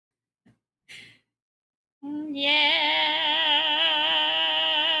Wow.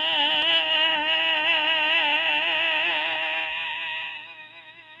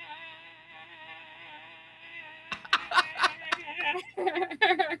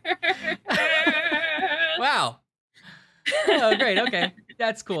 Oh, great. Okay.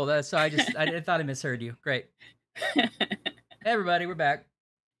 That's cool. So I thought I misheard you. Great. Hey, everybody, we're back.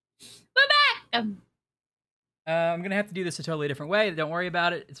 We're back. I'm going to have to do this a totally different way. Don't worry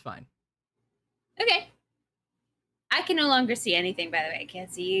about it. It's fine. Okay. I can no longer see anything, by the way. Can't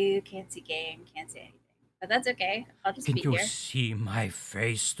see you, can't see game, can't see anything. But that's okay. I'll just be here. Can you see my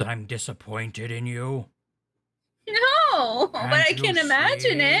face that I'm disappointed in you? No, but I can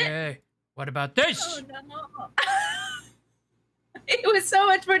imagine it. What about this? Oh, no. It was so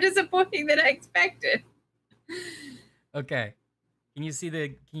much more disappointing than I expected. Okay. Can you see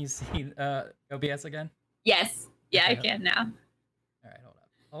OBS again? Yes. Yeah, okay, I can now. All right,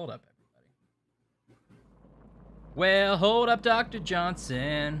 hold up, everybody. Well, hold up, Dr.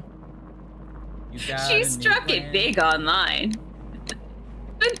 Johnson. She struck it big online.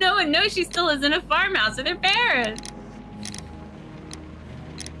 But no one knows she still lives in a farmhouse with her parents.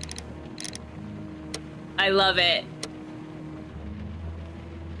 I love it.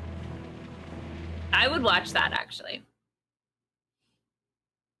 I would watch that, actually.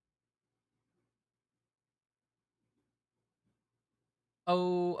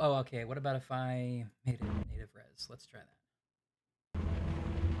 Oh, okay. What about if I made it native res? Let's try that.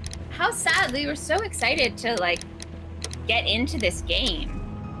 How sad. We were so excited to, like, get into this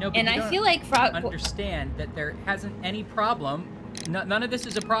game. No, but and I feel like Frog understand that there hasn't any problem. None of this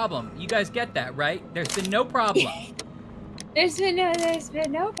is a problem. You guys get that, right? There's been no problem. There's been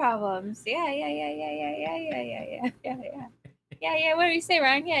no problems. Yeah. Yeah, what do you say,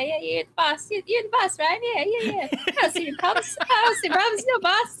 Ryan? Yeah, you're the boss. You're the boss, Ryan. Yeah. I don't see any problems. I don't see problems. No,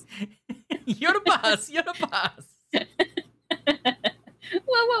 boss. You're the boss. You're the boss.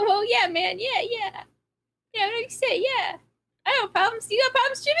 Whoa. Yeah, man. Yeah. Yeah, what do you say? Yeah. I got problems. You got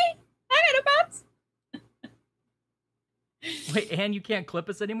problems, Jimmy? I got no problems. Wait, and you can't clip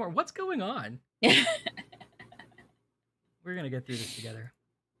us anymore? What's going on? We're going to get through this together.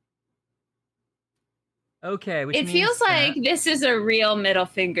 Okay, which it means feels like this is a real middle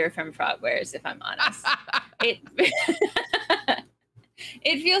finger from Frogwares, if I'm honest. It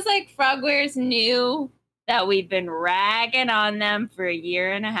feels like Frogwares knew that we've been ragging on them for a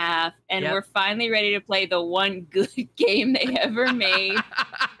year and a half, and we're finally ready to play the one good game they ever made.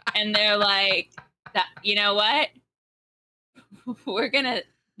 And they're like, you know what?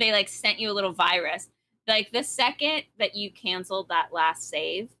 They like sent you a little virus. Like the second that you canceled that last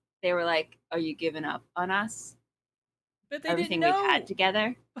save, they were like, are you giving up on us? But they Everything didn't know. we've had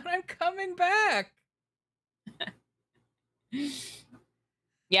together. But I'm coming back.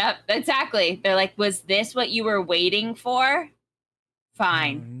 Yep, exactly. They're like, was this what you were waiting for?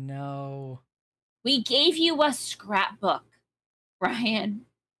 Fine. Oh, no. We gave you a scrapbook, Ryan,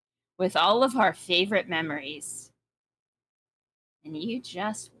 with all of our favorite memories. And you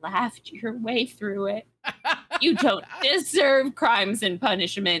just laughed your way through it. You don't deserve crimes and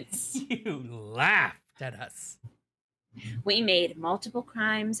punishments. You laughed at us. We made multiple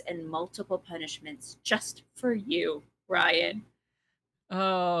crimes and multiple punishments just for you, Ryan.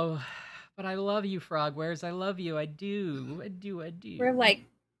 Oh, but I love you, Frogwares. I love you. I do. We're like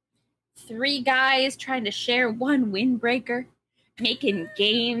 3 guys trying to share one windbreaker, making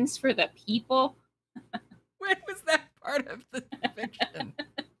games for the people. When was that part of the fiction?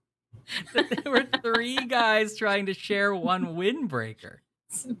 That there were 3 guys trying to share one windbreaker.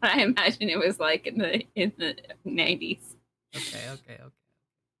 I imagine it was like in the 90s. Okay.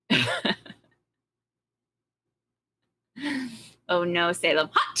 Oh no, Salem.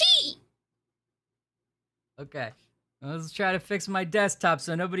 Hot tea! Okay. Let's try to fix my desktop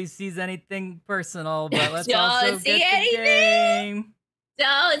so nobody sees anything personal, but let's Don't also see get anything. the game.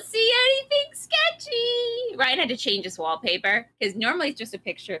 Don't see anything sketchy. Ryan had to change his wallpaper because normally it's just a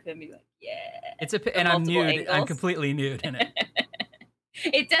picture of him being like, yeah. And I'm nude. Angles. I'm completely nude in it.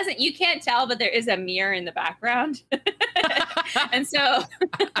 It doesn't, you can't tell, but there is a mirror in the background. and so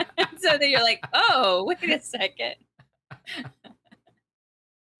then you're like, oh, wait a second.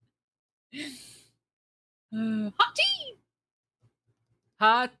 Hot tea!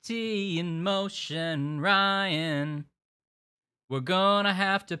 Hot tea in motion, Ryan. We're gonna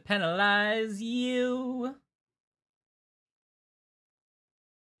have to penalize you.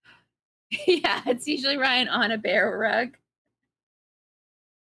 Yeah, it's usually Ryan on a bear rug.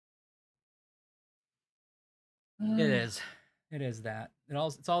 It is. It is that.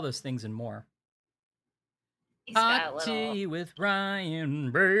 It's all those things and more. He's Hot tea with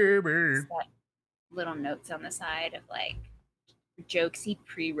Ryan, baby. little notes on the side of like jokes he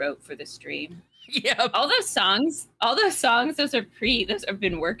pre-wrote for the stream. Yep. All those songs, those have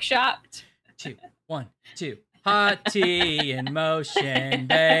been workshopped. 2, 1, 2. Hot tea in motion,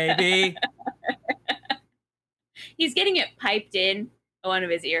 baby. He's getting it piped in on one of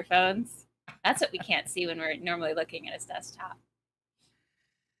his earphones. That's what we can't see when we're normally looking at his desktop.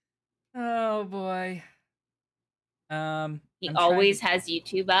 Oh boy. He always has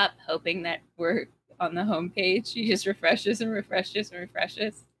YouTube up, hoping that we're on the homepage. He just refreshes and refreshes and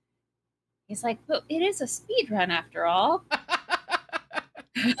refreshes. He's like, but it is a speed run after all.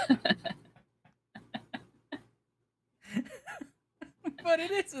 But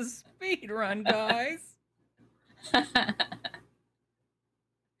it is a speed run, guys.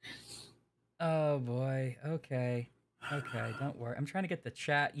 Oh boy. Okay. Okay, don't worry. I'm trying to get the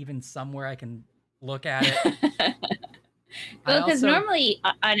chat even somewhere I can look at it. Well, because normally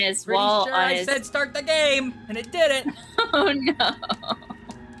on his wall, sure I said start the game, and it did it. Oh no.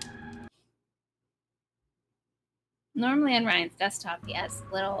 Normally on Ryan's desktop, he has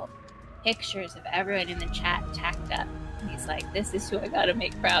little pictures of everyone in the chat tacked up. He's like, this is who I gotta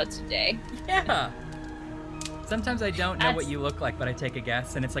make proud today. Yeah. Sometimes I don't know what you look like, but I take a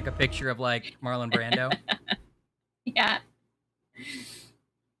guess, and it's like a picture of like Marlon Brando. Yeah.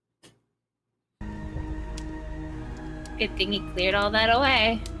 Good thing he cleared all that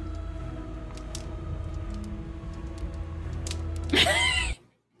away.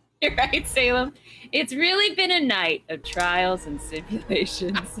 You're right, Salem. It's really been a night of trials and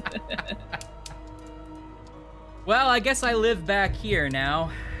simulations. Well, I guess I live back here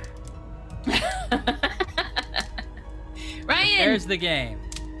now. Ryan! There's the game.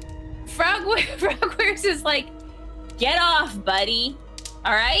 Frogwares is like, get off, buddy.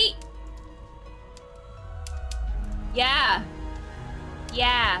 All right? Yeah.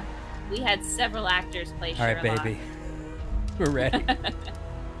 Yeah. We had several actors play Sherlock. All right, baby. We're ready.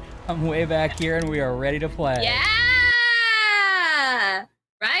 I'm way back here, and we are ready to play. Yeah!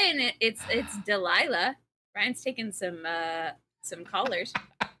 Ryan, it's Delilah. Ryan's taking some callers.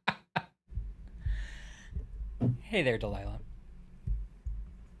 Hey there, Delilah.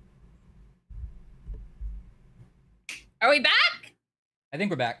 Are we back? I think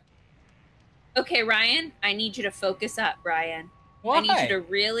we're back. Okay, Ryan, I need you to focus up, Ryan. Why? I need you to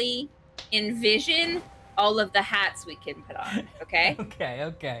really envision all of the hats we can put on, okay?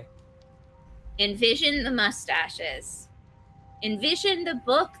 Okay. Envision the mustaches. Envision the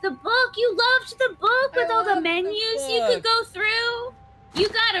book. The book! You loved the book with all the menus you could go through. You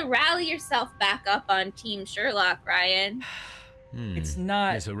gotta rally yourself back up on Team Sherlock, Ryan. It's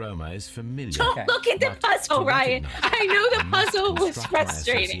not... This aroma is familiar. Don't look at the puzzle, Ryan. I know the puzzle was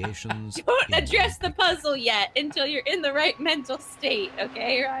frustrating. Don't address the puzzle yet until you're in the right mental state,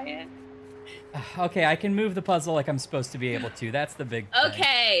 okay, Ryan? Okay, I can move the puzzle like I'm supposed to be able to. That's the big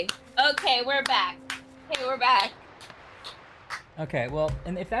thing. Okay, we're back. Okay, we're back. Okay, well,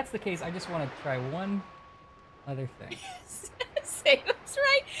 and if that's the case, I just want to try one other thing. Sam's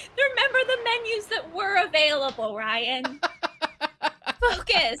right. Remember the menus that were available, Ryan.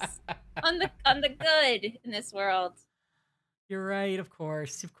 Focus on the good in this world. You're right, of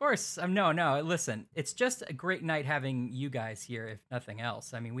course. No, listen, it's just a great night having you guys here, if nothing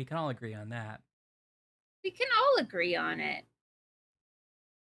else. I mean, we can all agree on that. We can all agree on it.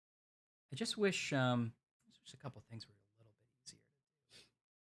 I just wish a couple things were a little bit easier to do.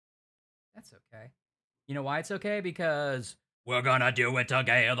 That's okay. You know why it's okay? Because we're gonna do it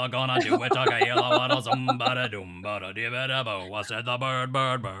together, what a zoom-ba-da-doom, ba-da-dee-ba-da-bo. What said the bird?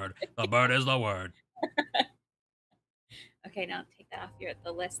 The bird is the word. Okay, now take that off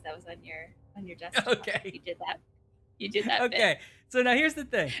the list that was on your desktop. Okay. You did that Okay, so now here's the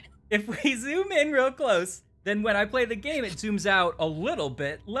thing. If we zoom in real close, then when I play the game, it zooms out a little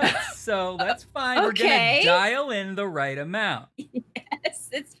bit less. So that's fine. Okay. We're gonna dial in the right amount. Yes,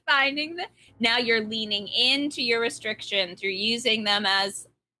 it's finding the... Now you're leaning into your restrictions. You're using them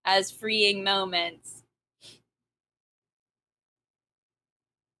as freeing moments.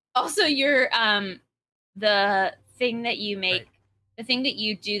 Also, you're the thing that you make, the thing that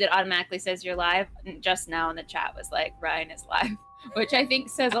you do that automatically says you're live. Just now in the chat was like, Ryan is live, which I think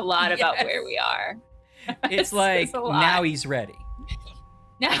says a lot about where we are. It's like, now he's ready.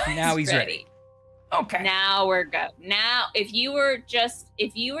 Now he's ready. Okay. Now we're go. Now, if you were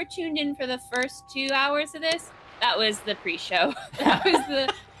tuned in for the first 2 hours of this, that was the pre-show. That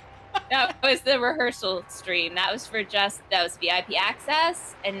was the rehearsal stream. That was VIP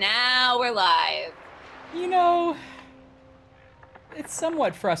access, and now we're live. You know, it's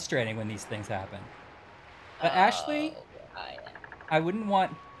somewhat frustrating when these things happen. But Ashley, I wouldn't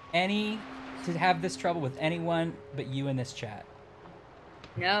want any to have this trouble with anyone but you in this chat.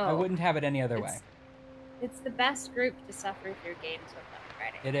 No. I wouldn't have it any other way. It's the best group to suffer through games without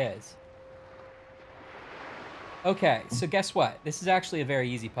credit. It is. Okay, so guess what? This is actually a very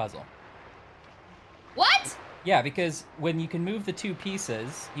easy puzzle. What? Yeah, because when you can move the two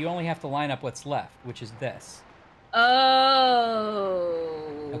pieces, you only have to line up what's left, which is this. Oh.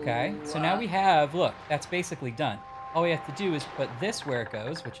 Okay, so now we have, look, that's basically done. All we have to do is put this where it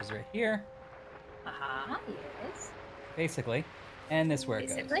goes, which is right here. Uh-huh, yes. Basically. And this where it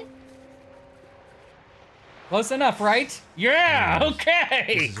goes. Basically. Close enough, right? Yeah, okay!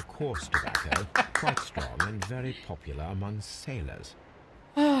 This is a coarse tobacco, quite strong and very popular among sailors.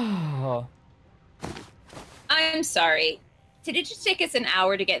 Oh. I'm sorry. Did it just take us an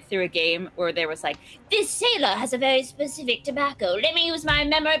hour to get through a game where there was like, this sailor has a very specific tobacco. Let me use my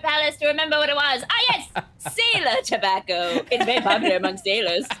memory palace to remember what it was. Ah, yes! Sailor tobacco. It's very popular among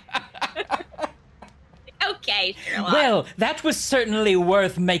sailors. Okay, Sherlock. Well, that was certainly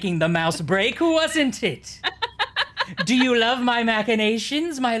worth making the mouse break, wasn't it? Do you love my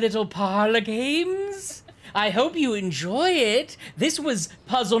machinations, my little parlor games? I hope you enjoy it. This was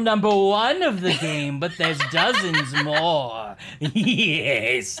puzzle number 1 of the game, but there's dozens more.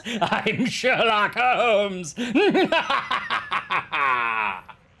 Yes, I'm Sherlock Holmes.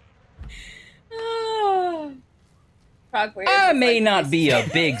 I may not be a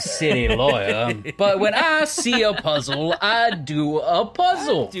big city lawyer, but when I see a puzzle, I do a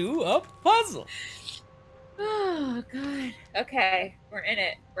puzzle. Oh, God. Okay, we're in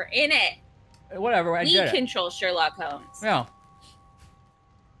it. We're in it. Whatever, I We get it. control Sherlock Holmes. Yeah.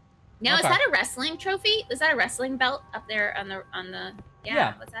 Now, Okay. is that a wrestling trophy? Is that a wrestling belt up there on the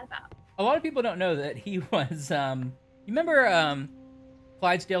Yeah. What's that about? A lot of people don't know that he was, you remember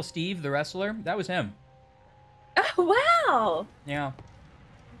Clydesdale Steve, the wrestler? That was him. Oh, wow. Yeah.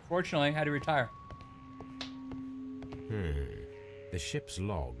 Fortunately, had to retire. The ship's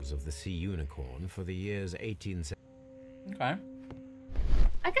logs of the Sea Unicorn for the years 1870. Okay.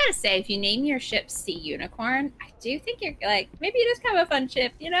 I gotta say, if you name your ship Sea Unicorn, I do think you're like, maybe it is kind of a fun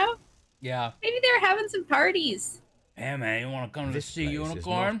ship, you know? Yeah. Maybe they're having some parties. Hey, man, you want to come to This see place is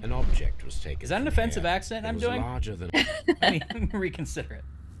Unicorn? not an object was taken. Is that an from offensive here. accent It I'm was doing? larger than. Let me reconsider it.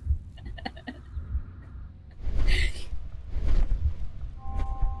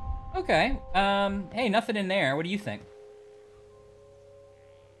 Okay. Hey, nothing in there. What do you think?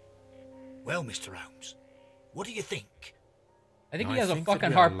 Well, Mr. Holmes, what do you think? I think I he has a think that fucking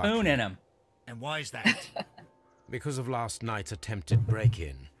we are harpoon lucky. in him. And why is that? Because of last night's attempted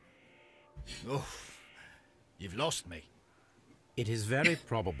break-in. Oh, you've lost me. It is very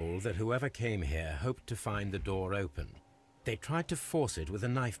probable that whoever came here hoped to find the door open. They tried to force it with a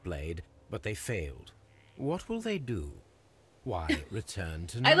knife blade, but they failed. What will they do? Why, return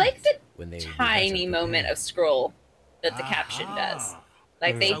tonight? I like the when they will be tiny better moment prepared. of scroll that the caption does. Ah.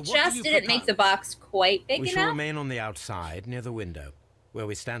 Like, they So what do just you didn't make the propose? box quite big We shall enough. remain on the outside near the window, where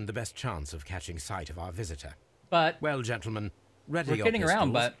we stand the best chance of catching sight of our visitor. But Well, gentlemen, ready we're your kidding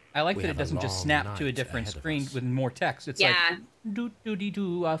around, pistols. but I like We that it have a doesn't just long snap to a night different ahead of screen us. with more text. It's Yeah. like,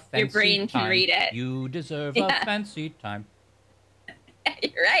 do, a fancy brain can time. read it. You deserve Yeah. a fancy time.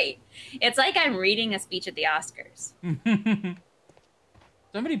 You're right. It's like I'm reading a speech at the Oscars.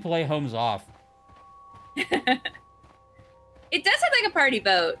 Somebody play Holmes off. It does look like a party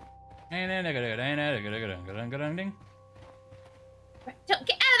boat. Ding. Don't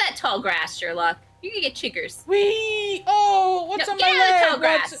get out of that tall grass, Sherlock. You can get chiggers. Wee! Oh, what's No, on get my out of the leg? tall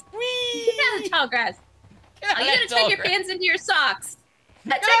grass. Wee! Get out of the tall grass. Get out Oh, of you that gotta tall tuck your grass. pants into your socks.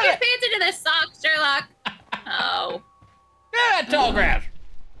 Tuck Got your it. pants into the socks, Sherlock. Oh. Get out of that tall grass.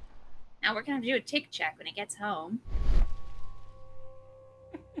 Now we're gonna have to do a tick check when he gets home.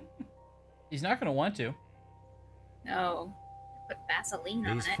 He's not gonna want to. No. Put Vaseline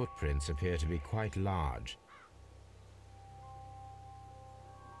on These it. footprints appear to be quite large.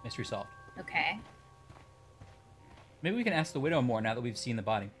 Mystery solved. Okay. Maybe we can ask the widow more now that we've seen the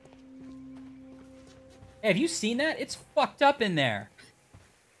body. Hey, have you seen that? It's fucked up in there.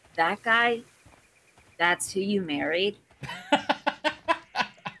 That guy, that's who you married?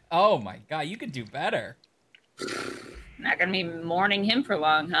 Oh my god, you could do better. Not gonna be mourning him for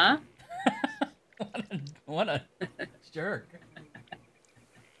long, huh? What a jerk.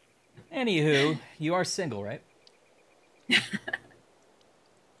 Anywho, you are single, right?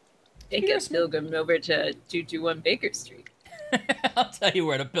 Take a pilgrim over to 221 Baker Street. I'll tell you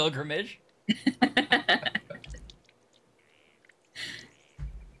where to pilgrimage.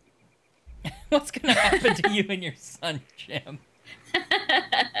 What's gonna happen to you and your son, Jim?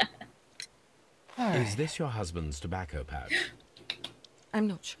 All Is right. this your husband's tobacco pouch? I'm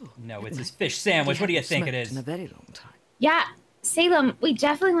not sure. No, It it's his might fish be. sandwich. He What do you hadn't think it smoked is? in a very long time. Yeah, Salem, we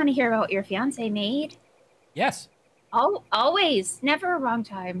definitely want to hear about what your fiance made. Yes, Always, never a wrong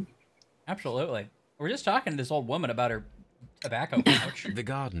time. absolutely. We're just talking to this old woman about her tobacco pouch. The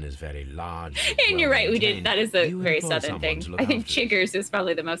garden is very large. And you're right, we did. well-maintained. That is a You very employ southern someone thing. to look I think after it. chiggers is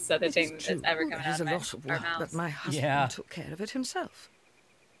probably the most southern It thing is that's true. ever come It out is of a lot of our work, mouths. but my husband Yeah. took care of it himself.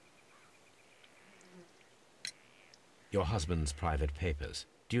 Your husband's private papers.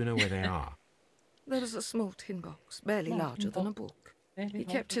 Do you know where they are? There is a small tin box, barely Small larger tin than a box. book. Barely He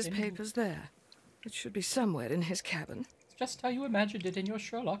kept larger his than a book. papers there. It should be somewhere in his cabin. It's just how you imagined it in your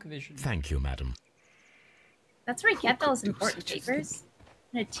Sherlock vision. Thank you, madam. That's where he kept Who all his could do important such a thing? papers.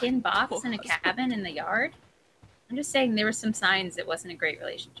 In a tin box Poor in a husband. cabin in the yard. I'm just saying there were some signs it wasn't a great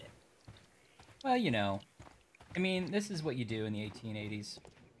relationship. Well, you know, I mean, this is what you do in the 1880s.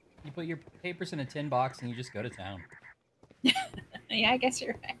 You put your papers in a tin box and you just go to town. Yeah, I guess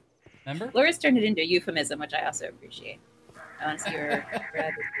you're right. Remember? Laura's turned it into a euphemism, which I also appreciate. I want to see her.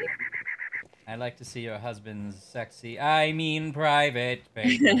 I'd like to see your husband's sexy, I mean private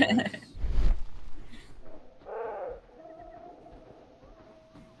papers.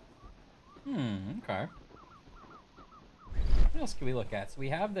 Okay. What else can we look at? So we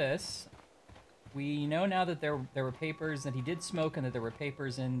have this. We know now that there were papers, that he did smoke, and that there were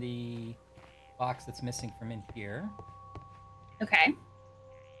papers in the box that's missing from in here. Okay.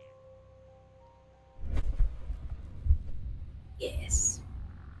 Yes.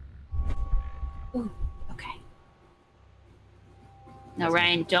 Ooh, okay. Now,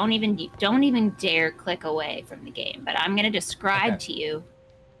 Ryan, don't even dare click away from the game. But I'm gonna describe to you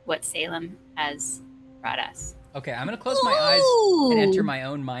what Salem has brought us. Okay, I'm gonna close my eyes and enter my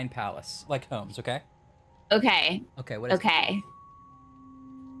own mind palace, like Holmes. Okay. Okay. Okay. What is it? Okay.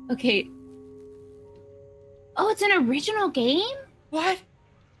 Okay. Oh, it's an original game? What?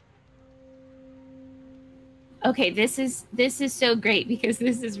 Okay, this is so great because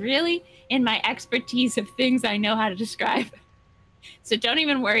this is really in my expertise of things I know how to describe. So don't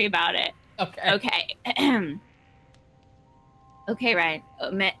even worry about it. Okay. Okay. Okay, Ryan.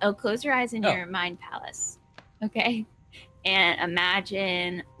 Close your eyes in Oh. your mind palace. Okay? And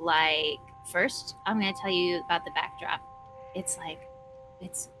imagine, like, first I'm going to tell you about the backdrop. It's like,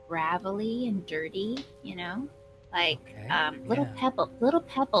 it's gravelly and dirty, you know? Like, Okay, little yeah. little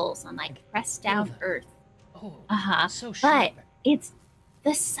pebbles on, like, pressed down that. earth. Oh. Uh-huh. So sharp. But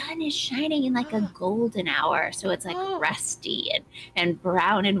the sun is shining in like a golden hour, so it's like rusty and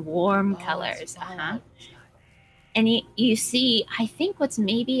brown and warm colors. And you see, I think what's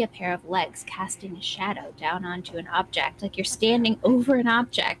maybe a pair of legs casting a shadow down onto an object, like you're standing over an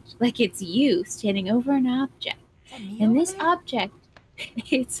object, like it's you standing over an object. And this object,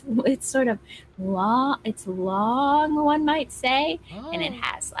 it's sort of long, it's long, one might say, and it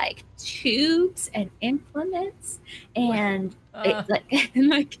has like tubes and implements and it's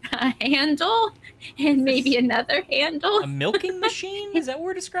like a handle and maybe another handle. A milking machine? Is that what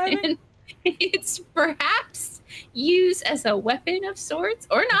we're describing? And it's perhaps used as a weapon of sorts,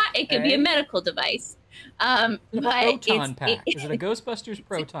 or not. It could be a medical device. But Proton pack. Is it a Ghostbusters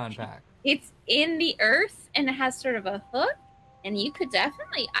proton pack? It's in the earth and it has sort of a hook. And you could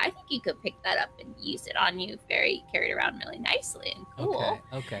definitely, I think you could pick that up and use it on you, carried around really nicely and cool.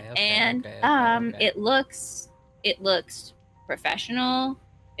 Okay. And it looks professional.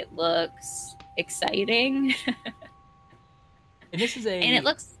 It looks exciting. And this is and it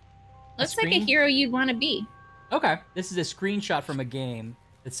looks like a hero you'd want to be. Okay. This is a screenshot from a game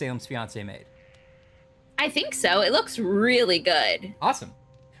that Salem's fiance made. I think so. It looks really good. Awesome.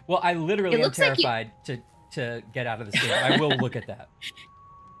 Well, I literally am terrified to get out of this game. I will look at that.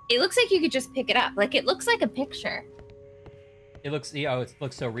 It looks like you could just pick it up. Like, it looks like a picture. It looks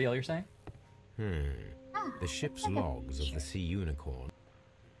so real, you're saying? The ship's logs of the Sea Unicorn.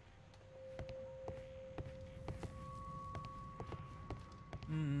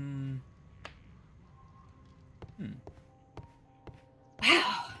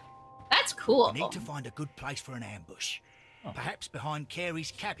 Wow. That's cool. We need to find a good place for an ambush. Perhaps behind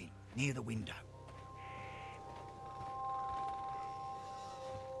Carey's cabin, near the window.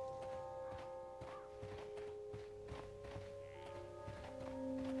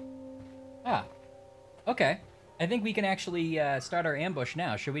 Okay. I think we can actually start our ambush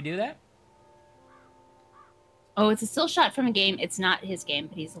now. Should we do that? Oh, it's a still shot from a game. It's not his game,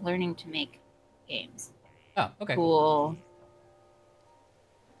 but he's learning to make games. Oh, okay. Cool.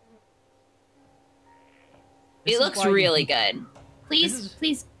 It looks really good.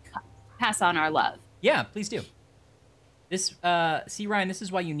 Please pass on our love. Yeah, please do. This, see, Ryan, this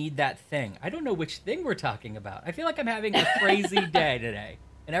is why you need that thing. I don't know which thing we're talking about. I feel like I'm having a crazy day today,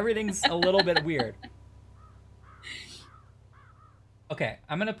 and everything's a little bit weird. Okay,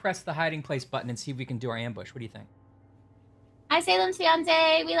 I'm gonna press the hiding place button and see if we can do our ambush. What do you think? Hi, Salem's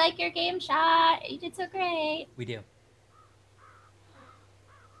fiance. We like your game shot. You did so great. We do.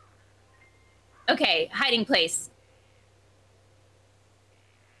 Okay, hiding place.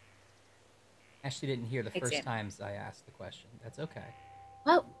 Ashley didn't hear the first Exam. times I asked the question. That's okay.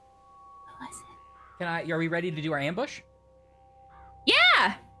 Whoa. What was it? Are we ready to do our ambush? Yeah!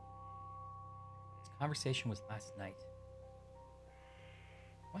 This conversation was last night.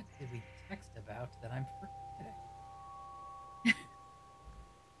 What did we text about that I'm forgetting?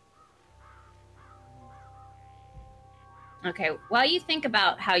 Okay, while you think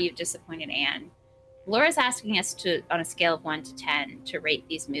about how you've disappointed Anne, Laura's asking us to, on a scale of 1 to 10, to rate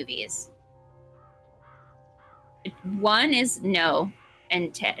these movies. 1 is no,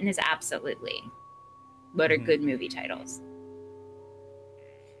 and 10 is absolutely. What are good movie titles?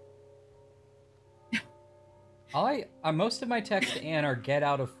 Most of my texts to Anne are "Get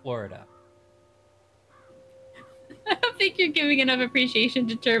out of Florida." I don't think you're giving enough appreciation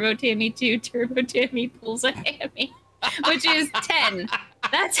to Turbo Tammy 2. Turbo Tammy pulls a hammy, which is 10.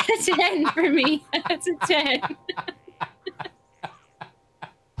 That's a 10 for me. That's a 10.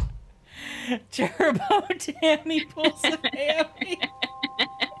 Turbo Tammy pulls a hammy.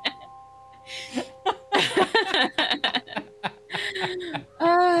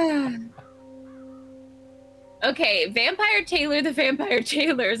 Okay, Vampire Taylor the Vampire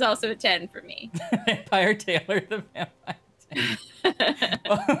Taylor is also a 10 for me. Vampire Taylor the Vampire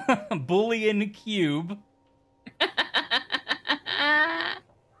Taylor. Bullion Cube.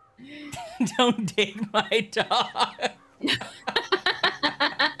 Don't date my dog.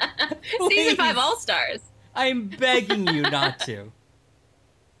 Season 5 All-Stars. I'm begging you not to.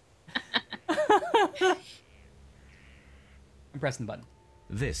 I'm pressing the button.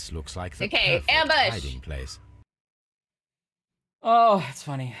 This looks like the Okay, perfect ambush. hiding place. Oh, that's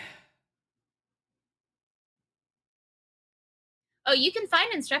funny. Oh, you can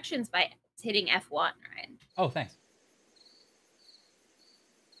find instructions by hitting F1, right? Oh, thanks.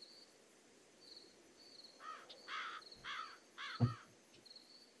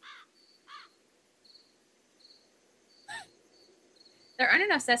 There aren't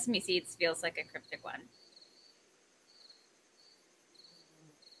enough sesame seeds feels like a cryptic one.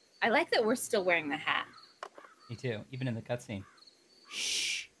 I like that we're still wearing the hat. Me too, even in the cutscene.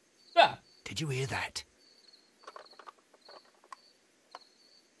 Shh. Ah! Did you hear that?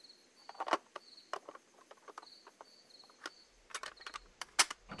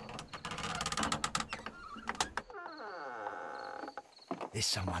 There's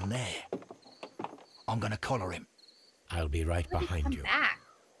someone there. I'm gonna collar him. I'll be right Let me behind come you. back.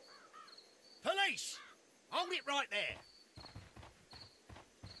 Police! Hold it right there.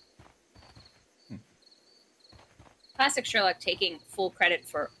 Classic Sherlock taking full credit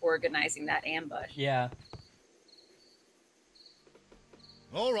for organizing that ambush. Yeah.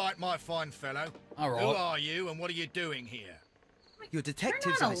 All right, my fine fellow. All right. Who are you and what are you doing here? You're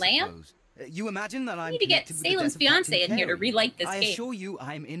detectives, Turn on I a lamp. suppose. You imagine that I'm need to get connected with the Salem's death of fiance Captain in here to Carey. relight this I case. assure you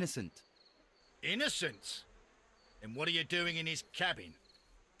I'm innocent. Innocent? Then what are you doing in his cabin?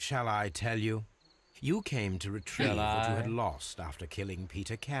 Shall I tell you? You came to retrieve Shall what you I? had lost after killing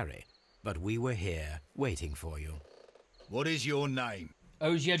Peter Carey, but we were here waiting for you. What is your name?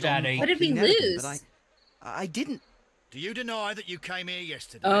 Who's your daddy? What did we Hopley Nelligan, lose? But I didn't. Do you deny that you came here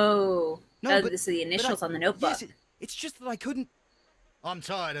yesterday? Oh, No, but this is the initials but I- on the notebook. Yes, it's just that I couldn't. I'm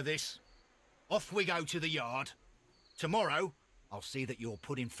tired of this. Off we go to the yard. Tomorrow, I'll see that you're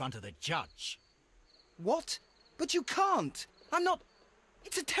put in front of the judge. What? But you can't. I'm not.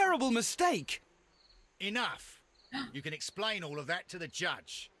 It's a terrible mistake. Enough. You can explain all of that to the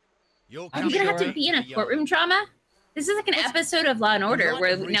judge. You're I'm Are you gonna have to sure- be in a the yard. courtroom drama? This is like an episode of Law and Order In light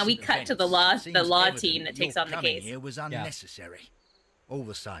where of now we recent cut to the events, it seems law evident team that takes your on the coming case. Here was unnecessary. All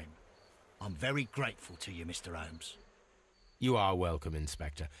the same, I'm very grateful to you, Mr. Holmes. You are welcome,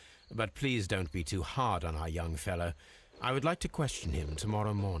 Inspector. But please don't be too hard on our young fellow. I would like to question him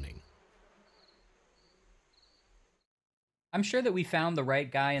tomorrow morning. I'm sure that we found the right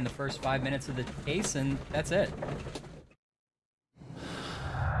guy in the first 5 minutes of the case, and that's it.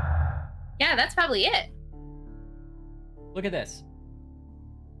 Yeah, that's probably it. Look at this.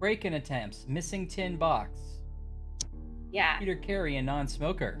 Break-in attempts, missing tin box, Yeah. Peter Carey, a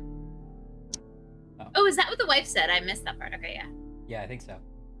non-smoker. Oh, is that what the wife said? I missed that part. Okay, yeah. Yeah, I think so.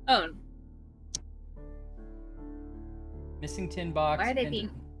 Oh, Missing tin box. Why are they and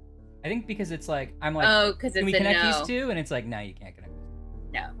being- I think because it's like, I'm like, Oh, because can we it's a connect no. these two? And it's like, no, you can't connect.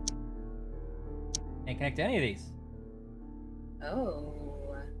 No. Can't connect to any of these. Oh.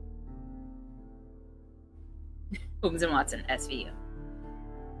 Holmes and Watson, SVU.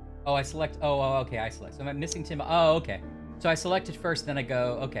 Oh, I select. Oh, okay, I select. So I'm missing Tim. Oh, okay. So I select it first, then I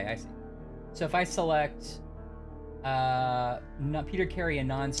go. Okay, I see. So if I select, not Peter Carey, a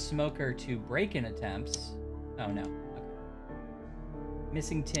non-smoker, to break-in attempts. Oh no. Okay.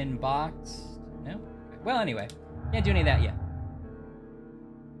 Missing tin box. No. Okay. Well, anyway, can't do any of that yet.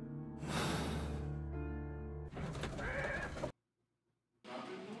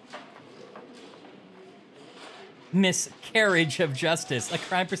 Miscarriage of Justice, a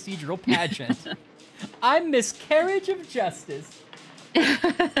crime procedural pageant. I'm Miscarriage of Justice.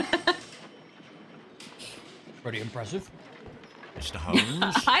 Pretty impressive. Mr.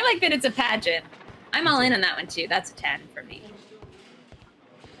 Holmes? I like that it's a pageant. I'm all in on that one too. That's a 10 for me.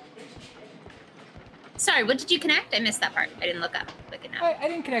 Sorry, what did you connect? I missed that part. I didn't look up quick enough. I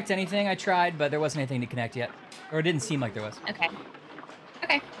didn't connect anything. I tried, but there wasn't anything to connect yet. Or it didn't seem like there was. Okay.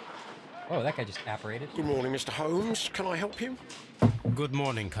 Okay. Oh, that guy just apparated. Good morning, Mr. Holmes. Can I help you? Good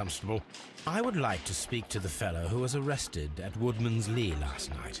morning, Constable. I would like to speak to the fellow who was arrested at Woodman's Lee last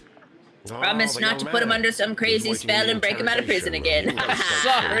night. Promise the not young to put him man under some who's crazy waiting spell in the and break him out of prison interrogation again. room.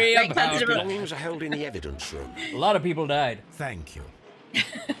 Sorry Right, about Constable. it. Belongings are held in the evidence room. A lot of people died. Thank you.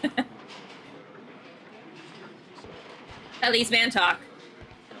 Policeman talk.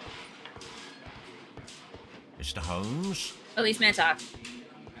 Mr. Holmes? Policeman talk.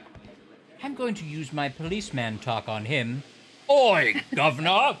 I'm going to use my policeman talk on him. Oi,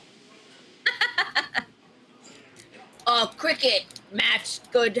 governor! Oh, cricket match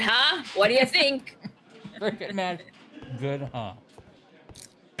good, huh? What do you think? Cricket match. Good, huh?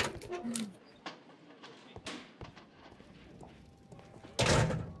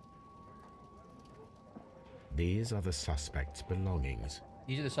 These are the suspect's belongings.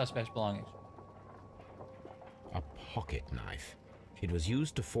 These are the suspect's belongings. A pocket knife. It was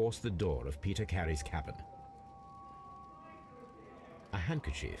used to force the door of Peter Carey's cabin. A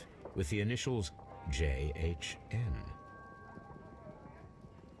handkerchief with the initials JHN.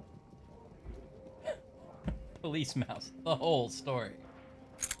 Police mouse. The whole story.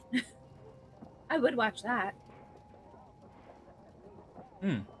 I would watch that.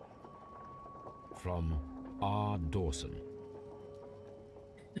 From R. Dawson.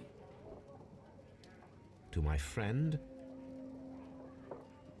 To my friend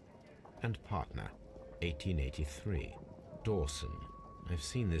and partner, 1883. Dawson. I've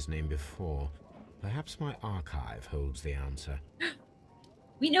seen this name before. Perhaps my archive holds the answer.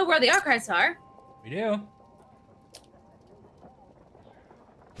 We know where the archives are. We do.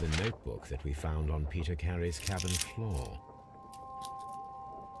 The notebook that we found on Peter Carey's cabin floor.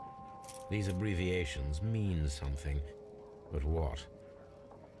 These abbreviations mean something, but what?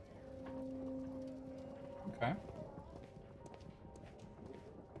 Okay.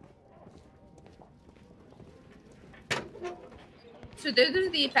 So those are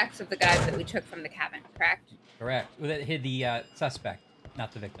the effects of the guys that we took from the cabin, correct? Correct. Well, that hid the suspect,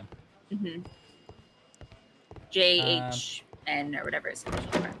 not the victim. Mm-hmm. JHN or whatever his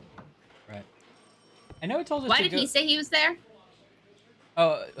initials were. Right. I know it told us Why to did go... he say he was there?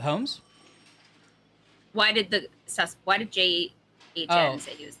 Oh, Holmes? Why did JHN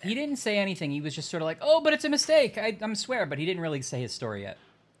say he was there? He didn't say anything. He was just sort of like, oh, but it's a mistake. I swear, but he didn't really say his story yet.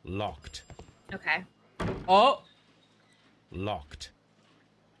 Locked. Okay. Oh! Locked.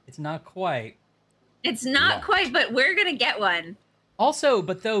 It's not quite. It's not Locked. quite, but we're gonna get one. Also,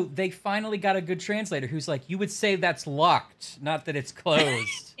 but though, they finally got a good translator who's like, you would say that's locked, not that it's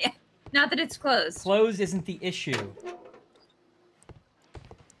closed. Yeah. Not that it's closed. Closed isn't the issue.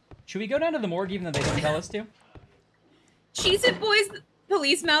 Should we go down to the morgue even though they didn't tell us to? Cheese It Boys,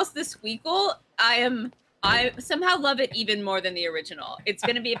 Police Mouse, the Squeakle. I somehow love it even more than the original. It's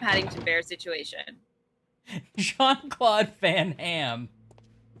gonna be a Paddington Bear situation. Jean-Claude Van Ham.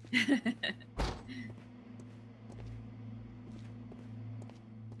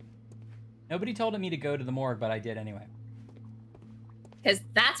 Nobody told me to go to the morgue, but I did anyway. Because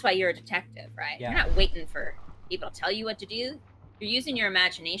that's why you're a detective, right? Yeah. You're not waiting for people to tell you what to do. You're using your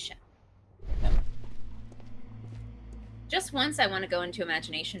imagination. Yeah. Just once I want to go into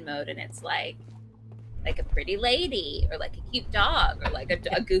imagination mode and it's like a pretty lady or like a cute dog or like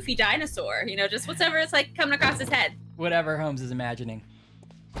a goofy dinosaur, you know, just whatever it's like coming across his head. Whatever Holmes is imagining.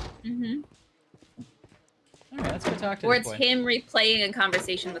 Mm-hmm. All right, let's go talk to Or this it's boy. him replaying a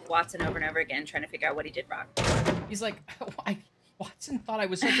conversation with Watson over and over again, trying to figure out what he did wrong. He's like, Watson thought I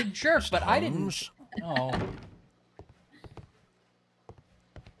was such a jerk, but I didn't. Holmes? Oh.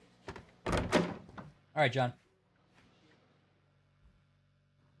 All right, John.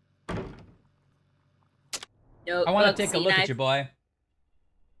 Notebook, I want to take a sea look knife. at you, boy.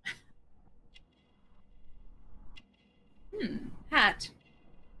 Hat.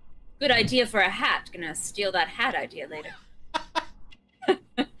 Good idea for a hat. Gonna steal that hat idea later.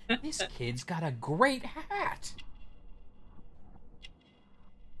 This kid's got a great hat.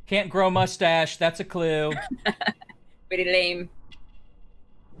 Can't grow mustache. That's a clue. Pretty lame.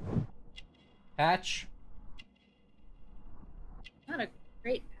 Patch, Not a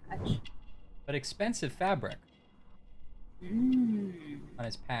great patch. but expensive fabric Mm. on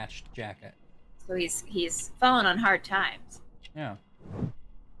his patched jacket. So he's fallen on hard times. Yeah.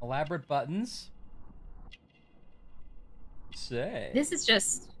 Elaborate buttons. Say. This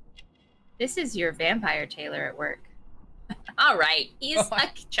is your vampire tailor at work. All right, he's Oh,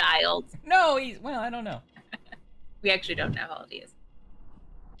 a child. No, well, I don't know. We actually don't know how old he is.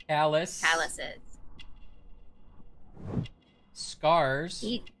 Callus. Calluses. Scars.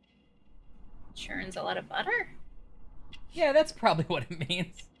 He churns a lot of butter. Yeah, that's probably what it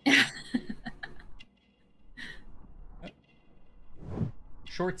means.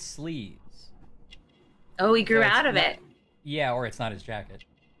 Short sleeves. Oh, he grew So it's out of not- it. Yeah, or it's not his jacket.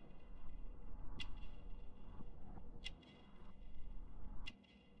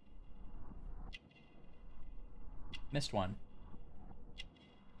 Missed one.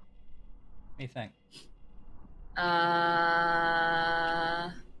 What do you think?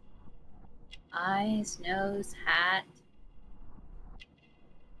 Eyes, nose, hat,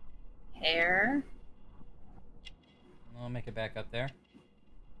 hair, I'll make it back up there.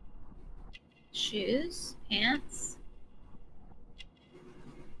 shoes, pants.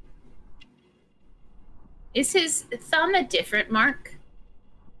 Is his thumb a different mark?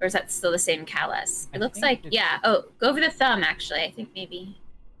 Or is that still the same callus? It I looks think like, it's- yeah. Oh, go over the thumb, actually. I think maybe.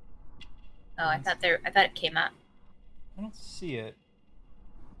 Oh, I thought it came up. I don't see it.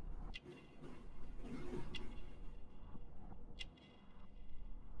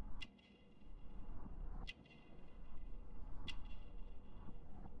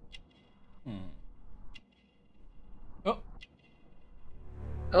 Oh,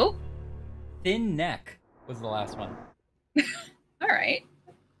 Oh, thin neck was the last one. all right.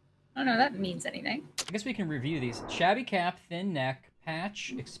 I don't know if that means anything. I guess we can review these. Shabby cap, thin neck,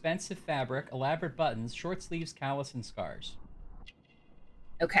 patch, expensive fabric, elaborate buttons, short sleeves, callus, and scars.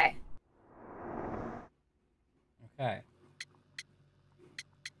 Okay. Okay.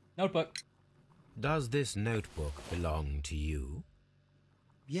 Notebook. Does this notebook belong to you?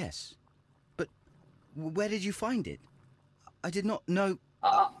 Yes. But where did you find it? I did not know.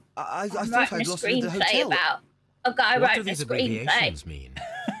 Oh, I I'm thought writing I'd a lost it at the screenplay hotel. about a guy What do writing a these screenplay. abbreviations mean?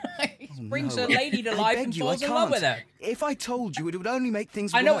 He Oh, brings no. a lady to I life beg and you, falls I in love with can't. her. If I told you, it would only make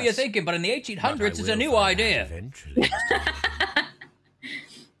things worse. I know what you're thinking, but in the 1800s, But I it's a will new find out idea. Eventually, Mr.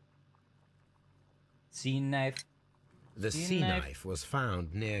 Sea knife. The Sea sea knife. knife was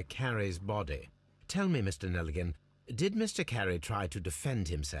found near Carey's body. Tell me, Mr. Nelligan, did Mr. Carey try to defend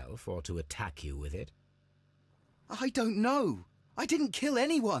himself or to attack you with it? I don't know. I didn't kill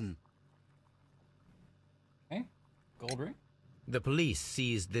anyone. Okay. Gold ring. The police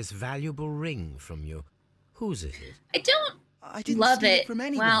seized this valuable ring from you. Whose is it? I don't I didn't love steal it. it from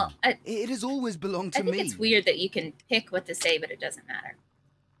anyone. Well, It has always belonged to I think me. it's weird that you can pick what to say, but it doesn't matter.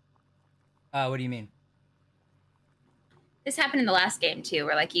 What do you mean? This happened in the last game too,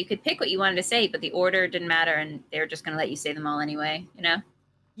 where like you could pick what you wanted to say, but the order didn't matter, and they were just gonna let you say them all anyway. You know,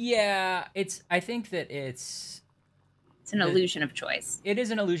 Yeah, I think that it's an illusion of choice. it is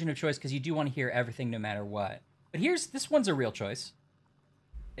an illusion of choice because you do want to hear everything no matter what. But this one's a real choice.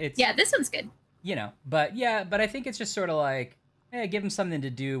 It's Yeah, this one's good. you know, but I think it's just sort of like, hey, give them something to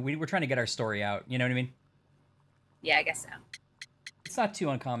do. We're trying to get our story out. You know what I mean? Yeah, I guess so. It's not too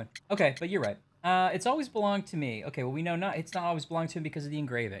uncommon. Okay, but you're right. It's always belonged to me. Okay, well we know it's not always belonged to him because of the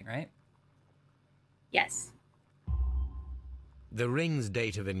engraving, right? Yes. The ring's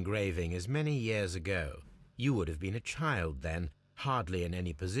date of engraving is many years ago. You would have been a child then, hardly in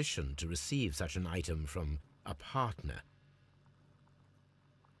any position to receive such an item from a partner.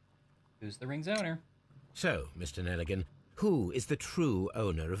 Who's the ring's owner? So, Mr. Nelligan, who is the true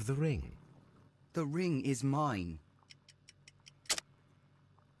owner of the ring? The ring is mine.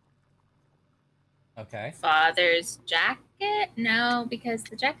 Okay. Father's jacket? No, because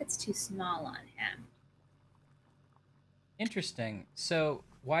the jacket's too small on him. Interesting. So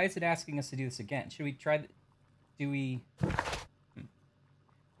why is it asking us to do this again? Should we try? Do we?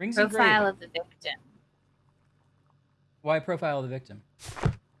 Rings Profile engraving. of the victim. Why profile of the victim?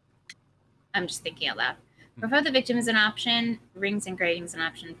 I'm just thinking out loud. Profile the victim is an option. Rings engravings an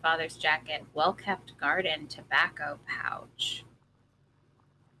option. Father's jacket. Well-kept garden. Tobacco pouch.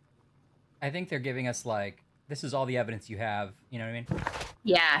 I think they're giving us, like, this is all the evidence you have. You know what I mean?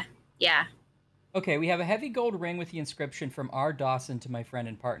 Yeah. Yeah. Okay, we have a heavy gold ring with the inscription from R. Dawson to my friend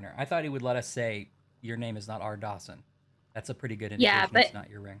and partner. I thought he would let us say, your name is not R. Dawson. That's a pretty good indication but it's not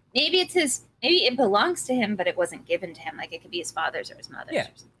your ring. Maybe it's his. Maybe it belongs to him, but it wasn't given to him. Like it could be his father's or his mother's. Yeah.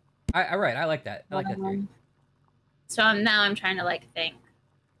 Or something. Right. I like that. I like that theory. So I'm trying to like think.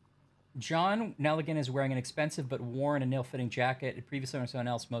 John Nelligan is wearing an expensive but worn and ill-fitting jacket. It previously owned someone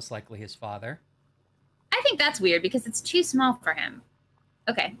else, most likely his father. I think that's weird because it's too small for him.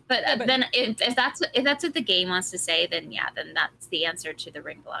 Okay, but then if that's what the game wants to say, then that's the answer to the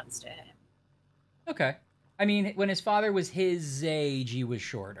ring belongs to him. Okay. I mean, when his father was his age, he was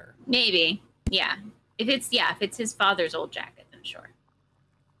shorter. Maybe. Yeah. If it's his father's old jacket, then sure.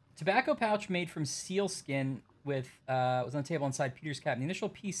 Tobacco pouch made from sealskin was on the table inside Peter's cabin. The initial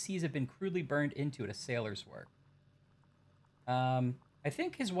PCs have been crudely burned into it, a sailor's work. I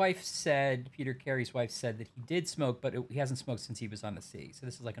think his wife said, Peter Carey's wife said that he did smoke, but he hasn't smoked since he was on the sea. So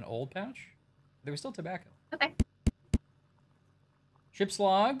this is like an old pouch? There was still tobacco. Okay. Ship's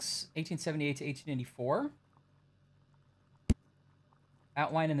logs, 1878 to 1884.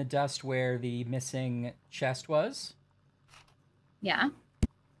 Outline in the dust where the missing chest was. Yeah.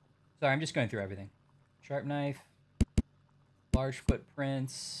 Sorry, I'm just going through everything. Sharp knife. Large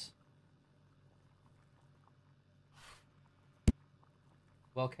footprints.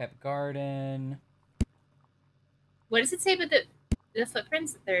 Well-kept garden. What does it say about the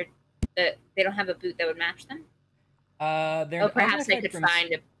footprints? That they don't have a boot that would match them? Perhaps I could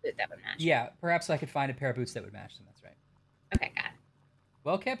find a boot that would match them. Yeah, perhaps I could find a pair of boots that would match them. That's right. Okay, got it.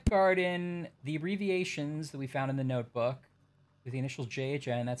 Well-kept garden. The abbreviations that we found in the notebook with the initials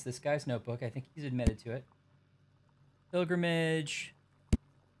JHN. That's this guy's notebook. I think he's admitted to it. Pilgrimage.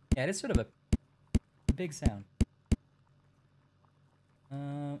 Yeah, it is sort of a big sound.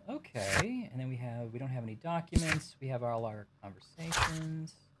 Okay, and then we don't have any documents. We have all our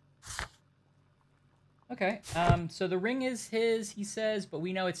conversations. Okay, so the ring is his, he says, but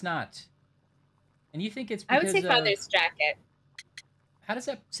we know it's not. And you think it's because I would say father's jacket. How does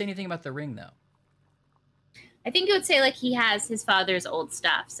that say anything about the ring, though? I think it would say, like, he has his father's old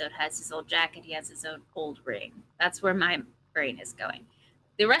stuff. So it has his old jacket. He has his own old ring. That's where my brain is going.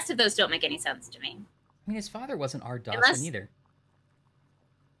 The rest of those don't make any sense to me. I mean, his father wasn't R. Dawson either.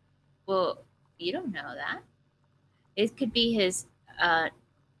 Well, you don't know that. It could be his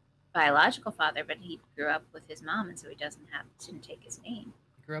biological father, but he grew up with his mom, and so he didn't take his name.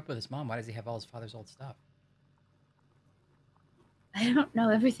 He grew up with his mom. Why does he have all his father's old stuff? I don't know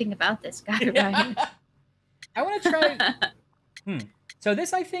everything about this guy, Ryan. I want to try... So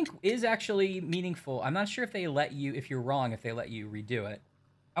this, I think, is actually meaningful. I'm not sure if they let you, if you're wrong, if they let you redo it.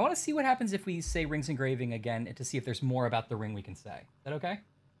 I want to see what happens if we say rings engraving again and to see if there's more about the ring we can say. Is that okay?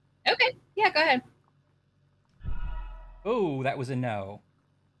 Okay. Yeah, go ahead. Oh, that was a no.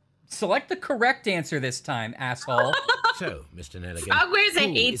 Select the correct answer this time, asshole. So, Mr. Nelligan, Frogwares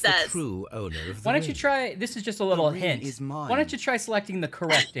who hates is the us. true owner of the Why don't ring? you try... This is just a little ring hint. is mine. Why don't you try selecting the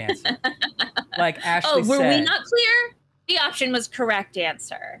correct answer? Like Ashley said. Were we not clear? The option was correct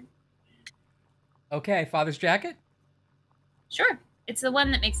answer. Okay, father's jacket? Sure. It's the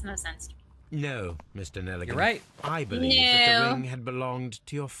one that makes the most sense to me. No, Mr. Nelligan. You're right. I believe that the No. ring had belonged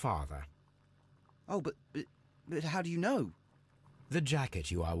to your father. Oh, but how do you know? The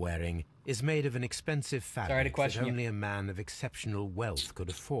jacket you are wearing is made of an expensive fabric that question you. only a man of exceptional wealth could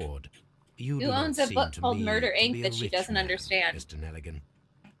afford. You Who do not owns a seem book to called me Murder, to Inc. be a that she rich doesn't man, understand? Mr. Nelligan.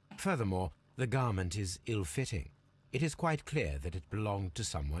 Furthermore, the garment is ill-fitting. It is quite clear that it belonged to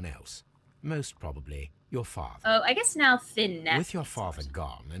someone else. Most probably your father. Oh, I guess now thin neck. With your father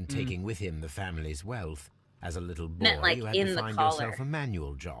gone and taking with him the family's wealth, as a little boy Meant, like, you had in to the find collar. yourself a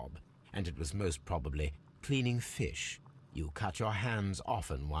manual job, and it was most probably cleaning fish. You cut your hands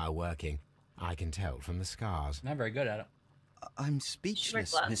often while working. I can tell from the scars. Not very good at it. I'm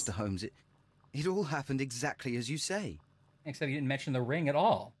speechless, gloves. Mr. Holmes. It all happened exactly as you say. Except you didn't mention the ring at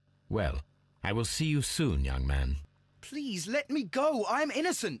all. Well, I will see you soon, young man. Please let me go. I'm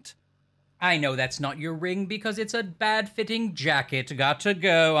innocent. I know that's not your ring because it's a bad-fitting jacket. Got to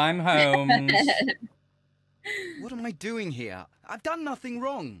go. I'm Holmes. What am I doing here? I've done nothing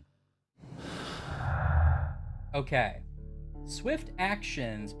wrong. Okay. Swift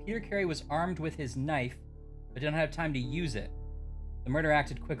actions. Peter Carey was armed with his knife, but didn't have time to use it. The murderer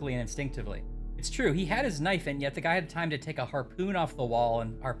acted quickly and instinctively. It's true, he had his knife, and yet the guy had time to take a harpoon off the wall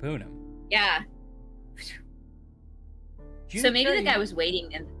and harpoon him. Yeah. June So maybe Carey- the guy was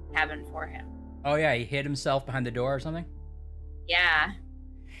waiting in the cabin for him. Oh yeah, he hid himself behind the door or something? Yeah.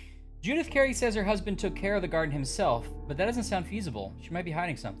 Judith Carey says her husband took care of the garden himself, but that doesn't sound feasible. She might be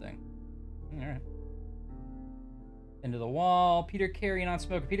hiding something. Alright. Into the wall. Peter Carey,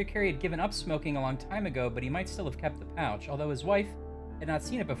 non-smoker. Peter Carey had given up smoking a long time ago, but he might still have kept the pouch, although his wife had not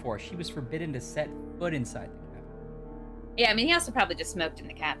seen it before. She was forbidden to set foot inside the cabin. Yeah, I mean, he also probably just smoked in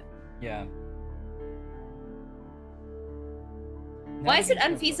the cabin. Yeah. Why is it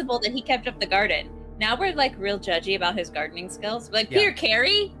unfeasible that he kept up the garden? Now we're like real judgy about his gardening skills. Like, Yeah. Peter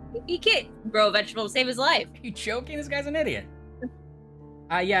Carey, he can't grow a vegetable to save his life. Are you joking? This guy's an idiot.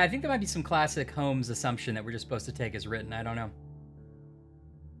 Yeah, I think there might be some classic Holmes assumption that we're just supposed to take as written. I don't know.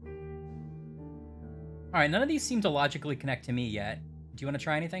 All right, none of these seem to logically connect to me yet. Do you want to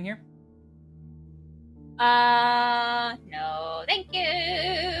try anything here? No, thank you.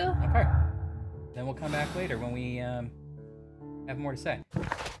 Okay. Then we'll come back later when we have more to say.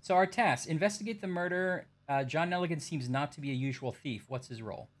 So our task, investigate the murder. John Nelligan seems not to be a usual thief. What's his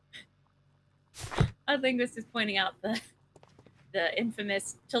role? I think this is pointing out the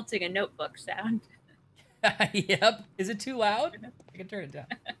infamous tilting a notebook sound. Yep. Is it too loud? I can turn it down.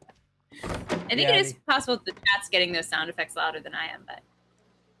 I think it is possible that the chat's getting those sound effects louder than I am, but...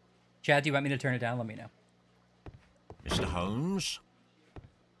 Chad, do you want me to turn it down? Let me know. Mr. Holmes?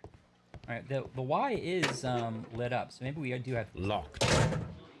 All right, the Y is lit up, so maybe we do have... Locked.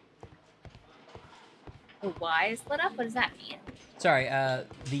 The Y is lit up? What does that mean? Sorry,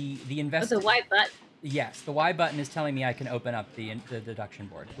 the invest... Oh, the Y button. Yes, the Y button is telling me I can open up the deduction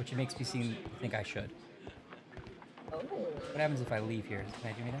board, which it makes me think I should. Oh. What happens if I leave here? Can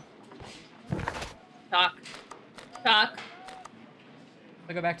I do anything? Talk. Talk.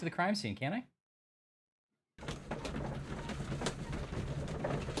 I go back to the crime scene, can I?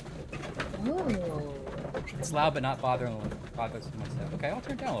 Oh. It's loud, but not bothering myself. Okay, I'll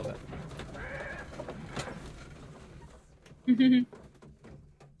turn it down a little bit.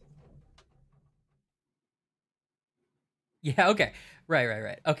 Yeah, okay.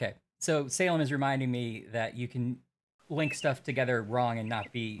 Right. Okay. So Salem is reminding me that you can link stuff together wrong and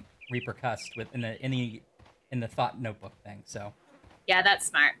not be repercussed with in the thought notebook thing. So Yeah, that's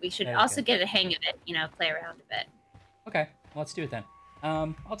smart. We should also good. get a hang of it, play around a bit. Okay, well, let's do it then.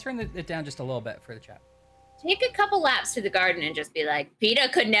 I'll turn it down just a little bit for the chat. Take a couple laps to the garden and just be like, Peter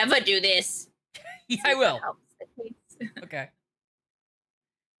could never do this. Yeah, I will. That helps the case. Okay.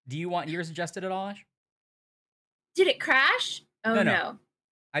 Do you want yours adjusted at all, Ash? Did it crash? Oh, no.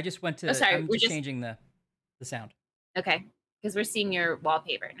 I just went to... Oh, sorry, I'm we're just just- changing the sound. Okay, because we're seeing your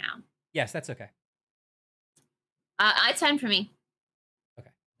wallpaper now. Yes, that's okay. It's time for me. Okay,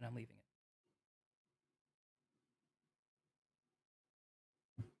 and I'm leaving it.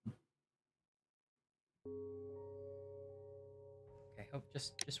 Okay, hope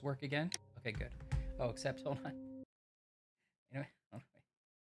just work again. Okay, good. Oh, except hold on. Anyway, hold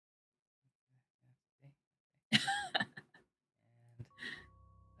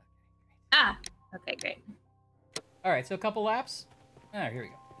on. Okay, great. All right, so a couple laps. All right, here we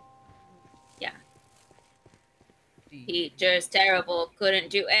go. Yeah. Peter's terrible, couldn't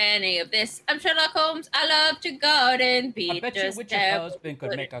do any of this. I'm Sherlock Holmes, I love to garden. I bet you Peter's Witch's terrible, husband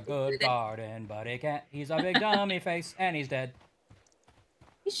could make a couldn't good do this. garden, but he can't. He's a big dummy face, and he's dead.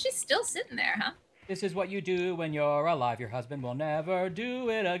 She's still sitting there, huh? This is what you do when you're alive. Your husband will never do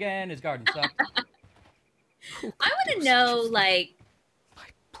it again. His garden sucked. I want to know, like, My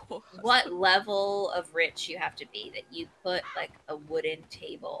poor husband. what level of rich you have to be that you put, like, a wooden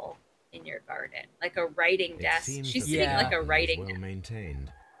table in your garden. Like a writing It desk. seems She's that sitting the like a garden is writing well desk.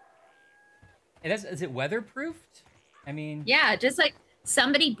 maintained. Is it weatherproofed? I mean, Yeah, just like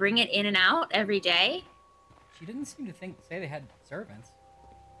somebody bring it in and out every day. she didn't seem to say they had servants.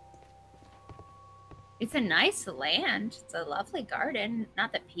 It's a nice land. It's a lovely garden.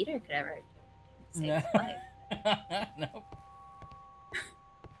 Not that Peter could ever save No. his life. Nope.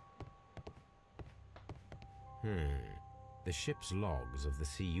 The ship's logs of the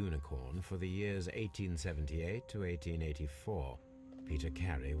Sea Unicorn for the years 1878 to 1884. Peter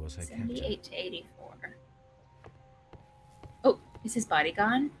Carey was her captain. 78 to 84. Oh, is his body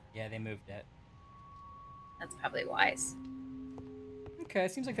gone? Yeah, they moved it. That's probably wise. Okay,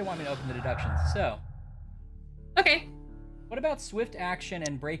 it seems like they want me to open the deductions. So, Okay. what about swift action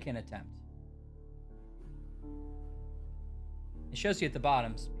and break-in attempt? It shows you at the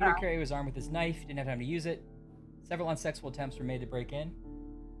bottom. Peter Carey was armed with his knife. He didn't have time to use it. Several unsuccessful attempts were made to break in.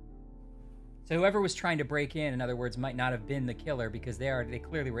 So whoever was trying to break in other words, might not have been the killer because they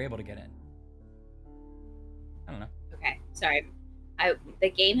clearly were able to get in. I don't know. Okay. Sorry. The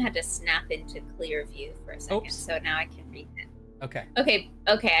game had to snap into clear view for a second, Oops. so now I can read it. Okay.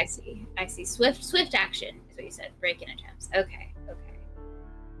 Okay, I see. Swift action is what you said. Break-in attempts. Okay.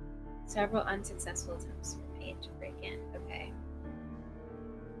 Several unsuccessful attempts were made to break in. Okay.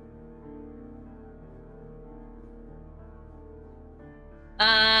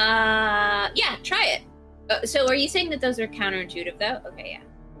 Yeah, try it. So are you saying that those are counterintuitive though? Okay, yeah.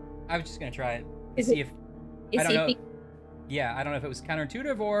 I was just gonna try it. Is See it- if I don't know. he- Yeah, I don't know if it was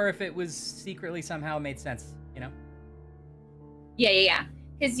counterintuitive or if it was secretly somehow made sense. You know? Yeah.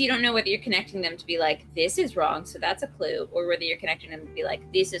 Because you don't know whether you're connecting them to be like, this is wrong, so that's a clue, or whether you're connecting them to be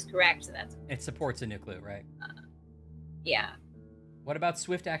like, this is correct, so that's. It supports a new clue, right? Yeah. What about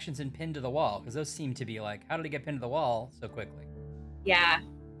swift actions and pinned to the wall? Because those seem to be like, how did he get pinned to the wall so quickly? Yeah.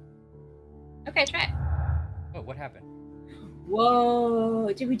 Okay, try it. Oh, what happened?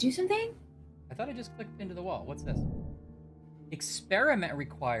 Whoa! Did we do something? I thought I just clicked pinned to the wall. What's this? Experiment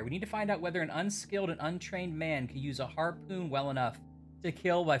required. We need to find out whether an unskilled and untrained man could use a harpoon well enough to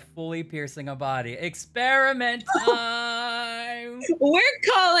kill by fully piercing a body. Experiment time! We're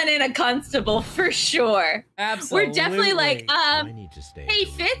calling in a constable for sure. Absolutely. We're definitely like, I need to stay. hey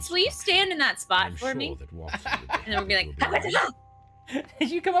till Fitz, will you lunchtime. stand in that spot I'm for sure me? that Watson would be And then we'll be like, happy to oblige. Did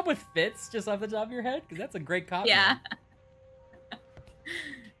you come up with Fitz just off the top of your head? Because that's a great copy. Yeah.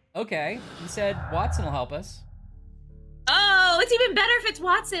 Okay, you said Watson will help us. Oh, it's even better if it's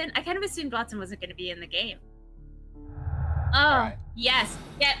Watson. I kind of assumed Watson wasn't going to be in the game. Oh, Alright. yes.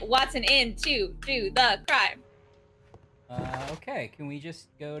 Get Watson in to do the crime. Okay, can we just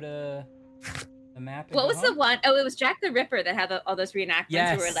go to the map? and What go was the home? one? Oh, it was Jack the Ripper that had all those reenactments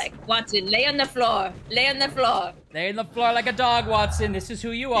Yes. who were like, Watson, lay on the floor. Lay on the floor. Lay on the floor like a dog, Watson. This is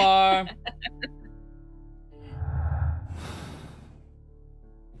who you are.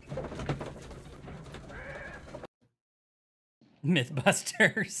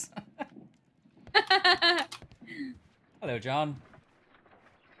 Mythbusters. Hello, John.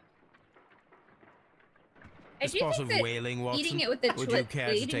 I A do spot think of that wailing, Watson. eating it with the Would you care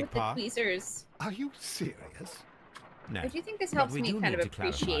to eating take with part? the tweezers. Are you serious? No. I do think this But helps we me do kind need of to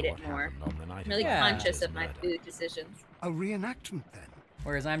clarify appreciate it what more. happened on the night I'm of really Yeah. conscious of my murder. food decisions. A reenactment, then?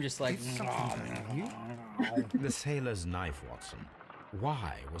 Whereas I'm just like, It's something very new. The sailor's knife, Watson.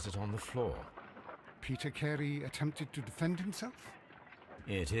 Why was it on the floor? Peter Carey attempted to defend himself?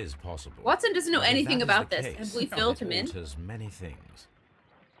 It is possible. Watson doesn't know But if anything that is about the this. case, Have we it filled him in? alters many things.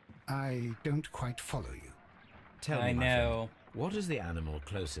 I don't quite follow you. Tell I me, my know. friend, what is the animal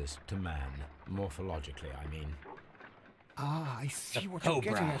closest to man, morphologically, I mean? Ah, I see The what you're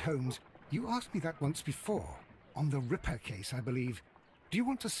getting cobra. at, Holmes. You asked me that once before. On the Ripper case, I believe. Do you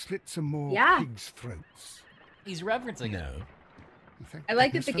want to slit some more Yeah. pigs' throats? He's referencing it. No. Thank I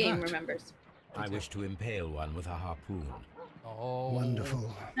like that goodness the for game that. remembers. I wish to impale one with a harpoon. Oh.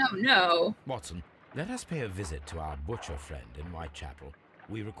 Wonderful. Oh no. Watson, let us pay a visit to our butcher friend in Whitechapel.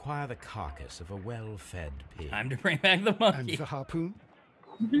 We require the carcass of a well-fed pig. Time to bring back the And monkey. the harpoon?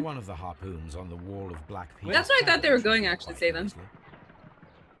 One of the harpoons on the wall of Black Peter's That's where I thought they were cabin going, should actually, quite say them. nicely.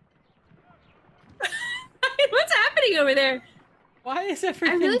 What's happening over there? Why is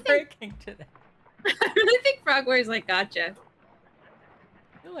everything really think- breaking today? I really think Frogware's like, gotcha.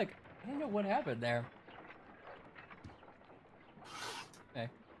 I feel like I don't know what happened there. Okay.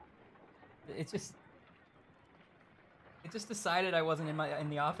 It just decided I wasn't in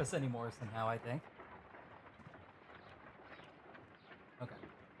the office anymore somehow, I think. Okay.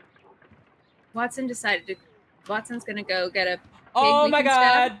 Watson's gonna go get a pig Oh we my can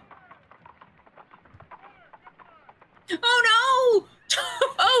stab. god! Oh no!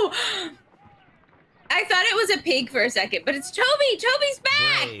 Oh! I thought it was a pig for a second, but it's Toby! Toby's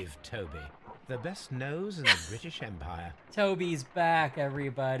back! Brave Toby. The best nose in the British Empire. Toby's back,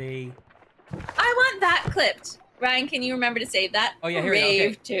 everybody. I want that clipped. Ryan, can you remember to save that? Oh, yeah, here we go, okay.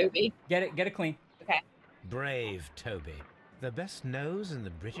 Brave Toby. Get it clean. Okay. Brave Toby. The best nose in the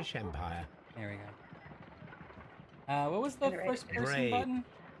British Empire. There we go. What was the Get it right. first person Brave. button?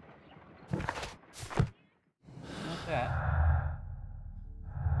 Not that.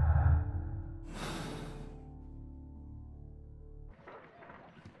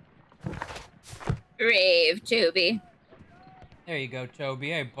 Brave Toby. There you go, Toby.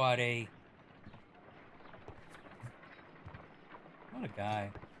 Hey, buddy. What a guy.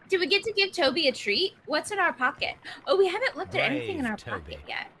 Did we get to give Toby a treat? What's in our pocket? Oh, we haven't looked at anything in Brave our Toby. pocket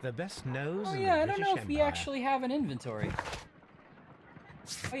yet. The best nose Oh in yeah, the I British don't know if we Empire. actually have an inventory.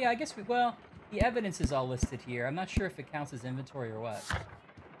 Oh yeah, I guess well, the evidence is all listed here. I'm not sure if it counts as inventory or what.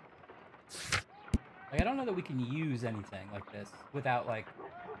 Like, I don't know that we can use anything like this without, like,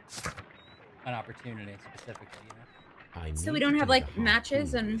 an opportunity specifically, you know? I So need we to don't have, take like, a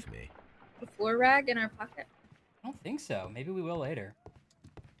matches harpoon and- with me. The floor rag in our pocket. I don't think so. Maybe we will later.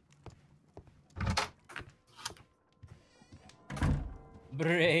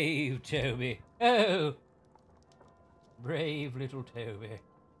 Brave Toby. Oh. Brave little Toby.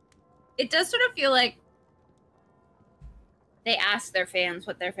 It does sort of feel like they asked their fans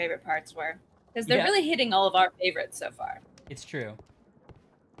what their favorite parts were. Because they're really hitting all of our favorites so far. It's true.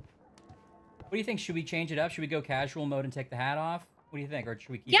 What do you think? Should we change it up? Should we go casual mode and take the hat off? What do you think? Or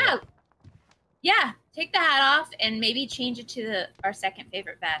should we keep it? Yeah, take the hat off and maybe change it to our second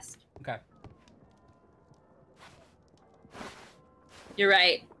favorite vest. Okay. You're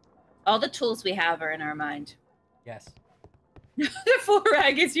right. All the tools we have are in our mind. Yes. The floor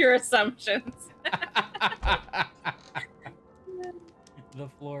rag is your assumptions. The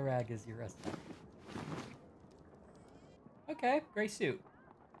floor rag is your assumption. Okay, gray suit.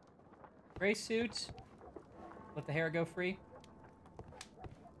 Gray suit. Let the hair go free.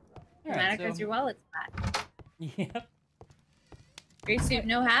 No matter because your wallet's flat. Yep. Gray suit,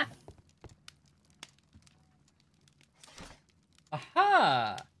 no hat.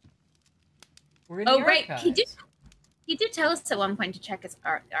 Aha! We're in the right. archives. He did tell us at one point to check his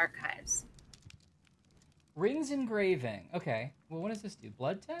archives. Rings engraving. Okay. Well, what does this do?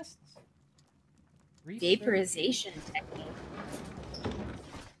 Blood tests? Vaporization technique.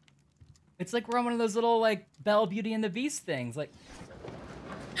 It's like we're on one of those little, like, Belle, Beauty, and the Beast things. Like,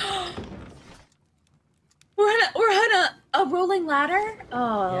 we're on a rolling ladder?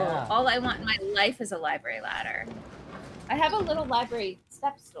 Oh, yeah. All I want in my life is a library ladder. I have a little library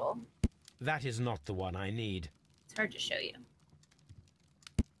step stool. That is not the one I need. It's hard to show you.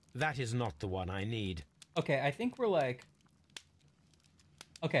 That is not the one I need. okay, I think we're like...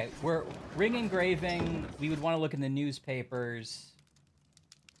 Okay, we're ring engraving. We would want to look in the newspapers.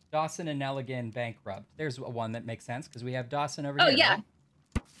 Dawson and Nelligan bankrupt. There's one that makes sense, because we have Dawson over here. Oh, yeah.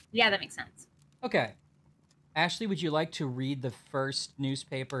 Right? Yeah, that makes sense. Okay. Ashley, would you like to read the first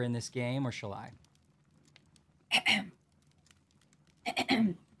newspaper in this game, or shall I?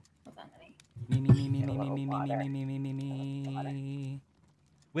 Hold on, Me.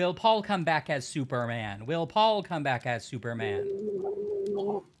 Will Paul come back as Superman? Will Paul come back as Superman?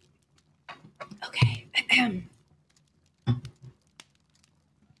 Okay.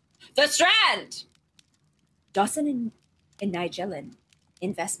 The Strand! Dawson and Nigellin.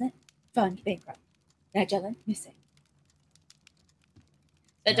 Investment fund bankrupt. Nigellin missing.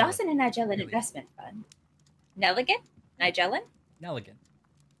 The Dawson and Nigellin Investment Fund. Nelligan? Nigellin? Nelligan.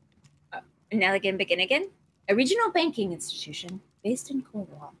 Nelligan Beginigan, a regional banking institution based in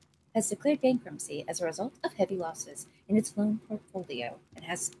Cornwall, has declared bankruptcy as a result of heavy losses in its loan portfolio and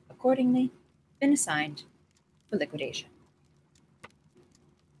has accordingly been assigned for liquidation.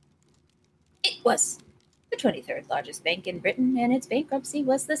 It was the 23rd largest bank in Britain, and its bankruptcy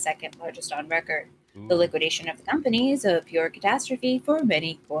was the second largest on record. Ooh. The liquidation of the company is a pure catastrophe for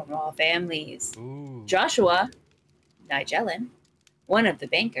many Cornwall families. Ooh. Joshua Nigellin, one of the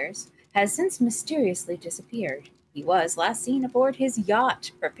bankers, has since mysteriously disappeared. He was last seen aboard his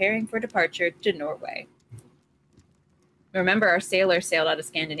yacht preparing for departure to Norway. Remember, our sailor sailed out of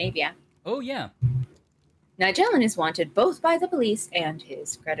Scandinavia. Oh, yeah. Nigellin is wanted both by the police and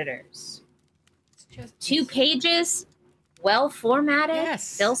his creditors. It's just 2 pages, well formatted,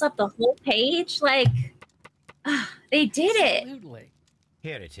 Yes. fills up the whole page. Like, they did it. Absolutely.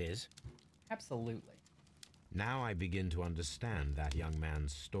 Here it is. Absolutely. Now I begin to understand that young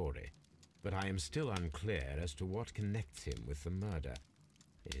man's story, but I am still unclear as to what connects him with the murder.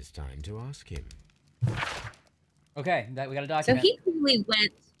 It is time to ask him. Okay, that we got a So document.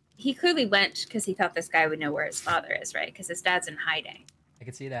 he clearly went because he thought this guy would know where his father is, right? Because his dad's in hiding. I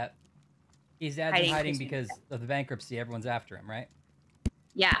can see that. His dad's Hiding hiding between because of the bankruptcy. Everyone's after him, right?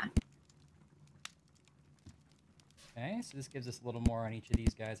 Yeah. Okay, so this gives us a little more on each of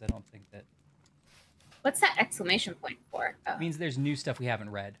these guys. I don't think that What's that exclamation point for? Oh. means there's new stuff we haven't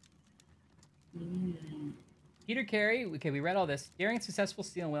read. Peter Carey, okay, we read all this. Daring and successful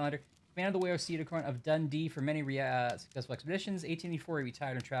sea and whalelander, commanded the whale unicorn of Dundee for many successful expeditions. 1884, he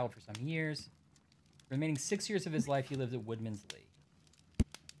retired and traveled for some years. The remaining 6 years of his life, he lived at Woodman's Lee.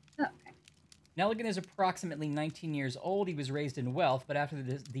 Okay. Nelligan is approximately 19 years old. He was raised in wealth, but after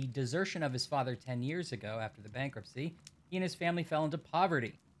the desertion of his father 10 years ago, after the bankruptcy, he and his family fell into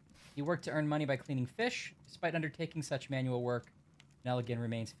poverty. He worked to earn money by cleaning fish. Despite undertaking such manual work, Nelligan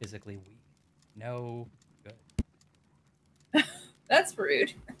remains physically weak. No good. That's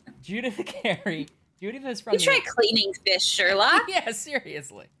rude. Judith Carey. Judith is from You try cleaning fish, Sherlock. Yeah,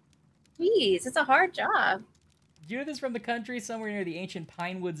 seriously. Jeez, it's a hard job. Judith is from the country somewhere near the ancient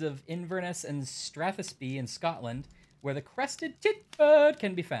pine woods of Inverness and Strathspey in Scotland, where the crested titbird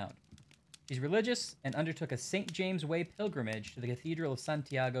can be found. She's religious and undertook a St. James Way pilgrimage to the Cathedral of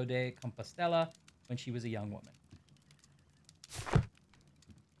Santiago de Compostela when she was a young woman.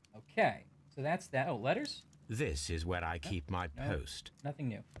 Okay, so that's that. Oh, letters? This is where I keep my post. Nothing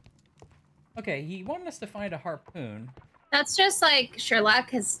new. Okay, he wanted us to find a harpoon. That's just like Sherlock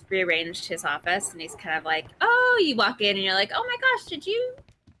has rearranged his office, and he's kind of like, oh, you walk in and you're like, oh my gosh, did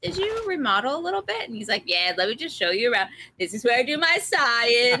you remodel a little bit? And he's like, yeah, let me just show you around. This is where I do my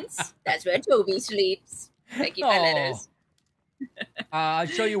science. That's where Toby sleeps. Thank you, my letters. I'll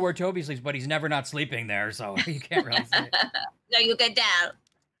show you where Toby sleeps, but he's never not sleeping there, so you can't really see it. No, you can tell.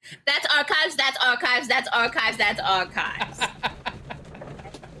 That's archives, that's archives, that's archives, that's archives.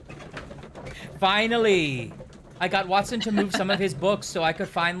 Finally! I got Watson to move some of his books so I could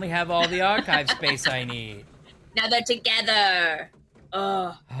finally have all the archive space I need. Now they're together.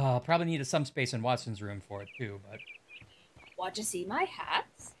 Oh, I'll probably need some space in Watson's room for it, too, but... Want to see my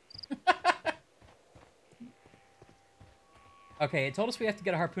hats? Okay, it told us we have to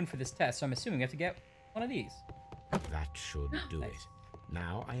get a harpoon for this test, so I'm assuming we have to get one of these. That should do Nice. it.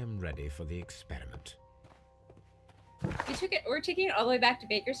 Now I am ready for the experiment. We're taking it all the way back to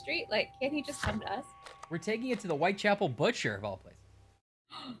Baker Street? Like, can't he just come to us? We're taking it to the Whitechapel Butcher, of all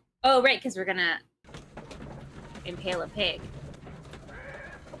places. Oh, right, because we're gonna impale a pig.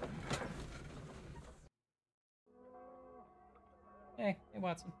 Hey,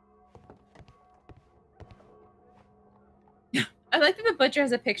 Watson. I like that the butcher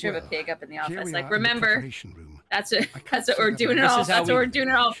has a picture of a pig up in the office. Like, remember, that's what we're doing it all. That's what we're doing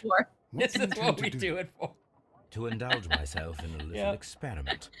it all for. This is what we do it for. To indulge myself in a little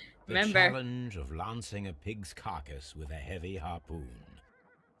experiment. The Remember. challenge of lancing a pig's carcass with a heavy harpoon.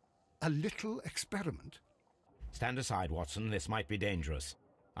 A little experiment? Stand aside, Watson. This might be dangerous.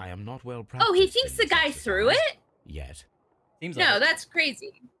 I am not well practiced. Oh, he thinks in the this guy exercise threw it? Yet. Seems like No, it. that's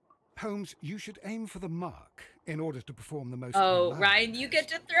crazy. Holmes, you should aim for the mark in order to perform the most... Oh, reliable Ryan, you get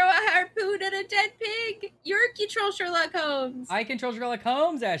to throw a harpoon at a dead pig. You're in control, Sherlock Holmes. I control Sherlock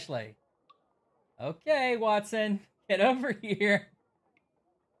Holmes, Ashley. Okay, Watson. Get over here.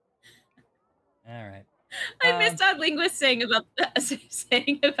 All right. I missed out Linguist saying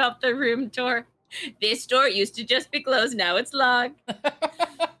about the room door. This door used to just be closed. Now it's locked.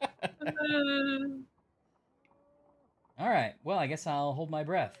 All right. Well, I guess I'll hold my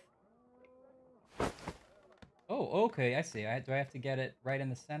breath. Oh, okay. I see. Do I have to get it right in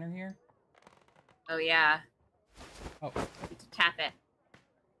the center here? Oh, yeah. Oh. You have to tap it.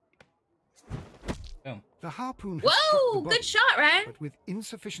 Boom. The harpoon has Whoa! struck the body, Good shot, Ryan. but with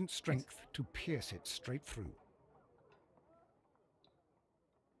insufficient strength to pierce it straight through.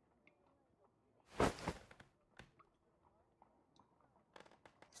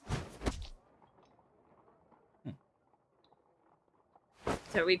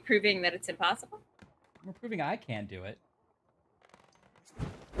 So are we proving that it's impossible? We're proving I can't do it.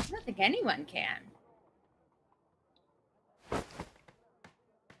 I don't think anyone can.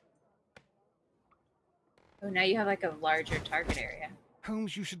 Oh, now you have like a larger target area.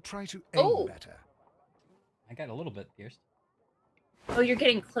 Holmes, you should try to aim better. I got a little bit pierced. Oh, you're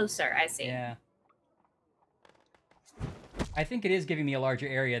getting closer. I see. Yeah. I think it is giving me a larger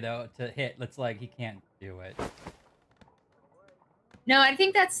area, though, to hit. Looks like he can't do it. No, I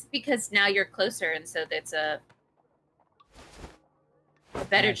think that's because now you're closer, and so that's a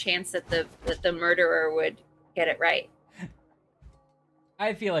better chance that the murderer would get it right.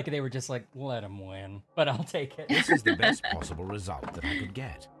 I feel like they were just like, let him win, but I'll take it. This is the best possible result that I could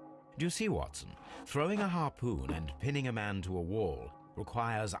get. Do you see, Watson? Throwing a harpoon and pinning a man to a wall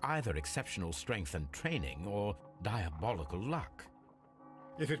requires either exceptional strength and training or diabolical luck.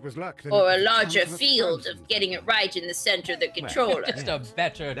 If it was luck, then Or it a was larger countless field thousands of getting it right in the center of the controller. Just a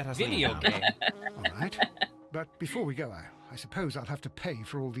better video game. All right. But before we go, I suppose I'll have to pay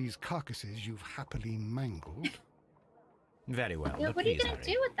for all these carcasses you've happily mangled. Very well. Yeah, but what are you please going to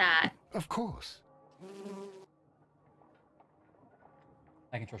hurry. do with that? Of course.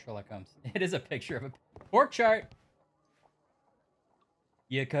 I control Sherlock Holmes. It is a picture of a pork chart.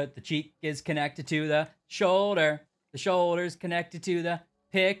 You cut the cheek is connected to the shoulder. The shoulder's connected to the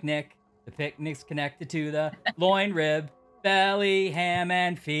picnic. The picnic's connected to the loin rib, belly, ham,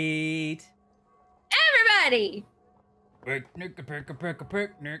 and feet. Everybody! Picnic, a pick, a pick, a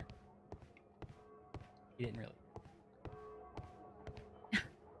picnic. He didn't really.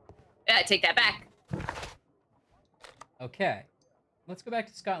 I take that back. Okay. Let's go back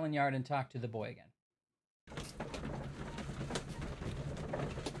to Scotland Yard and talk to the boy again.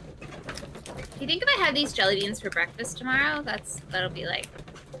 Do you think if I have these jelly beans for breakfast tomorrow, that'll be like,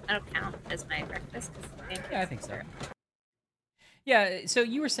 that'll count as my breakfast? Yeah, I think so. Yeah, so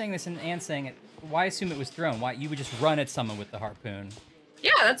you were saying this and saying it. Why assume it was thrown? Why you would just run at someone with the harpoon?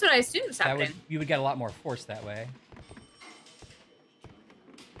 Yeah, that's what I assumed was That happening. would you would get a lot more force that way.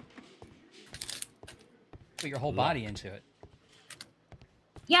 Put your whole body into it.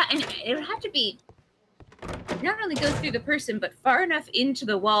 Yeah, and it would have to be not only go through the person, but far enough into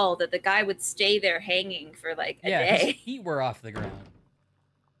the wall that the guy would stay there hanging for like a Yeah, his day. feet were off the ground.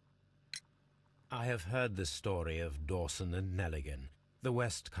 I have heard the story of Dawson and Nelligan, the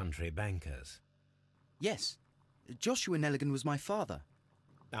West Country bankers. Yes. Joshua Nelligan was my father.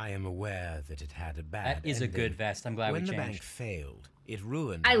 I am aware that it had a bad That is a ending. good vest. I'm glad when we the changed. bank failed, it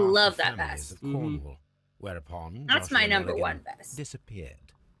ruined I half love the that families vest. of Cornwall, whereupon That's Joshua my number Nelligan one vest. disappeared.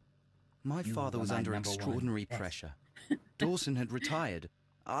 My father was were my under number one. extraordinary Yes. pressure. Dawson had retired.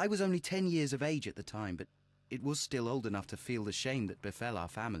 I was only 10 years of age at the time, but it was still old enough to feel the shame that befell our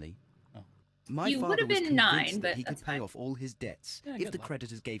family. Oh. My You father would have was been convinced 9, that but he could that's pay fine. off all his debts Yeah, if good the luck.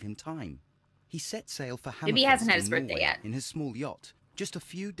 creditors gave him time. He set sail for Hammerfest Maybe he hasn't had his in birthday Norway yet. in his small yacht, just a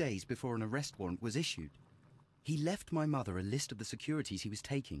few days before an arrest warrant was issued. He left my mother a list of the securities he was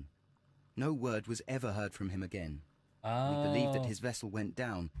taking. No word was ever heard from him again. Oh. We believe that his vessel went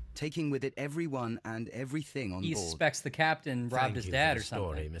down, taking with it everyone and everything on He board. suspects the captain robbed Thank his you dad for or the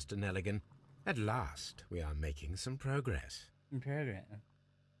story, something. Mr. Nelligan. At last, we are making some progress. You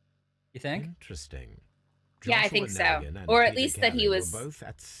think? Interesting. Yeah, I Joshua think so. Nelligan and Or at Peter least that he Carey were was both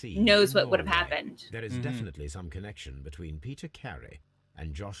at sea knows in what would have Norway. happened. There is Mhm. definitely some connection between Peter Carey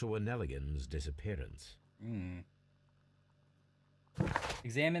and Joshua Nelligan's disappearance. Mm.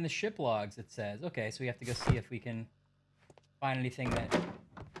 Examine the ship logs, it says. Okay, so we have to go see if we can find anything that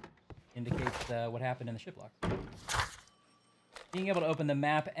indicates what happened in the ship logs. Being able to open the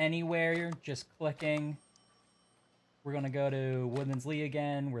map anywhere, just clicking. We're going to go to Woodlands Lee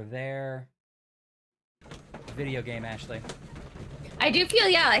again. We're there. Video game, Ashley. I do feel,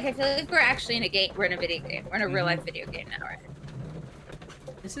 yeah, like I feel like we're actually in a game. We're in a video game. We're in a real life video game now, right?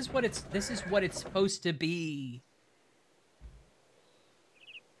 This is what it's supposed to be.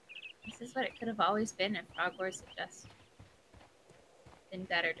 This is what it could have always been if Hogwarts had just been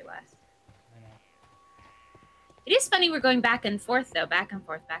better to us. I know. It is funny we're going back and forth, though. Back and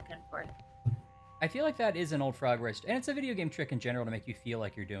forth, back and forth. I feel like that is an old frog race, and it's a video game trick in general to make you feel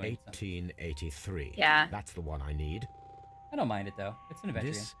like you're doing something. 1883. Yeah. That's the one I need. I don't mind it though. It's an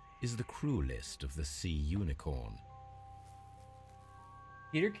adventure game. This is the crew list of the Sea Unicorn.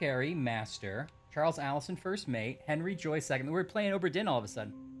 Peter Carey, Master. Charles Allison, First Mate. Henry Joy, Second. We're playing Oberdin all of a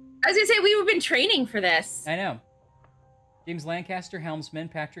sudden. I was gonna say we've been training for this. I know. James Lancaster, Helmsman.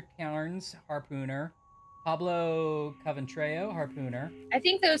 Patrick Carnes, Harpooner. Pablo Coventreo, Harpooner. I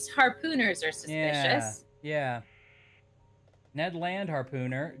think those harpooners are suspicious. Yeah. Ned Land,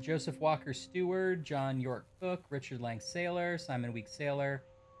 Harpooner. Joseph Walker, Steward. John York, Cook. Richard Lang, Sailor. Simon Weeks, Sailor.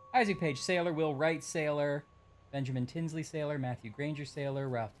 Isaac Page, Sailor. Will Wright, Sailor. Benjamin Tinsley, Sailor. Matthew Granger, Sailor.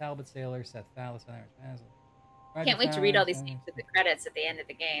 Ralph Talbot, Sailor. Seth Fallis, Roger Can't wait to read all these Fowler, names at the credits at the end of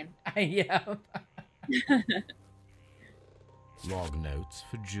the game. Yeah. Log notes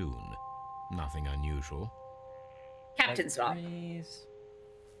for June. Nothing unusual. Captain's log. Trees.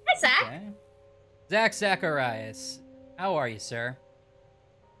 Hi, Zach. Okay. Zach Zacharias. How are you, sir?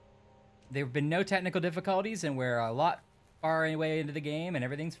 There have been no technical difficulties, and we're a lot far away into the game, and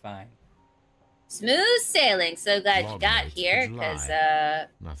everything's fine. Smooth sailing. So glad you Log got notes here, for because July.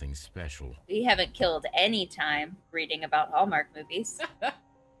 Nothing special. we haven't killed any time reading about Hallmark movies.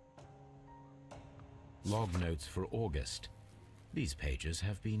 Log notes for August. These pages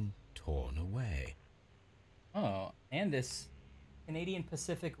have been torn away. Oh, and this Canadian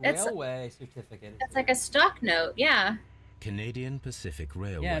Pacific That's- Railway certificate. That's like a stock note, yeah. Canadian Pacific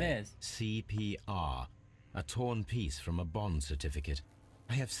Railway. Yeah, it is. CPR. A torn piece from a bond certificate.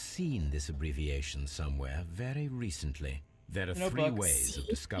 I have seen this abbreviation somewhere very recently. There are three Notebook. ways of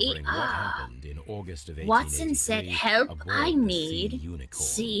discovering what CPR. happened in August of 1883. Watson said, "Help, aboard I the need Sea Unicorn. The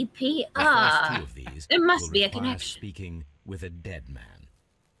first CPR." two of these There must will be a require connection. speaking with a dead man.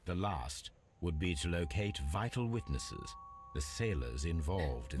 The last would be to locate vital witnesses, the sailors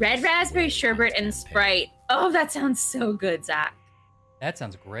involved in Red this raspberry whale sherbet hunt and campaign. Sprite. Oh, that sounds so good, Zach. That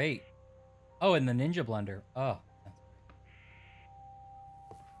sounds great. Oh, and the Ninja Blender. Oh.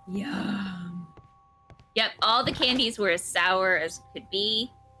 Yum. Yep, all the candies were as sour as could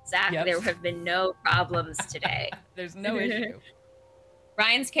be. Zach, Yep. there have been no problems today. There's no issue.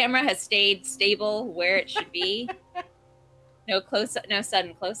 Ryan's camera has stayed stable where it should be. No close up, no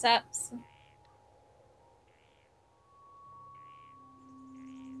sudden close-ups.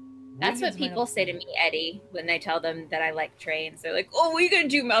 That's what people say to me, Eddie, when they tell them that I like trains. They're like, "Oh, what are you gonna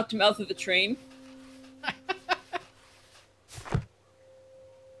do mouth to mouth with a train?"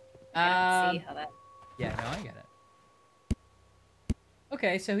 I don't see how that. Yeah, no, I get it.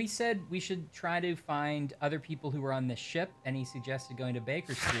 Okay, so he said we should try to find other people who were on this ship, and he suggested going to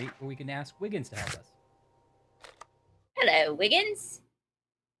Baker Street, where we can ask Wiggins to help us. Hello, Wiggins.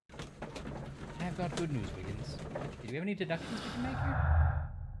 I have got good news, Wiggins. Do we have any deductions we can make here?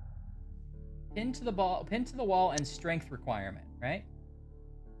 Pin to the wall, and strength requirement, right?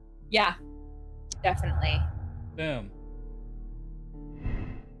 Yeah, definitely. Boom.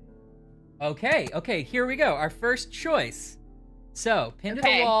 Okay, here we go. Our first choice. So, pin to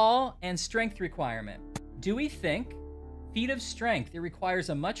the wall and strength requirement. Do we think feat of strength? It requires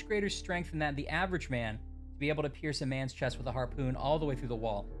a much greater strength than that of the average man to be able to pierce a man's chest with a harpoon all the way through the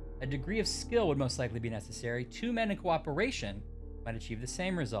wall. A degree of skill would most likely be necessary. 2 men in cooperation might achieve the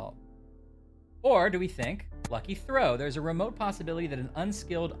same result. Or do we think lucky throw? There's a remote possibility that an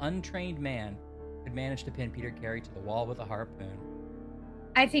unskilled, untrained man could manage to pin Peter Carey to the wall with a harpoon.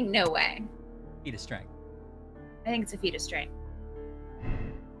 I think no way. Feat of strength. I think it's a feat of strength.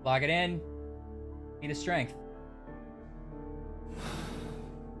 Log it in. Feat of strength.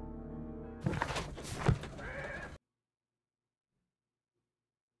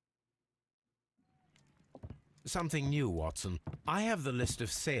 Something new, Watson. I have the list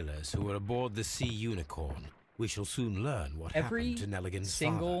of sailors who were aboard the Sea Unicorn. We shall soon learn what happened to Nelligan's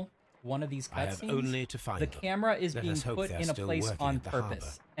single father. One of these I have cutscenes, only to find the them. camera is Let being us hope put they're in a still place working on at the purpose,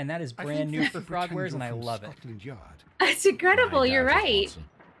 harbour. and that is I brand think new that's for the pretender Frogwares, and I from love it. Scotland Yard. That's incredible. I You're doubt it, right. Watson.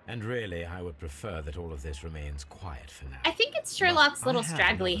 And really, I would prefer that all of this remains quiet for now. I think it's Sherlock's But little I have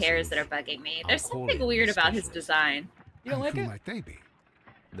straggly another hairs that are solution. bugging me. I'll There's call something in weird the about his specialist. design. You don't And like who it? might they be?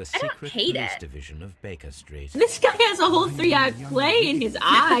 The I don't secret hate police it. division of Baker Street. This guy has a whole 3-eyed play in his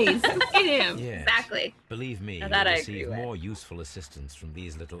eyes. Look at him. Yes. Exactly. Believe me, Now you'll that I receive agree with. more useful assistance from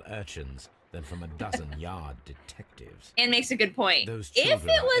these little urchins than from a dozen yard detectives. And makes a good point. Those If children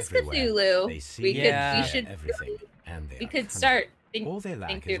it are was everywhere. Cthulhu, They see we and could Yeah. we hear should everything, and they we are could cunning. start All they lack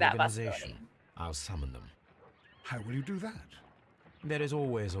think is through that organization. possibility. I'll summon them. How will you do that? There is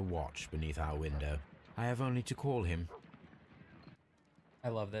always a watch beneath our window. I have only to call him. I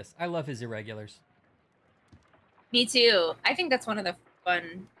love this. I love his irregulars. Me too. I think that's one of the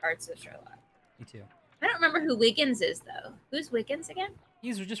fun parts of Sherlock. Me too. I don't remember who Wiggins is though. Who's Wiggins again?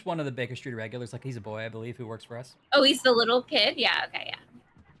 He's just one of the Baker Street irregulars. Like, he's a boy, I believe, who works for us. Oh, he's the little kid? Yeah, okay,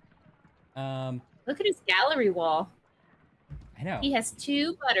 yeah. Look at his gallery wall. I know. He has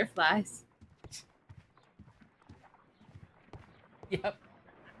 2 butterflies. Yep.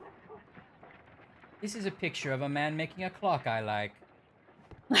 This is a picture of a man making a clock I like.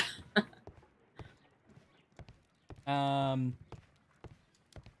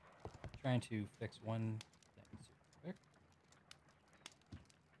 Trying to fix one thing super quick.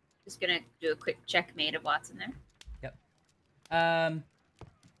 Just gonna do a quick checkmate of Watson there. Yep.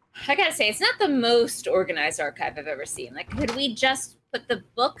 I gotta say, it's not the most organized archive I've ever seen. Like, could we just put the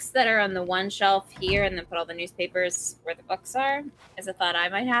books that are on the one shelf here and then put all the newspapers where the books are? Is a thought I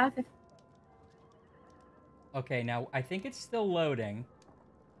might have. Okay, now I think it's still loading.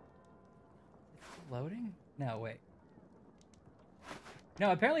 It's still loading? No, wait.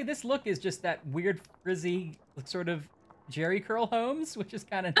 No, apparently this look is just that weird, frizzy, sort of Jerry curl Holmes, which is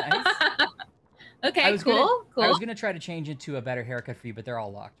kind of nice. Okay, cool. I was gonna try to change it to a better haircut for you, but they're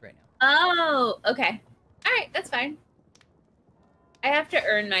all locked right now. Oh, okay. All right, that's fine. I have to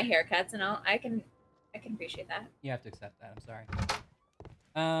earn my haircuts, and I can appreciate that. You have to accept that. I'm sorry.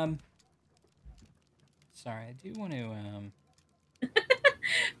 Sorry, I do want to.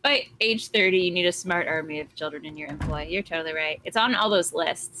 By age 30, you need a smart army of children in your employ. You're totally right. It's on all those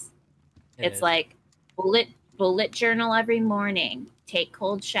lists. It It's is. like bullet journal every morning, take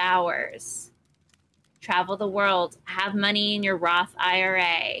cold showers, travel the world, have money in your Roth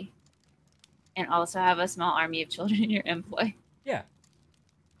IRA, and also have a small army of children in your employ. Yeah.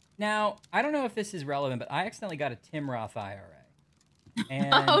 Now, I don't know if this is relevant, but I accidentally got a Tim Roth IRA.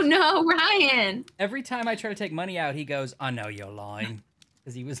 And Oh no, Ryan! every time I try to take money out, he goes, "I know you're lying,"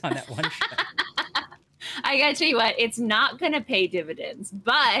 because he was on that one show. I gotta tell you what, it's not gonna pay dividends,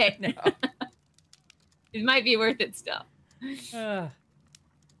 but No. it might be worth it still. All right,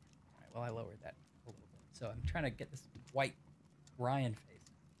 well, I lowered that a little bit, so I'm trying to get this white Ryan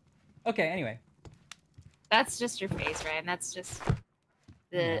face. Okay, anyway. That's just your face, Ryan. That's just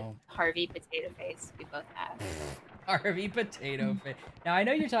the No. Harvey potato face we both have. Harvey Potato Face. Now, I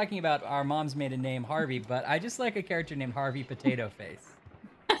know you're talking about our mom's maiden name, Harvey, but I just like a character named Harvey Potato Face.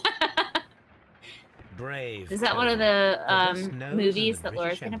 Brave. Is that one of pilgrim, the best nose in movies the that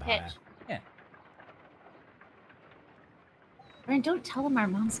Laura's British gonna Empire. pitch? Yeah. Brian, don't tell them our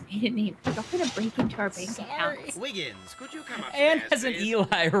mom's maiden name. They're going to break into our bank accounts. Wiggins, could you come upstairs, Anne has an please?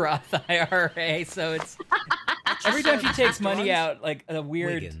 Eli Roth IRA, so it's every time she takes money out, like a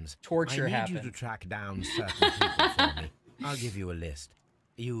weird Wiggins, torture I need happens. you to track down certain people for me. I'll give you a list.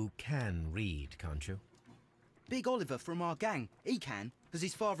 You can read, can't you? Big Oliver from our gang. He can, because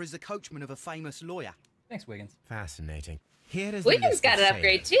his father is the coachman of a famous lawyer. Thanks, Wiggins. Fascinating. Here is Wiggins the list got an of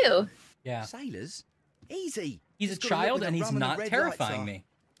upgrade sailors. too. Yeah. Sailors? Easy. He's a Just gotta look child where and the he's rum and the not red terrifying lights are. me.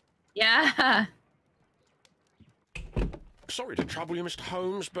 Yeah. Sorry to trouble you, Mr.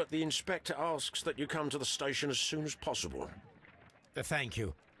 Holmes, but the inspector asks that you come to the station as soon as possible. Thank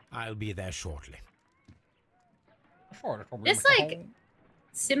you. I'll be there shortly. Sure, probably This, Mr. like, Holmes.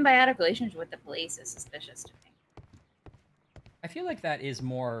 symbiotic relationship with the police is suspicious to me. I feel like that is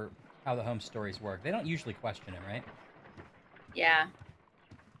more how the Holmes stories work. They don't usually question him, right? Yeah.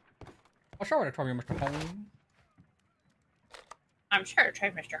 I'll show it to trouble you, Mr. Holmes. I'm sure to try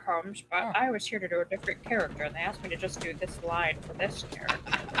Mr. Holmes, but Oh. I was here to do a different character, and they asked me to just do this line for this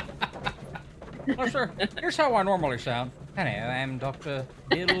character. Oh, sir. Here's how I normally sound. Hello, I'm Dr.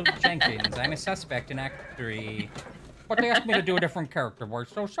 Bill Jenkins. I'm a suspect in Act 3. But they asked me to do a different character voice,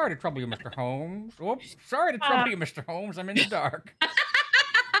 so sorry to trouble you, Mr. Holmes. Oops, sorry to trouble you, Mr. Holmes. I'm in the dark.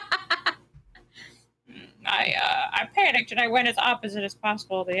 I panicked and I went as opposite as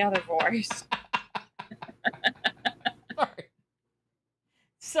possible to the other voice.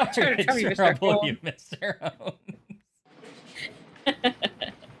 Sorry. Sorry to trouble you, Mr. trouble Holmes. you, Mr. Holmes.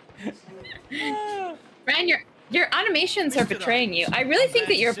 Brian, your animations are betraying you. I really think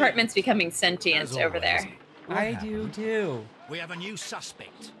that your apartment's becoming sentient As over always. there. I do too. We have a new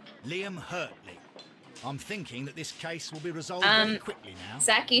suspect, Liam Hurtley. I'm thinking that this case will be resolved very quickly now.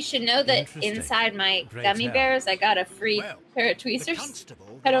 Zach, you should know that Interesting. inside my Great gummy tale. bears, I got a free Well, pair of The tweezers.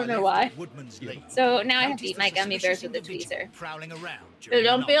 constable I don't who know left why. at Woodman's Lee So now I have to noticed eat a my gummy bears suspicious with a individual tweezer. prowling around So during the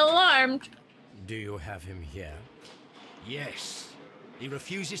don't be night. alarmed. Do you have him here? Yes. He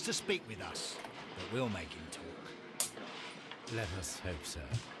refuses to speak with us, but we'll make him talk. Let us hope so.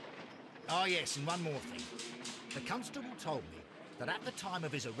 Ah, yes, and one more thing. The constable told me that at the time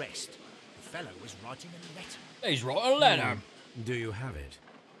of his arrest, the fellow was writing a letter. He's wrote a letter. Do you have it?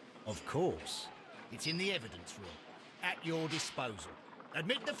 Of course. It's in the evidence room, at your disposal.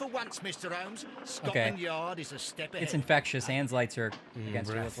 Admit that for once, Mr. Holmes, Scotland Yard is a step ahead. It's infectious. Anne's lights are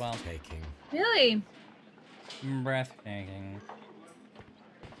against you as well. Breathtaking. Really? Breathtaking.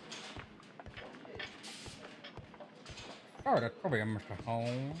 Sorry to trouble you, Mr.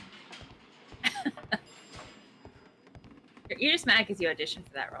 Holmes. You're just mad because you auditioned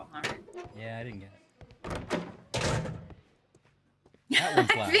for that role, huh? Yeah, I didn't get it. That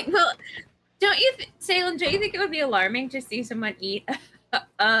one's I loud. think, well, don't you, Salem, don't you think it would be alarming to see someone eat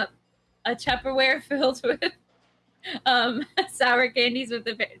a Tupperware filled with sour candies with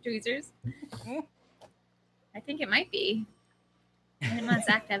the tweezers? I think it might be. I didn't want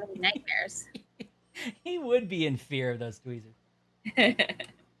Zach to have any nightmares. He would be in fear of those tweezers.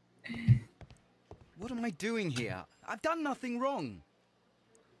 What am I doing here? I've done nothing wrong.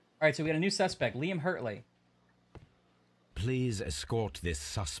 All right, so we got a new suspect, Liam Hurtley. Please escort this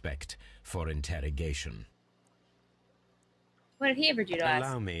suspect for interrogation. What did he ever do to us?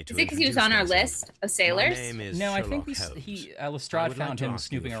 Allow me to Is it because he was introduce on our myself. list of sailors? My name is No, I Sherlock think Holmes. I Lestrade would like found to him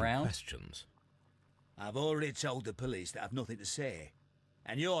ask you a snooping few around. questions. I've already told the police that I've nothing to say.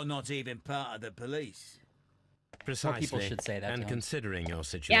 And you're not even part of the police. Precisely. people should say that to And him. considering your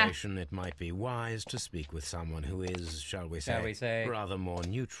situation, it might be wise to speak with someone who is, shall we say, rather more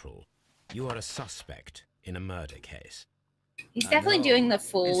neutral. You are a suspect in a murder case. He's I definitely know. doing the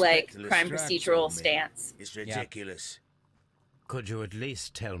full, like, Inspector crime Lestrade procedural told me. stance. It's ridiculous. Could you at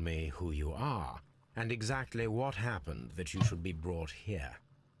least tell me who you are and exactly what happened that you should be brought here?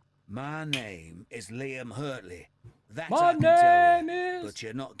 My name is Liam Hurtley. That My I can tell name you, is- but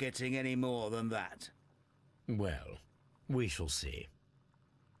you're not getting any more than that. Well, we shall see.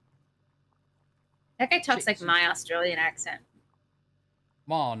 That guy talks like my Australian accent.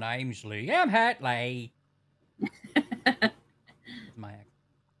 My name's Liam Hurtley. My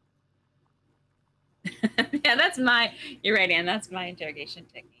Yeah, that's my. You're right, Ann. That's my interrogation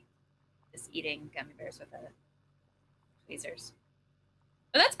technique. Just eating gummy bears with the tweezers.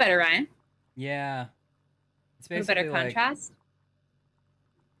 Oh, that's better, Ryan. Yeah. It's A little basically better like, contrast.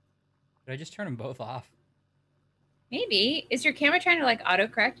 did I just turn them both off? Maybe. Is your camera trying to like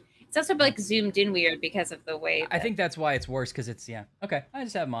autocorrect? It's also like zoomed in weird because of the way. I think that's why it's worse, because it's, yeah. Okay, I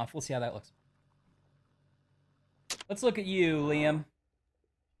just have them off. We'll see how that looks. Let's look at you, Liam.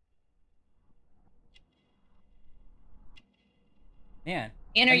 Man.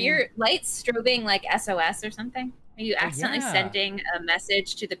 And I are mean- your lights strobing like SOS or something? Are you accidentally sending a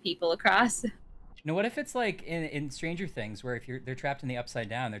message to the people across? No, what if it's like in Stranger Things, where if they're trapped in the Upside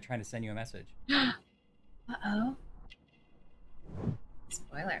Down, they're trying to send you a message? Uh-oh.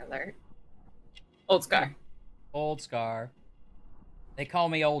 Spoiler alert. Old Scar. Old Scar. They call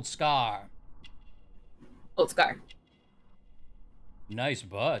me Old Scar. Old Scar. Nice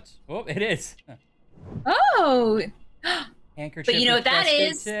butt. Oh, it is. Oh! Handkerchief. But you know what that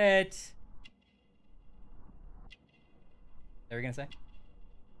is? Tit. What were you gonna say?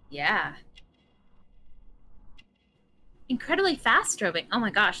 Yeah. Incredibly fast strobing. Oh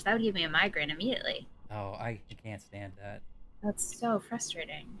my gosh, that would give me a migraine immediately. Oh, I can't stand that. That's so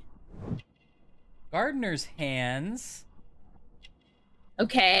frustrating. Gardener's hands.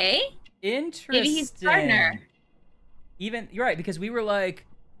 Okay. Interesting. Maybe he's gardener. Even you're right, because we were like,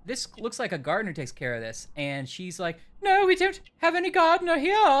 this looks like a gardener takes care of this, and she's like, no, we don't have any gardener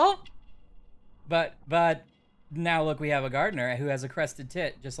here. But now look, we have a gardener who has a crested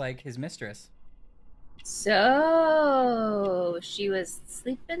tit, just like his mistress. So she was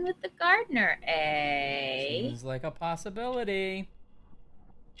sleeping with the gardener, eh? Seems like a possibility.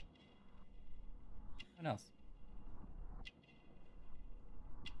 What else?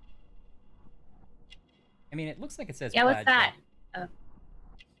 I mean, it looks like it says yeah, plaid. what's that? Oh.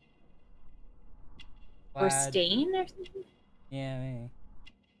 Or Plaid. stain or something? Yeah, maybe.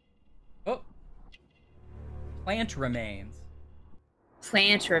 Oh. Plant remains.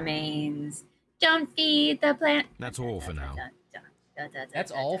 Plant remains. Don't feed the plant. That's all for now.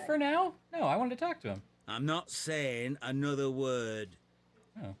 That's all for now? No, I wanted to talk to him. I'm not saying another word.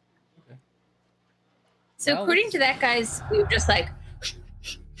 Oh, okay. So Well, according to that guy's, we were just like,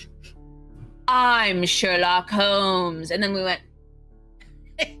 I'm Sherlock Holmes. And then we went,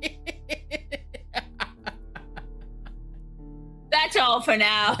 that's all for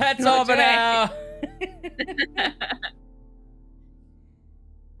now. That's all for now.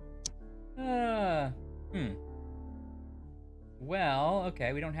 Well,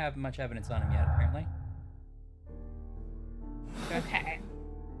 okay, we don't have much evidence on him yet, apparently. Okay.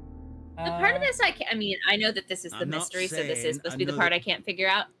 The part of this I mean, I know that this is the mystery, so this is supposed to be the part I can't figure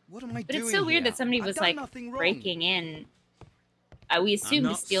out. What am I But doing it's so weird here? that somebody I've was done like nothing wrong. breaking in. We assume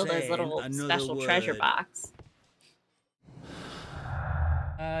to steal those little special treasure box.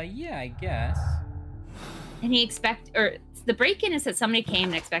 Yeah, I guess. And the break-in is that somebody came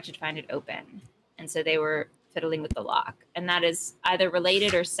and expected to find it open, and so they were fiddling with the lock, and that is either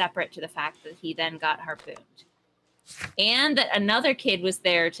related or separate to the fact that he then got harpooned, and that another kid was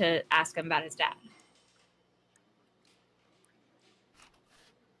there to ask him about his dad.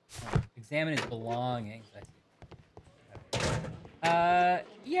 Examine his belongings.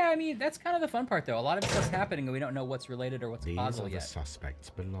 Yeah, I mean, that's kind of the fun part, though. A lot of stuff's happening, and we don't know what's related or what's causal yet. These are the suspect's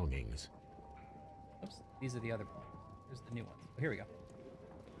belongings. Oops, these are the other belongings. Here's the new ones. Oh, here we go.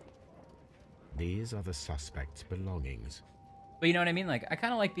 These are the suspect's belongings. But you know what I mean? Like, I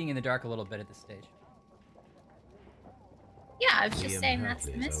kind of like being in the dark a little bit at this stage. Yeah, I was just saying that's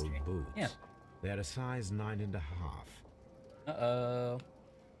the Hurtley's mystery. old boots. Yeah. They're a size 9.5. Uh-oh.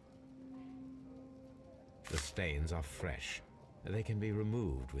 The stains are fresh. They can be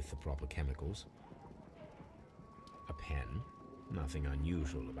removed with the proper chemicals. A pen. Nothing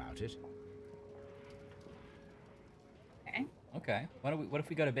unusual about it. Okay. Okay. What if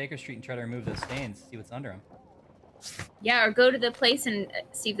we go to Baker Street and try to remove those stains, see what's under them? Yeah, or go to the place and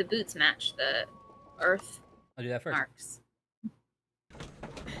see if the boots match the earth I'll do that first. marks.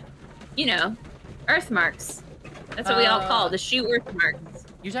 You know, earth marks. That's what we all call the shoe earth marks.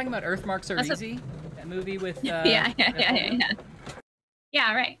 You're talking about Earth Marks Are That's Easy? That movie with... Yeah.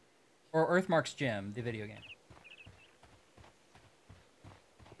 Yeah, right. Or Earth Marks Gym, the video game.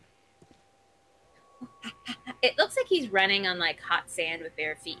 It looks like he's running on like hot sand with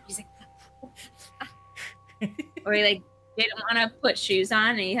bare feet. He's like, or he like didn't want to put shoes on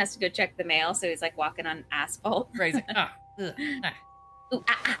and he has to go check the mail, so he's like walking on asphalt. Right, he's like, ah, ugh, ah. Ooh,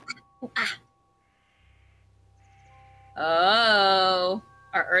 ah, ah, ooh, ah. Oh,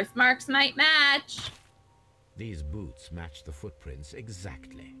 our earth marks might match. These boots match the footprints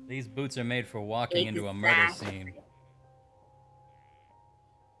exactly. These boots are made for walking into a murder scene.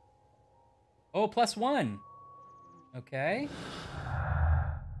 Oh, +1. Okay.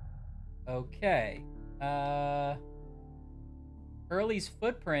 Okay. Hurley's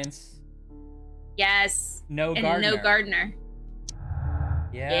footprints. Yes. No and gardener. no gardener.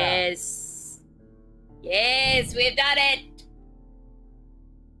 Yeah. Yes. Yes, we've done it.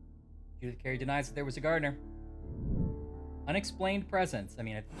 Judith Carey denies that there was a gardener. Unexplained presence. I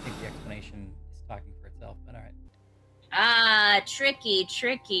mean, I think the explanation is talking for itself, but all right. Ah, tricky,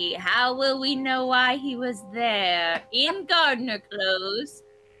 tricky. How will we know why he was there? In gardener clothes,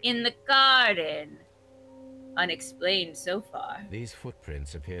 in the garden. Unexplained so far. These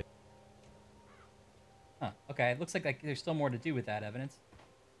footprints appear... Huh, okay. It looks like there's still more to do with that evidence.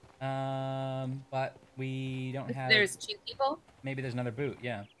 But we don't have... There's 2 people? Maybe there's another boot,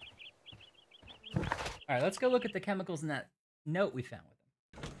 yeah. Alright, let's go look at the chemicals in that note we found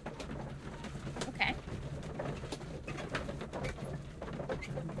with them. Okay.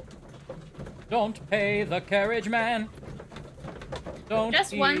 Don't pay the carriage man. Don't.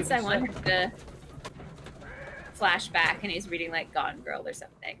 Just once I wanted to flashback and he's reading like Gone Girl or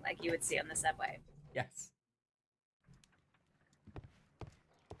something, like you would see on the subway. Yes.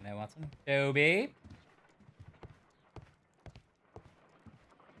 Now, Watson. Toby.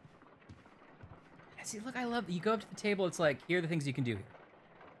 See, look, I love... You go up to the table, it's like, here are the things you can do here.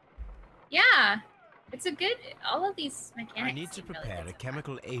 Yeah. It's a good... All of these mechanics... I need to prepare a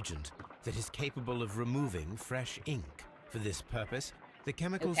chemical agent that is capable of removing fresh ink. For this purpose, the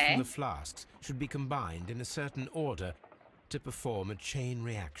chemicals from the flasks should be combined in a certain order to perform a chain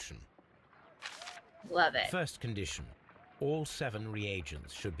reaction. Love it. First condition, all 7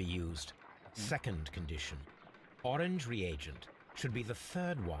 reagents should be used. Second condition, orange reagent should be the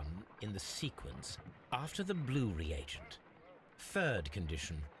 3rd one in the sequence after the blue reagent. Third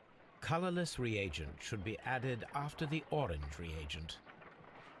condition, colorless reagent should be added after the orange reagent.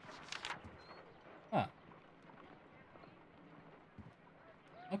 Huh.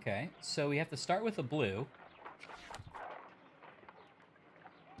 Okay, so we have to start with the blue.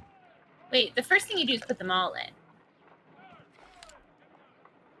 Wait, the first thing you do is put them all in.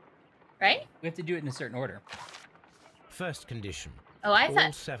 Right? We have to do it in a certain order. First condition. Oh, I all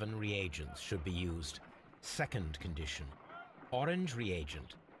thought... 7 reagents should be used. Second condition. Orange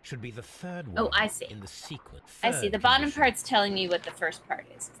reagent should be the 3rd one I see. in the sequence. I see. The bottom part's telling me what the first part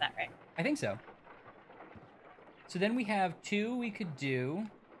is. Is that right? I think so. So then we have 2 we could do,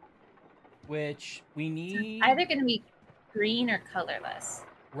 which we need... It's either going to be green or colorless.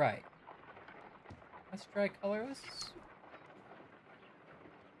 Right. Let's try colorless.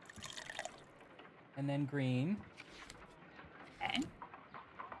 And then green. Okay.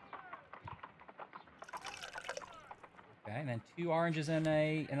 Okay, and then 2 oranges and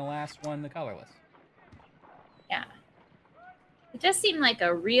a last one, the colorless. Yeah. It does seem like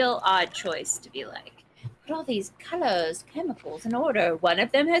a real odd choice to be like, put all these colors, chemicals in order. One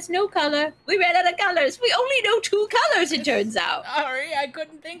of them has no color. We ran out of colors. We only know 2 colors, it turns out. Sorry, I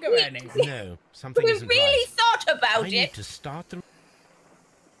couldn't think of any. No, something We isn't really right. thought about I it. need to start the...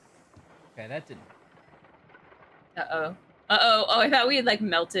 Okay, that didn't... Uh-oh. Uh-oh. Oh, I thought we had, like,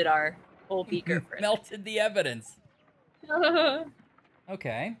 melted our whole beaker for melted the evidence.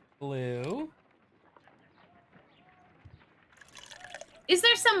 Okay, blue. Is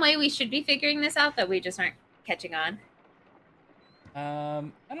there some way we should be figuring this out that we just aren't catching on? I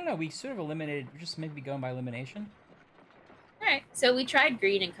don't know. We sort of eliminated... We're just maybe going by elimination. All right. So we tried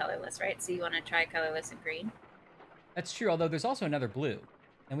green and colorless, right? So you want to try colorless and green? That's true, although there's also another blue.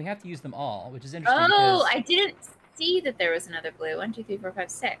 And we have to use them all, which is interesting Oh, because... I didn't see that there was another blue. 1, 2, 3, 4,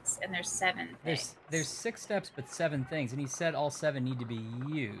 5, 6. And there's 7 things. There's 6 steps, but 7 things. And he said all 7 need to be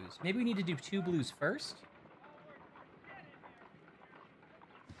used. Maybe we need to do 2 blues first?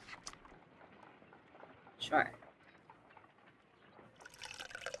 Sure.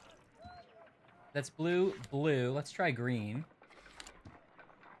 That's blue, blue. Let's try green.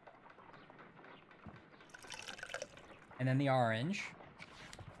 And then the orange.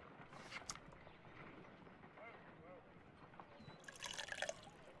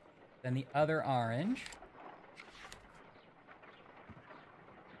 Then the other orange.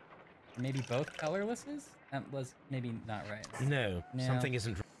 Maybe both colorlesses? That was maybe not right. No, something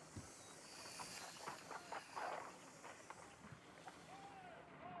isn't right.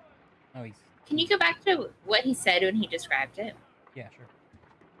 Oh, he's... Can you go back to what he said when he described it? Yeah, sure.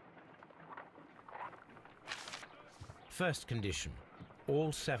 First condition,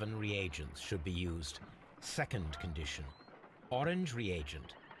 all 7 reagents should be used. Second condition, orange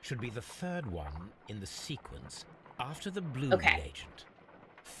reagent should be the 3rd one in the sequence after the blue reagent.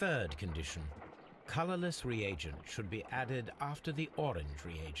 Third condition, colorless reagent should be added after the orange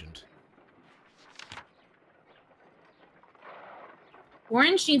reagent.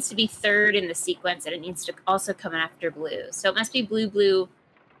 Orange needs to be 3rd in the sequence, and it needs to also come after blue. So it must be blue, blue.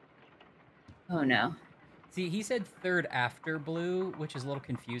 Oh, no. See, he said 3rd after blue, which is a little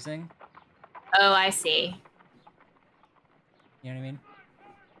confusing. Oh, I see. You know what I mean?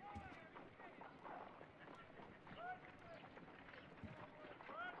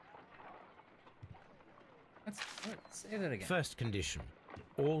 Say that again. First condition.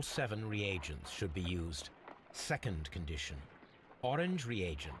 All 7 reagents should be used. Second condition. Orange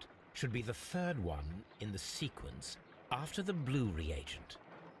reagent should be the 3rd one in the sequence after the blue reagent.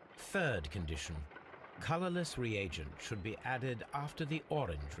 Third condition. Colorless reagent should be added after the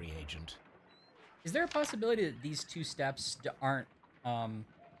orange reagent. Is there a possibility that these 2 steps aren't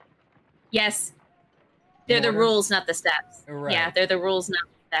Yes. They're the rules, not the steps. Right. Yeah, they're the rules, not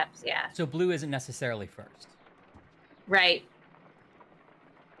the steps. Yeah. So blue isn't necessarily first. Right.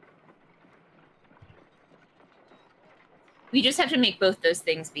 We just have to make both those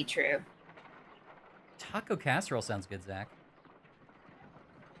things be true. Taco casserole sounds good, Zach.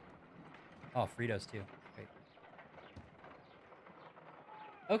 Oh, Fritos too. Great.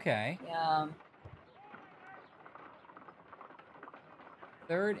 Okay. Yum.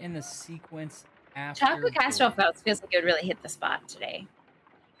 Third in the sequence after... Chocolate casserole feels like it would really hit the spot today.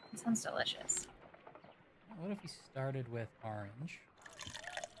 It sounds delicious. What if we started with orange?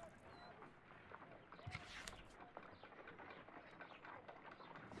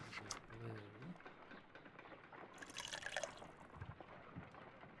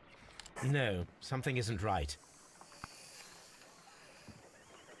 Blue. No, something isn't right.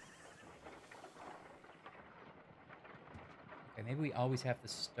 Okay, maybe we always have to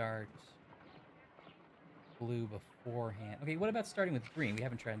start blue beforehand. Okay, what about starting with green? We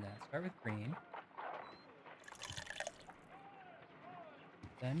haven't tried that. Start with green.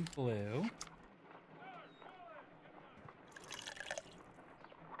 Then blue.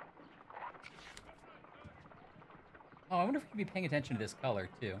 Oh, I wonder if we could be paying attention to this color,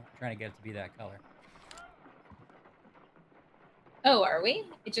 too. I'm trying to get it to be that color. Oh, are we?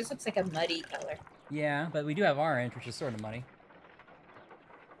 It just looks like a muddy color. Yeah, but we do have orange, which is sort of muddy.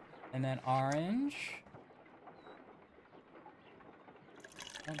 And then orange.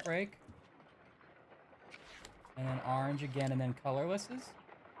 Don't break. And then orange again, and then colorlesses.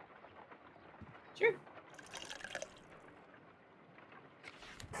 Sure.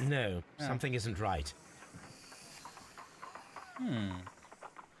 No, something isn't right.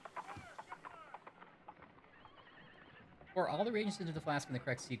 Pour all the reagents into the flask in the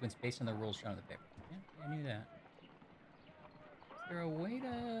correct sequence based on the rules shown on the paper. Yeah, I knew that. Is there a way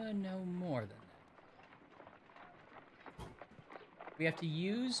to know more than that? We have to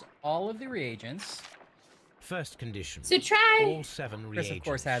use all of the reagents. First condition. So try... All 7 Chris, reagents of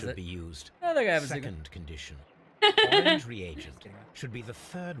course, has should it. be used. Another guy has a Second condition. Orange reagent should be the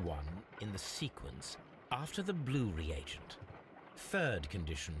 3rd one in the sequence after the blue reagent. Third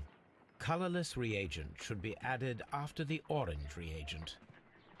condition. Colorless reagent should be added after the orange reagent.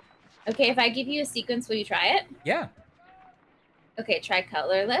 Okay, if I give you a sequence, will you try it? Yeah. Okay, try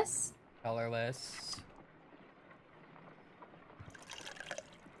colorless. Colorless.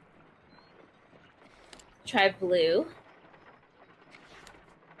 Try blue.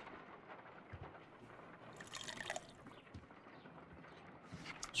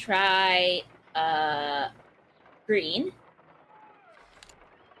 Try green.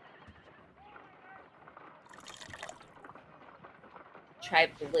 Try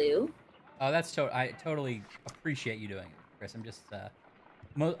blue. Oh, that's I totally appreciate you doing it, Chris. I'm just I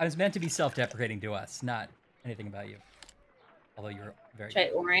was meant to be self-deprecating to us, not anything about you. Although you're very Try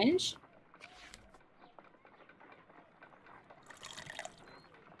orange.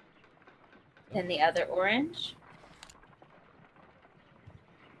 Then the other orange.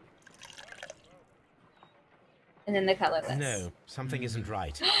 And then the colorless. No, something isn't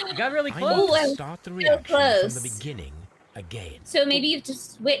right. You got really I close. need to start the reaction close. from the beginning again. So maybe you have to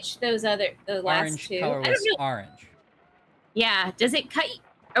switch the last Orange, two. colorless, I don't know. orange. Yeah. Does it cut?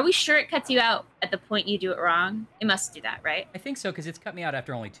 Are we sure it cuts you out at the point you do it wrong? It must do that, right? I think so, because it's cut me out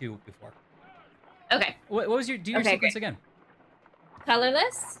after only 2 before. Okay. What was your sequence again?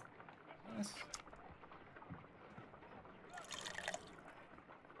 Colorless. Yes.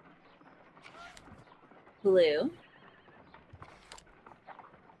 Blue.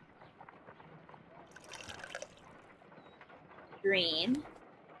 Green.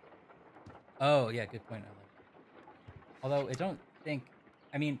 Oh, yeah, good point. Although I don't think,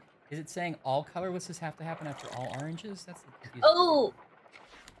 I mean, is it saying all colorlesses have to happen after all oranges? That's the confusing. Oh.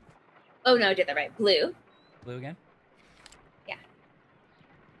 Oh no, I did that right. Blue. Blue again? Yeah.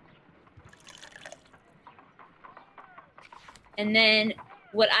 And then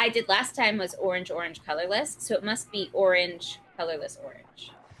what I did last time was orange, orange, colorless. So it must be orange, colorless,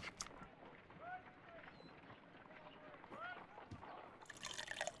 orange.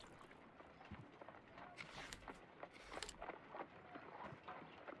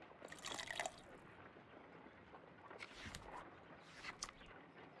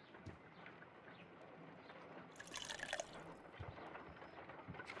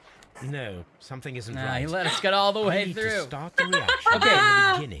 No, something isn't Nah, right. he let us get all the I way need to through. start the reaction Okay. from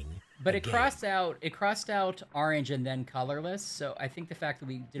the beginning. But again. it crossed out orange and then colorless, so I think the fact that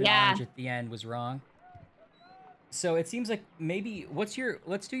we did an Yeah. orange at the end was wrong. So it seems like maybe, let's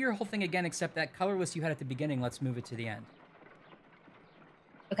do your whole thing again, except that colorless you had at the beginning, let's move it to the end.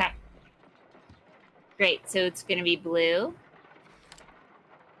 Okay. Great. So it's going to be blue.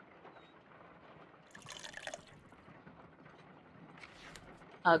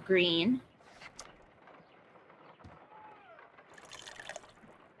 Green.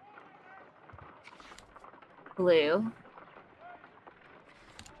 Blue.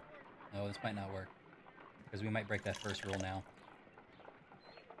 No, this might not work, because we might break that first rule now.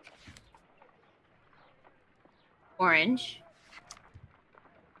 Orange.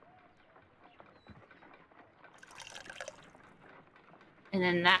 And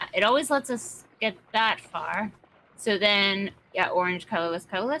then that, it always lets us get that far. So then, yeah, orange, colorless,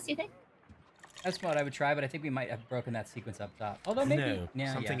 you think? That's what I would try, but I think we might have broken that sequence up top. Although maybe... No,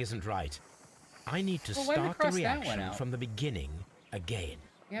 yeah, something yeah. isn't right. I need to Well, why did we start the cross that one reaction out? from the beginning again.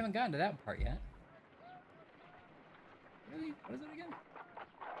 We haven't gotten to that part yet. Really? What is it again?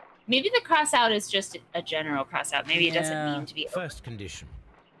 Maybe the cross out is just a general cross out. Maybe it doesn't Yeah. mean to be. First condition.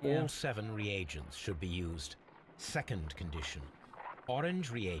 Yeah. All 7 reagents should be used. Second condition.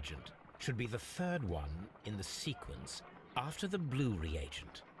 Orange reagent should be the third one in the sequence after the blue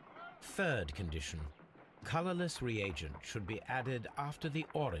reagent. Third condition. Colorless reagent should be added after the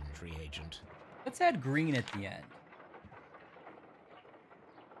orange reagent. Let's add green at the end.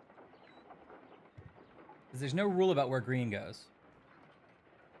 Because there's no rule about where green goes.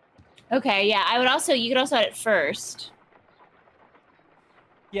 Okay, yeah. I would also, you could also add it first.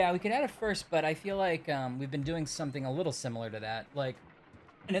 Yeah, we could add it first, but I feel like we've been doing something a little similar to that. Like,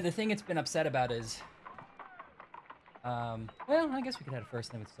 and the thing it's been upset about is, well, I guess we could add it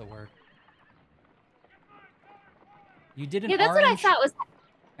first and it would still work. You did an Yeah, that's orange what I thought was.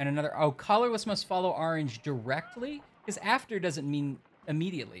 and another. Oh, colorless must follow orange directly? Because after doesn't mean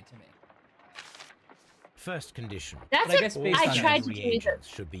immediately to me. First condition. That's But I guess what based I on tried to do. reagents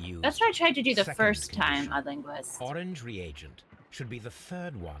should be used. That's what I tried to do the Second first time, condition. Odd Linguist. Orange reagent should be the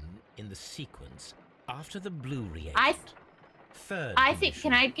third one in the sequence after the blue reagent. Third I think.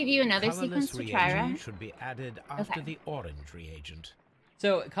 condition. Can I give you another Colorless sequence to try, reagent right? should be added after Okay. the orange reagent.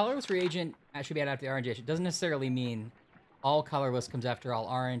 So colorless reagent should be added after the orange reagent. Doesn't necessarily mean all colorless comes after all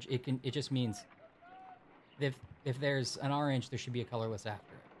orange. It just means if there's an orange, there should be a colorless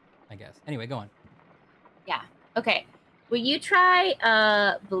after it, I guess. Anyway, go on. Yeah. Okay. Will you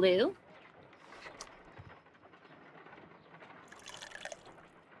try blue?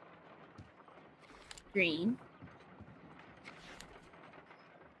 Green.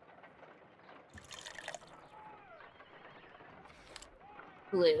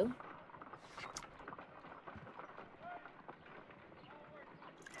 Blue.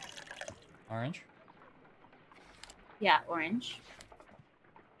 Orange. Yeah, orange.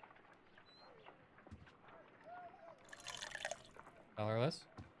 Colorless.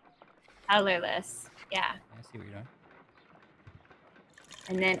 Colorless. Yeah. I see what you're doing.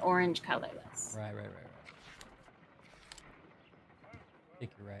 And then orange colorless. Right. I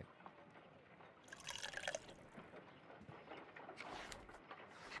think you're right.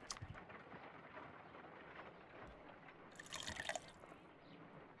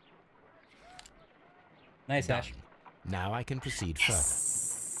 Nice, Done. Ash. Now I can proceed further.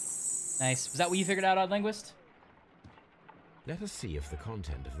 Nice. Was that what you figured out, Odd Linguist? Let us see if the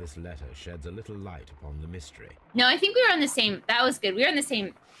content of this letter sheds a little light upon the mystery. No, I think we were on the same. That was good. We were on the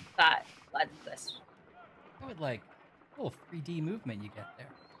same thought list. I would like a little 3D movement you get there.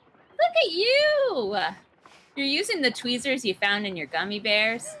 Look at you! You're using the tweezers you found in your gummy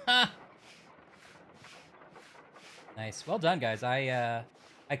bears. Nice. Well done, guys. I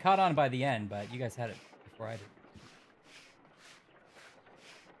caught on by the end, but you guys had it before I did.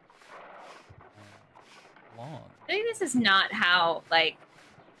 Long. I think this is not how, like,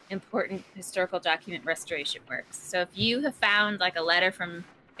 important historical document restoration works. So if you have found, like, a letter from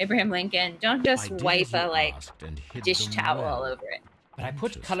Abraham Lincoln, don't I just did wipe as you a, like, asked and hid dish them towel well. all over it. But I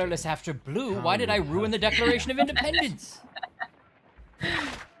put Interesting. colorless after blue. How Why did I would ruin the have Declaration of reacted? Independence?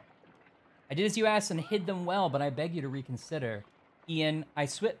 I did as you asked and hid them well, but I beg you to reconsider. Ian, I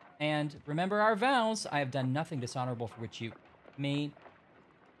swear, and remember our vows. I have done nothing dishonorable for which you may.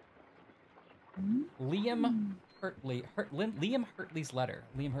 Liam Liam Hurtley's letter.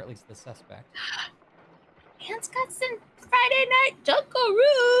 Liam Hurtley's the suspect. Man's got some Friday night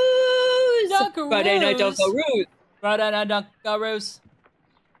Dunkaroos! Friday night Dunkaroos! Friday night Dunkaroos.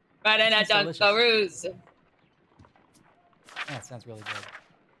 Friday night Sounds delicious. Dunkaroos! That sounds really good.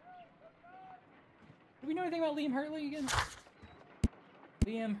 Do we know anything about Liam Hurtley again?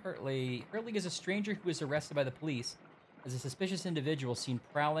 Liam Hurtley. Hurtley is a stranger who was arrested by the police as a suspicious individual seen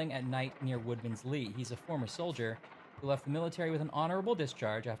prowling at night near Woodman's Lee. He's a former soldier who left the military with an honorable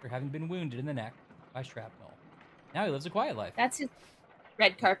discharge after having been wounded in the neck by shrapnel. Now he lives a quiet life. That's his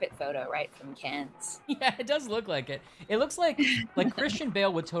red carpet photo, right, from Ken's. Yeah, it does look like it. It looks like Christian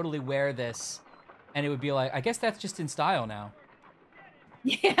Bale would totally wear this, and it would be like, I guess that's just in style now.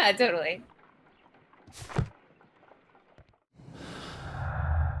 Yeah, totally.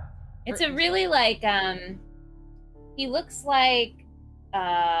 It's a really like he looks like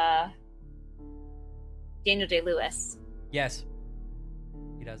Daniel Day-Lewis. Yes.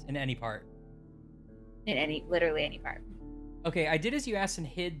 He does, in any part. In literally any part. Okay, I did as you asked and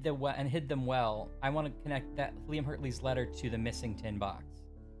hid them well. I want to connect that Liam Hurtley's letter to the missing tin box.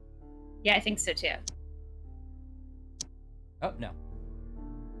 Yeah, I think so too. Oh, no.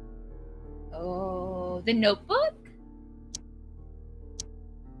 Oh, the Notebook?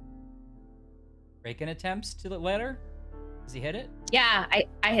 Break-in attempts to the letter? Does he hit it? Yeah,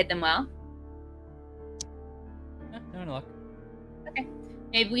 I hit them well. No luck. Okay.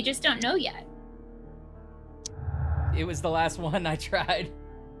 Maybe we just don't know yet. It was the last one I tried.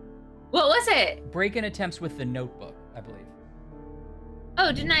 What was it? Break-in attempts with the Notebook, I believe.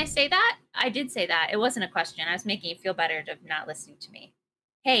 Oh, didn't I say that? I did say that. It wasn't a question. I was making you feel better to not listening to me.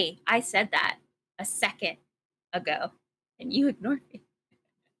 Hey, I said that a second ago, and you ignored me.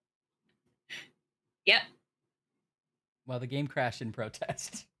 Yep. Well, the game crashed in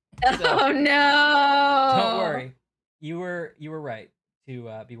protest. Oh no! Don't worry. You were right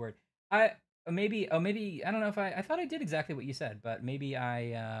to be worried. Maybe I don't know if I thought I did exactly what you said, but maybe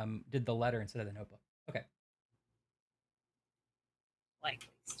I did the letter instead of the Notebook. Okay. Likely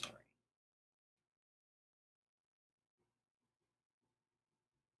story.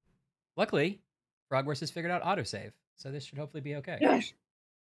 Luckily, Frogworks has figured out autosave, so this should hopefully be okay. Yes.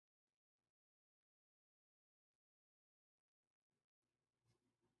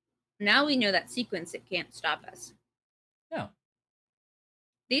 Now we know that sequence, it can't stop us. No.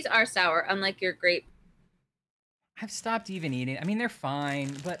 These are sour, unlike your grape. I've stopped even eating. I mean, they're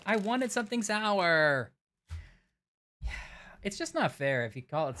fine, but I wanted something sour. It's just not fair if you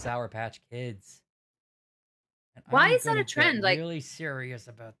call it Sour Patch Kids. And Why I'm is that a gonna trend? get Like, really serious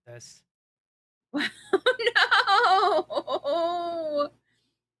about this. Oh no!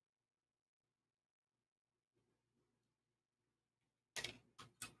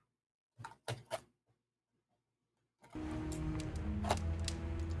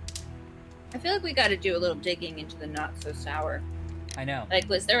 I feel like we got to do a little digging into the not so sour. I know. Like,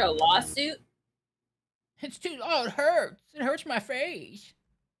 was there a lawsuit? It's too. Oh, it hurts. It hurts my face.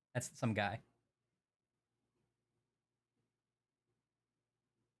 That's some guy.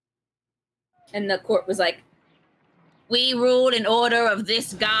 And the court was like, we ruled in order of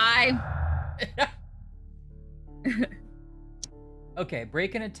this guy. Okay,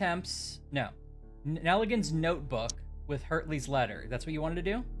 break-in attempts. No. Nelligan's Notebook with Hurtley's letter. That's what you wanted to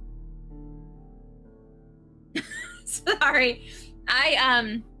do? Sorry.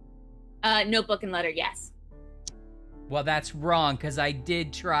 Notebook and letter, yes. Well, that's wrong, because I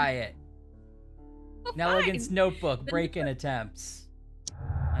did try it. Well, Nelligan's fine. Notebook, break-in attempts.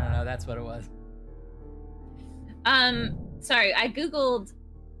 I don't know, that's what it was. Sorry, I Googled,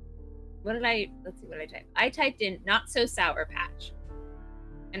 let's see what I typed. I typed in not so Sour Patch.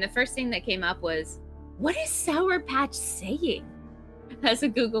 And the first thing that came up was, what is Sour Patch saying? That's a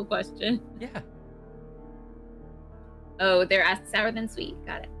Google question. Yeah. Oh, they're sour than sweet.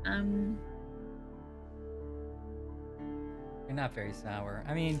 Got it. You're not very sour.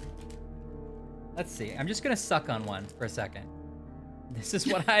 I mean, let's see. I'm just gonna suck on one for a second. This is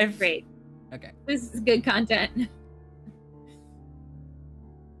what I've... Great. Okay. This is good content.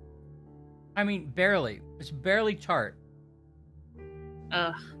 I mean, barely. It's barely tart.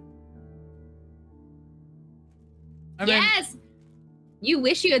 Ugh. I mean, Yes! You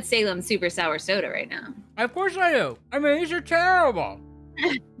wish you had Salem Super Sour Soda right now. Of course I do. I mean, these are terrible.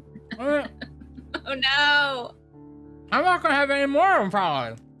 Oh no! I'm not gonna have any more of them,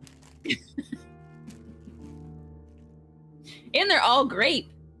 probably. And they're all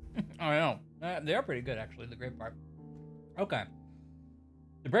grape. I know. They are pretty good, actually, the grape part. Okay.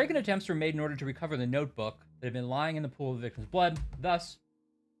 The break-in attempts were made in order to recover the notebook that had been lying in the pool of the victim's blood. Thus,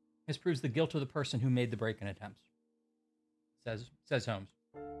 this proves the guilt of the person who made the break-in attempts. Says Holmes.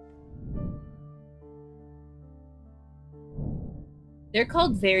 They're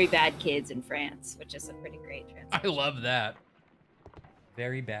called very bad kids in France, which is a pretty great translation. I love that.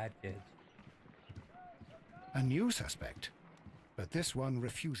 Very bad kids. A new suspect, but this one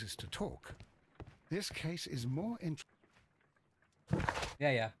refuses to talk. This case is more interesting.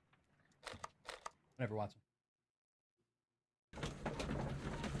 Yeah. Whatever, Watson.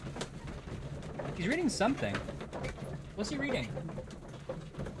 He's reading something. What's he reading?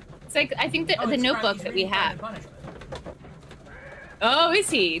 It's like, I think that the notebook that we have. Crime and Punishment. Oh, is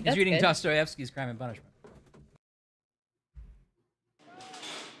he? That's He's reading good. Dostoevsky's Crime and Punishment.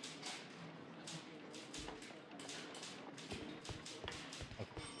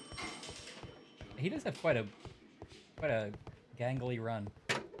 He does have quite a gangly run.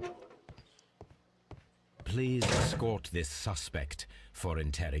 Please escort this suspect for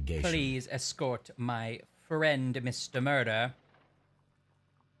interrogation. Please escort my friend, Mr. Murder.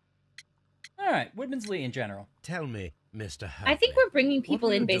 All right, Woodman's Lee in general. Tell me, Mr. Hurley, I think we're bringing people what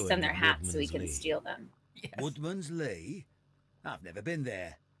were in you based on doing their at hats so we Woodman's can Lee? steal them. Yes. Woodman's Lee? I've never been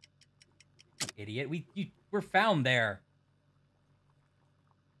there. Idiot. We're found there.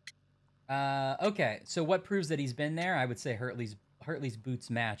 Okay, so what proves that he's been there? I would say Hurtley's boots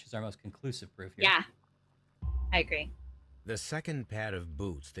match is our most conclusive proof here. Yeah, I agree. The second pair of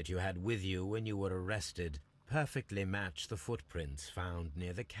boots that you had with you when you were arrested perfectly match the footprints found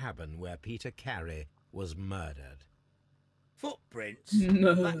near the cabin where Peter Carey was murdered. Footprints?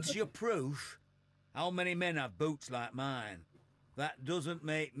 That's your proof? How many men have boots like mine? That doesn't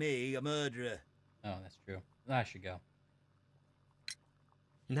make me a murderer. Oh, that's true. I should go.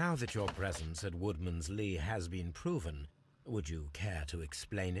 Now that your presence at Woodman's Lee has been proven, would you care to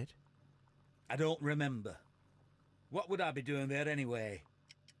explain it? I don't remember. What would I be doing there anyway?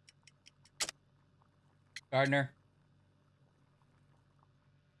 Gardner.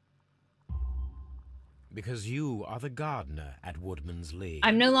 Because you are the gardener at Woodman's Lee.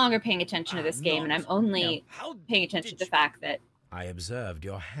 I'm no longer paying attention to this game, and I'm only paying attention to the fact that I observed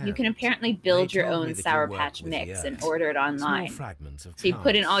your hand. you can apparently build your own Sour Patch mix and order it online. So you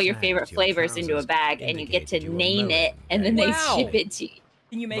put in all your favorite flavors into a bag, and you get to name it, and then they ship it to you.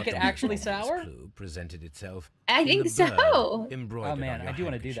 Can you make it actually sour? Clue presented itself I think so. Oh man, I do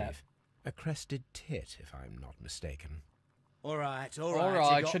want to do that. A crested tit, if I'm not mistaken. All right. All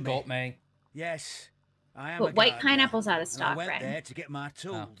right, should got me. Yes, I am. But white pineapple's out of stock, I went Brian. there to get my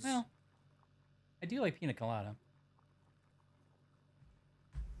tools. Oh, well, I do like pina colada.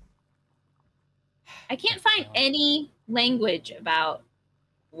 I can't find any language about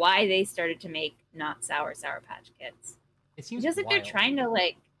why they started to make not sour Sour Patch Kids. It seems just like wild. they're trying to,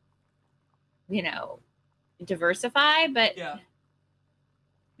 like, you know, diversify, but yeah,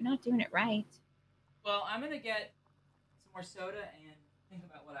 you're not doing it right. Well, I'm gonna get some more soda and think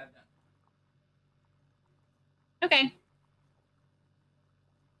about what I've done. Okay.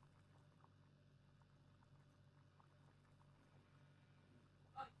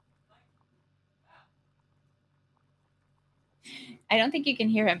 I don't think you can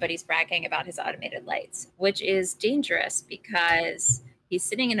hear him, but he's bragging about his automated lights, which is dangerous because he's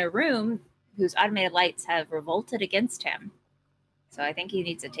sitting in a room whose automated lights have revolted against him. So I think he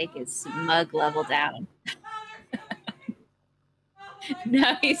needs to take his smug level down.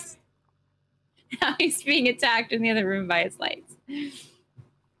 Now he's being attacked in the other room by his lights.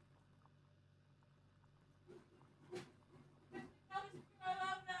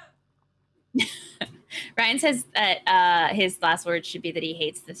 Ryan says that his last words should be that he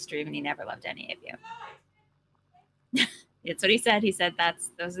hates the stream and he never loved any of you. That's what he said. He said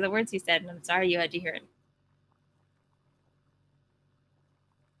those are the words he said, and I'm sorry you had to hear it.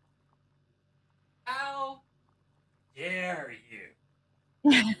 How dare you?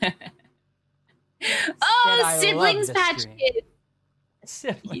 Oh, siblings patch kids.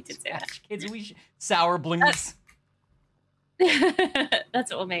 Siblings patch kids. Sour blings.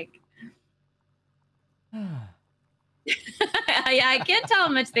 That's what we'll make. Yeah, I can't tell how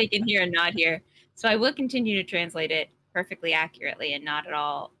much they can hear and not hear. So I will continue to translate it perfectly accurately and not at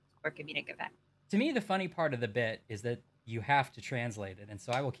all for comedic effect. To me, the funny part of the bit is that you have to translate it, and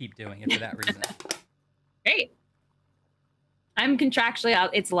so I will keep doing it for that reason. Great. I'm contractually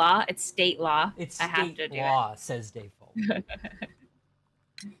out. It's law. It's state law. It's I have to state do law, says Dave Folk.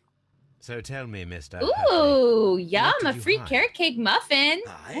 So tell me, Mr. Ooh, Hurley, yum! what A did you free hide? carrot cake muffin.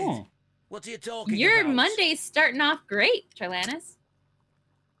 Hide? What are you talking Your about? Monday's starting off great, Charlanus.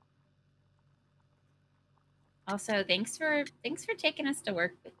 Also, thanks for taking us to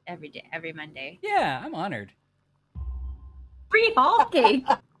work every Monday. Yeah, I'm honored. Free hall cake.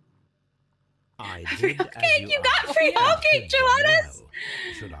 I Free did hall as cake. You got free hall cake, Charlanus. Well,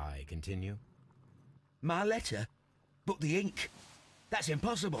 should I continue? My letter? But the ink? That's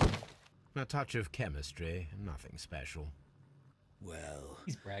impossible. A touch of chemistry, nothing special. Well,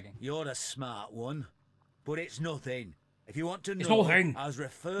 He's bragging. you're a smart one, but it's nothing. If you want to It's know, nothing. I was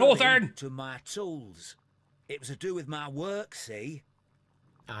referring Nothing. to my tools. It was to do with my work, see?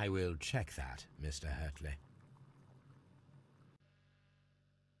 I will check that, Mr. Hurtley.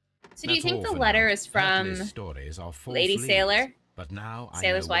 So do you That's think all the for letter now. is from Hurtley's stories are false Lady leads, Sailor? But now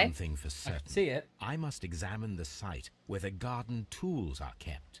Sailor's I know one wife? thing for certain. See it. I must examine the site where the garden tools are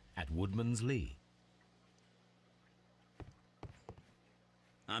kept at Woodman's Lee.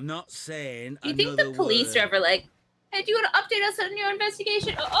 I'm not saying Do you think the another police are word. ever like, hey, do you want to update us on your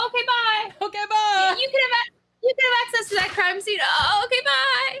investigation? Oh, okay, bye. Okay, bye. You can have access to that crime scene. Oh, okay,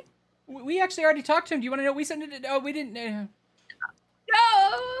 bye. We actually already talked to him. Do you want to know? We sent it. Oh, we didn't. No.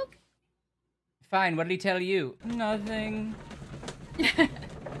 Fine. What did he tell you? Nothing.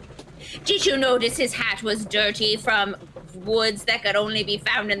 Did you notice his hat was dirty from woods that could only be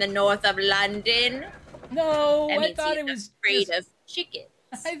found in the north of London? No, That I means thought he's it was afraid just... of chickens.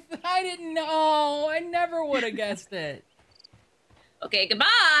 I didn't know. I never would have guessed it. Okay,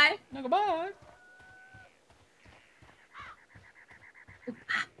 goodbye. No, goodbye.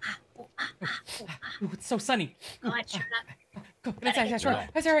 Ooh, it's so sunny. Go on, Sherlock. Go, that's right, that's right.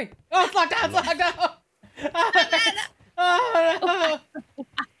 That's all right. Oh, it's locked down, it's locked down. Oh,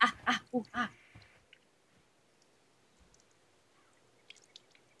 no.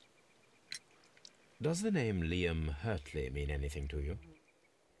 Does the name Liam Hurtley mean anything to you?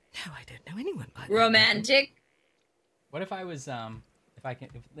 No, I don't know anyone by that. Romantic. What if I was, if I can,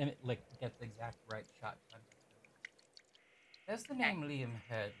 like, get the exact right shot? Does the name Liam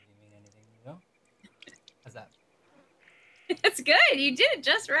Hurtley mean anything to you? How's that? That's good. You did it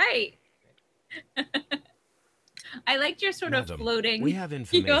just right. I liked your sort Madam, of floating. we have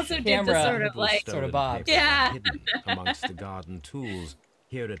information. You also did the Camera. sort of like, Sort of bob. Papers are Yeah. hidden amongst the garden tools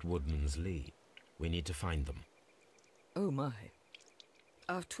here at Woodman's Lee. We need to find them. Oh my.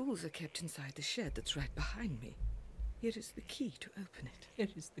 Our tools are kept inside the shed that's right behind me. Here is the key to open it.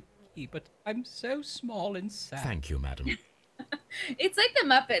 It is the key, but I'm so small and sad. Thank you, madam. it's like the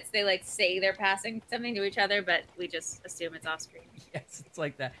Muppets. They like say they're passing something to each other, but we just assume it's off screen. Yes, it's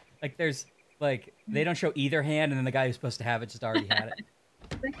like that. Like there's, like, they don't show either hand, and then the guy who's supposed to have it just already had it.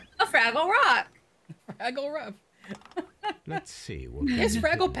 A Fraggle Rock. Fraggle Rough. Let's see. What Yes,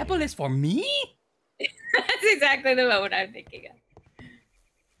 Fraggle Pebble is for me? That's exactly the moment I'm thinking of.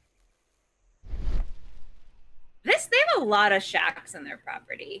 They have a lot of shacks on their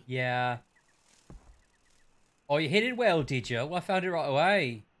property. Yeah. Oh, you hit it well, did you? Well, I found it right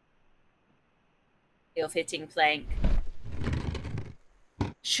away. Ill-fitting plank.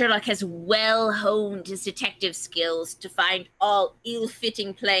 Sherlock has well honed his detective skills to find all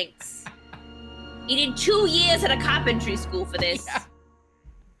ill-fitting planks. He did 2 years at a carpentry school for this. Yeah.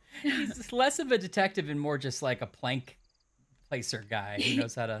 He's less of a detective and more just like a plank placer guy who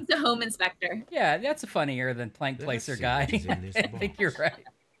knows how to... He's a home inspector. Yeah, that's funnier than plank placer guy. I think you're right.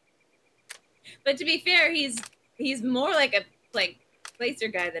 But to be fair, he's more like a placer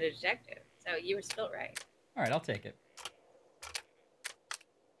guy than a detective. So you were still right. All right, I'll take it.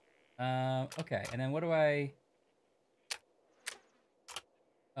 Okay, and then what do I...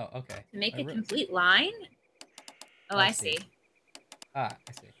 Oh, okay. To make a complete line? Oh, I see. Ah,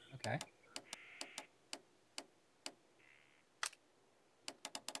 I see. Okay.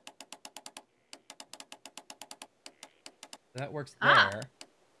 So that works there.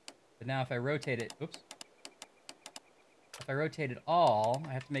 But now if I rotate it... Oops. If I rotate it all,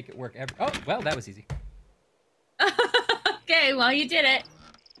 I have to make it work every... Oh, well, that was easy. Okay, well, you did it.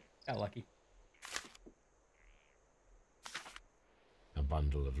 Got lucky. A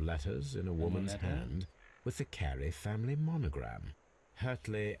bundle of letters in a woman's hand with the Carey family monogram.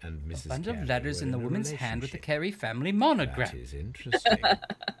 Hurtley and Mrs. A bundle Carey of letters were in the a woman's hand with the relationship. Carey family monogram. That is interesting.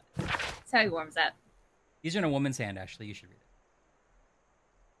 That's how he warms up. These are in a woman's hand, Ashley. You should read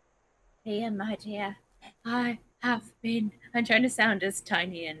it. Dear, my dear, I have been... I'm trying to sound as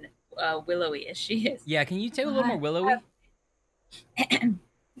tiny and willowy as she is. Yeah, can you take a little more willowy?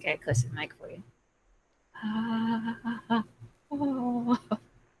 Okay, close to the mic for you.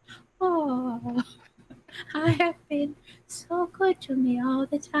 Oh, I have been so good to me all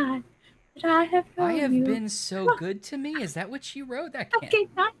the time that I have known I have you. been so good to me. Is that what she wrote? That I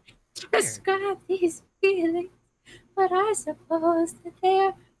can't. cannot describe these feelings, but I suppose that they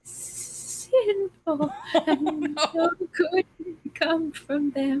are sinful and no good can come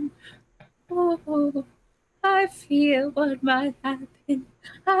from them. Oh, I feel what might happen.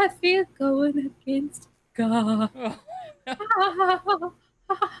 I feel going against God. Oh,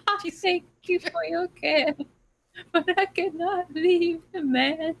 Thank you for your care, but I cannot leave the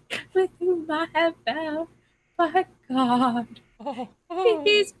man with whom I have bound by God. oh.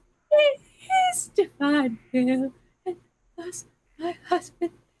 It is divine will, and because my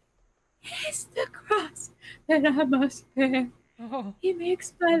husband is the cross that I must bear. Oh. He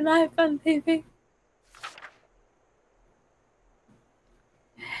makes my life a living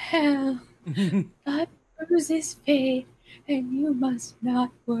hell. God bruises fate, and you must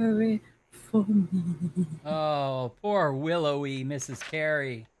not worry for me. Oh, poor willowy Mrs.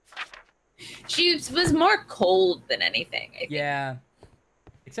 Carey. She was more cold than anything, I think. Yeah.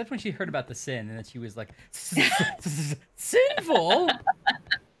 Except when she heard about the sin, and then she was like, sinful?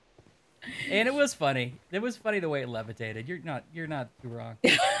 And it was funny. It was funny the way it levitated. You're not too wrong.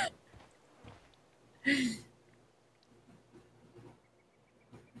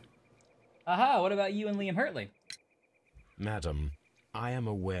 Aha, what about you and Liam Hurtley? Madam, I am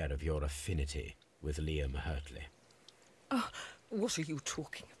aware of your affinity with Liam Hurtley. Oh, what are you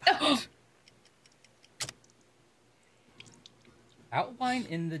talking about? Outline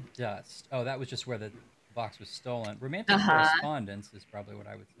in the dust. Oh, that was just where the box was stolen. Romantic correspondence is probably what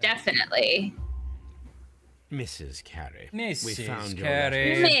I would say. Definitely. Mrs. Carey. Mrs. We found your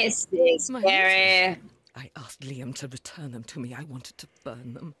Carey. letters. Mrs. Carey. I asked Liam to return them to me. I wanted to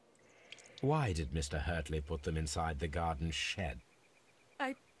burn them. Why did Mr. Hurtley put them inside the garden shed?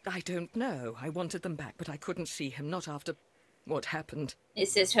 I don't know. I wanted them back, but I couldn't see him, not after what happened.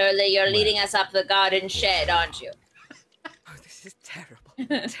 Mrs. Hurley, you're leading us up the garden shed, aren't you? Oh, this is terrible.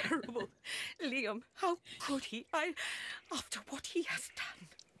 Terrible. Liam, how could he? After what he has done.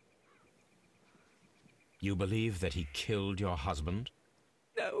 You believe that he killed your husband?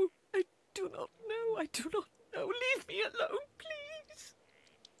 No, I do not know. I do not know. Leave me alone, please.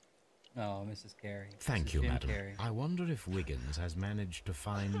 Oh, Mrs. Carey. Thank Mrs. you, Jim madam. Carey. I wonder if Wiggins has managed to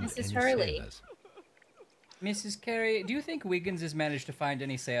find Mrs. any Hurley. sailors. Mrs. Carey, do you think Wiggins has managed to find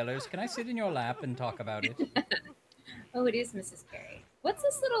any sailors? Can I sit in your lap and talk about it? Oh, it is Mrs. Carey. What's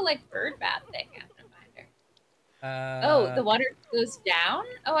this little, like, bird bath thing? I have to find her. Oh, The water goes down?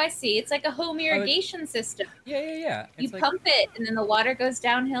 Oh, I see. It's like a home irrigation system. Yeah. You pump it, and then the water goes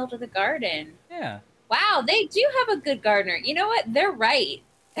downhill to the garden. Yeah. Wow, they do have a good gardener. You know what? They're right.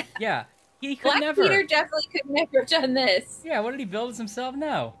 Yeah. He could Black never. Peter definitely could never have done this. Yeah, what did he build himself?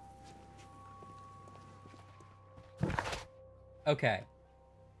 No. Okay.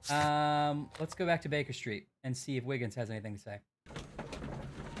 Let's go back to Baker Street and see if Wiggins has anything to say.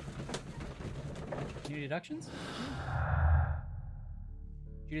 New deductions?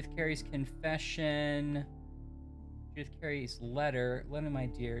 Judith Carey's confession. Judith Carey's letter. Lennon, my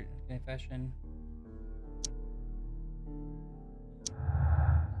dear. Confession.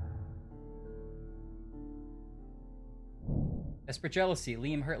 Desperate jealousy.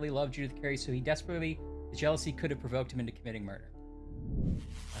 Liam Hurtley loved Judith Carey, so the jealousy could have provoked him into committing murder.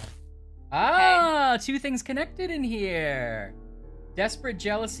 Ah, two things connected in here. Desperate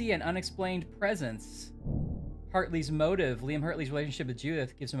jealousy and unexplained presence. Hartley's motive. Liam Hurtley's relationship with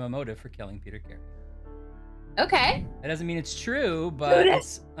Judith gives him a motive for killing Peter Carey. Okay. That doesn't mean it's true, but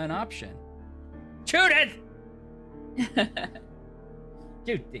it's an option. Judith!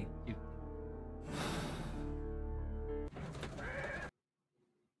 Judith.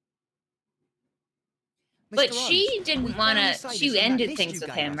 But she didn't want to. She ended things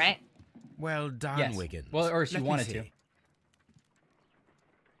with him, right? Well done, Yes. Wiggins. Well, or she Let me wanted see. to.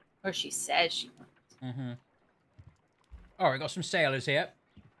 Or she says she wanted to. Mm-hmm. All right, got some sailors here.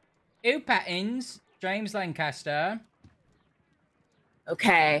 Hugh Pattins, James Lancaster.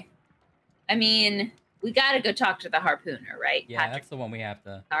 Okay. I mean, we got to go talk to the harpooner, right? Yeah, Patrick that's the one we have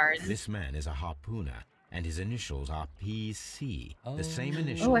to. Barnes. This man is a harpooner, and his initials are PC. The same Oh.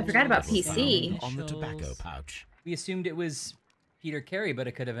 initials. Oh, I forgot about that were PC. found on the tobacco Initials. pouch. We assumed it was Peter Carey, but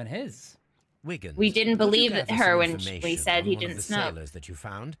it could have been his. Wiggins. We didn't could you believe gather her some when we information said on he one of didn't the smoke. sailors that you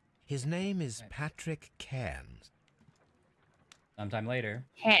found? His name is Patrick Cairns. Sometime later.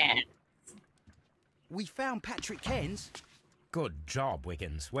 Can. We found Patrick Cairns. Good job,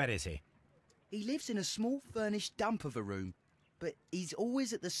 Wiggins. Where is he? He lives in a small furnished dump of a room, but he's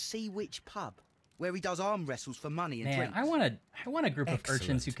always at the Sea Witch pub, where he does arm wrestles for money and Man, drinks. I want a group of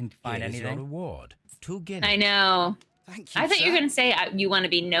urchins who can find Here is your anything. reward. 2 guineas. I know. Thank you, I thought you were sir. going to say you want to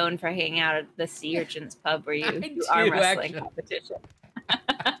be known for hanging out at the Sea Urchins pub where you I do do, arm wrestling actually. competition.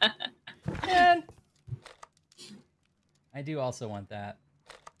 Man. I do also want that.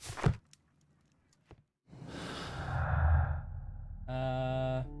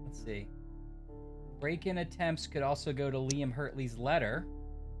 Let's see. Break-in attempts could also go to Liam Hurtley's letter.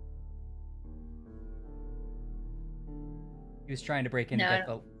 He was trying to break in to No, get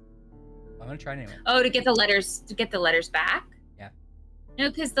the... I'm gonna try it anyway. Oh, to get the letters back? Yeah. No,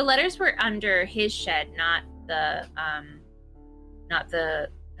 because the letters were under his shed, not the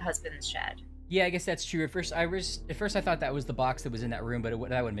husband's shed. Yeah, I guess that's true. At first, I thought that was the box that was in that room, but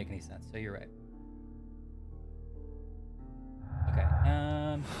that wouldn't make any sense. So you're right. Okay.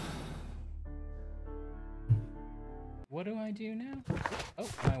 What do I do now? Oh,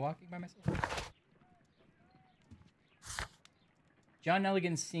 am I walking by myself? John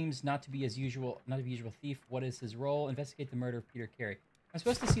Nelligan seems not to be a usual thief. What is his role? Investigate the murder of Peter Carey. I'm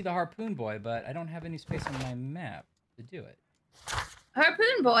supposed to see the Harpoon Boy, but I don't have any space on my map to do it.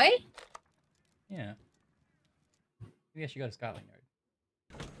 Harpoon Boy? Yeah. Maybe I should go to Scotland Yard.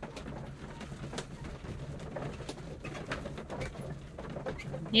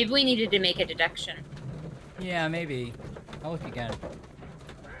 Maybe we needed to make a deduction. Yeah, maybe. I'll look again.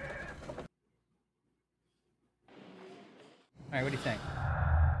 Alright, what do you think?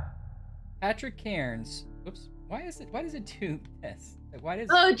 Patrick Cairns. Oops. Why does it do this? Like, why does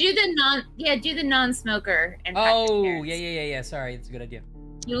do the non-smoker and Patrick Cairns. Yeah. Sorry, it's a good idea.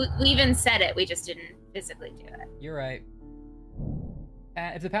 We even said it, we just didn't physically do it. You're right.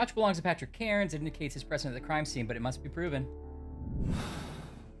 If the pouch belongs to Patrick Cairns, it indicates his presence at the crime scene, but it must be proven.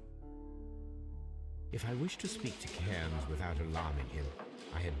 If I wish to speak to Cairns without alarming him,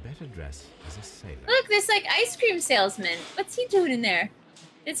 I had better dress as a sailor. Look, this like ice cream salesman. What's he doing in there?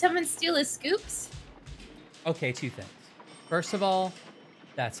 Did someone steal his scoops? Okay, two things. First of all,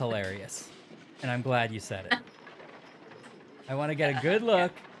 that's hilarious. And I'm glad you said it. I want to get a good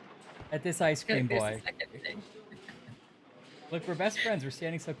look at this ice cream boy. Look, we're best friends. We're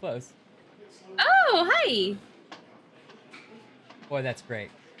standing so close. Oh, hi. Boy, that's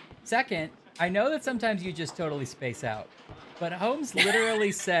great. Second, I know that sometimes you just totally space out, but Holmes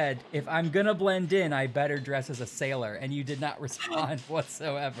literally said, if I'm gonna blend in, I better dress as a sailor, and you did not respond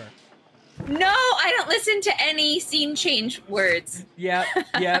whatsoever. No, I don't listen to any scene change words. Yep.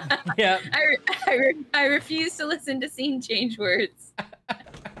 I refuse to listen to scene change words.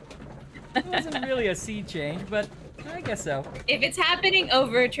 It wasn't really a scene change, but I guess so. If it's happening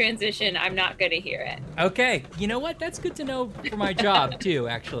over a transition, I'm not gonna hear it. Okay, you know what? That's good to know for my job, too,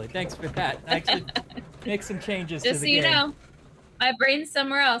 actually. Thanks for that. I should make some changes to the game. Just so you know, my brain's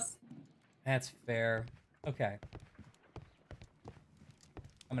somewhere else. That's fair. Okay.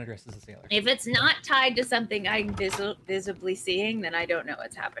 I'm gonna dress as a sailor. If it's not tied to something I'm visibly seeing, then I don't know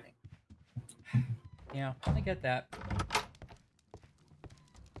what's happening. Yeah, I get that.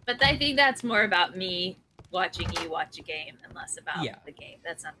 But I think that's more about me watching you watch a game and less about the game.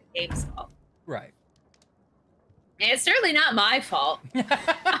 That's not the game's fault. Right. And it's certainly not my fault.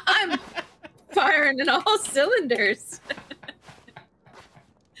 I'm firing in all cylinders.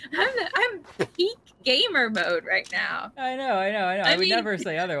 I'm peak gamer mode right now. I know. I would never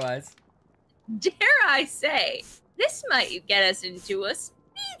say otherwise. Dare I say, this might get us into a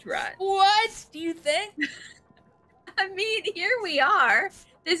speed run. What do you think? I mean, here we are.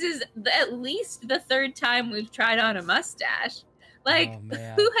 This is at least the third time we've tried on a mustache. Like,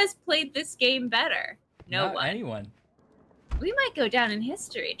 who has played this game better? Not anyone. We might go down in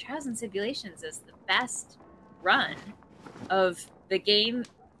history. Trials and Tribulations is the best run of the game.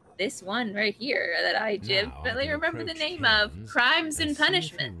 This one right here that I definitely remember the name of, Crimes and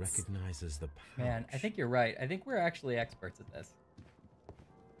Punishments. Man, I think you're right. I think we're actually experts at this.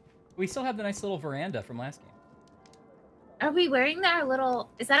 We still have the nice little veranda from last game. Are we wearing our little...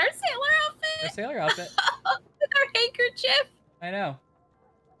 Is that our sailor outfit? Our sailor outfit. With our handkerchief? I know.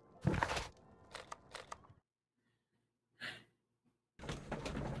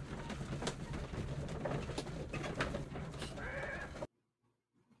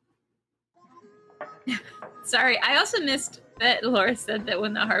 Sorry, I also missed that Laura said that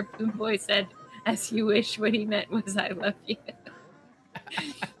when the Harpoon Boy said, as you wish, what he meant was I love you.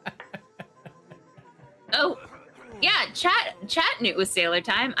 Oh, yeah, chat knew it was sailor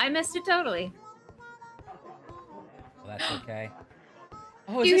time. I missed it totally. Well, that's okay.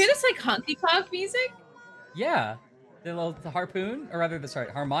 Oh, do you hear this like honky tonk music? Yeah. The harpoon, or rather,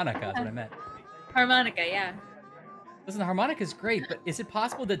 harmonica is what I meant. Harmonica, yeah. Listen, the harmonica's great, but is it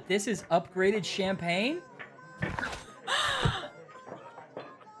possible that this is upgraded champagne?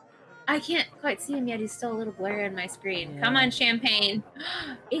 I can't quite see him yet. He's still a little blurry on my screen. Yeah. Come on, champagne.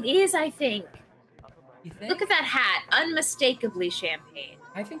 It is, I think. You think? Look at that hat. Unmistakably champagne.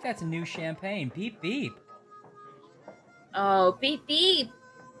 I think that's new champagne. Beep, beep. Oh, beep, beep.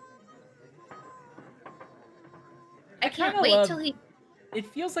 I can't wait till he it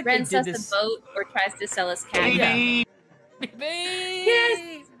feels like rents they us did this... a boat or tries to sell us cat. Yeah.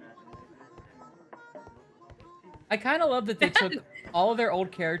 Yes. I kind of love that they took all of their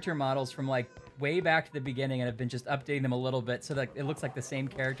old character models from like way back to the beginning and have been just updating them a little bit so that it looks like the same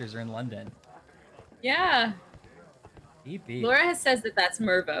characters are in London. Yeah. Beep, beep. Laura says that that's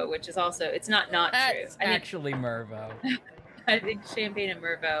Mervo, which is also, it's not true. That's actually Mervo. I think Champagne and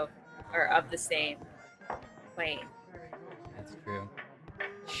Mervo are of the same plane. That's true.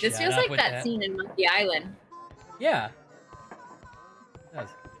 This feels like that scene in Monkey Island. Yeah. It does.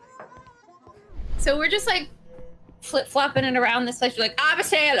 So we're just like flip-flopping it around this place. We're like, I'm a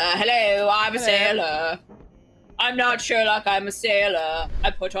sailor. Hello, I'm a sailor. I'm not Sherlock, I'm a sailor. I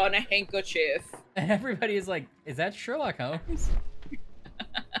put on a handkerchief. And everybody is like, is that Sherlock Holmes?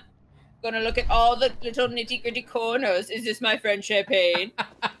 Gonna look at all the little nitty-gritty corners. Is this my friend Champagne?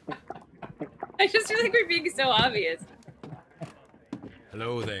 I just feel like we're being so obvious.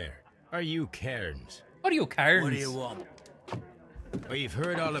 Hello there. Are you Cairns? What are you, Cairns? What do you want? We've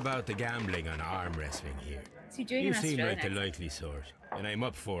heard all about the gambling on arm wrestling here. What's he doing You in seem Australia like the next? likely sort, and I'm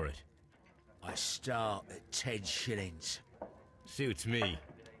up for it. I start at 10 shillings. Suits me.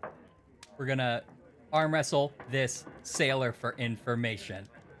 We're gonna arm wrestle this sailor for information.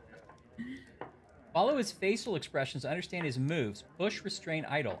 Follow his facial expressions to understand his moves. Push, restrain,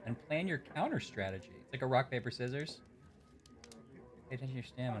 idle, and plan your counter strategy. It's like a rock, paper, scissors. Pay attention to your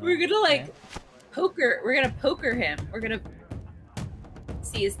stamina. We're gonna like poker. We're gonna poker him. We're gonna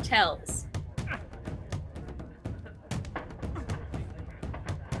see his tells.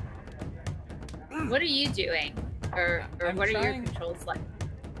 What are you doing? Or what are your controls like?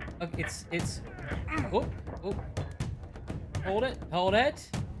 Okay, it's. Oh, oh. Hold it. Hold it.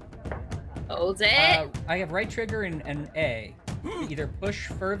 Hold it. I have right trigger and A. Either push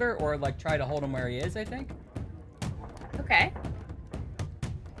further or like try to hold him where he is, I think. Okay.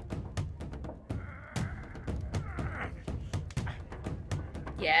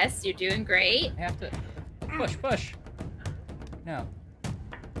 Yes, you're doing great. I have to push. No.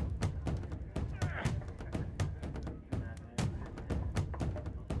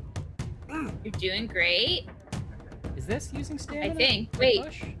 You're doing great. Is this using stamina? I think. to Wait.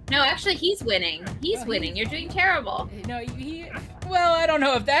 push? No, actually, he's winning. He's No, winning. You're doing terrible. No, he. Well, I don't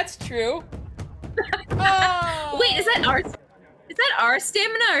know if that's true. Oh! Wait, is that our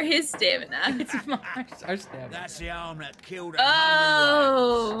stamina or his stamina? It's our stamina. That's the arm that killed a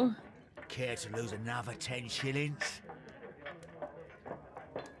Oh. Care to lose another 10 shillings?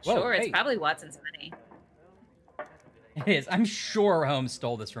 Whoa, Sure, it's hey. probably Watson's money. It is. I'm sure Holmes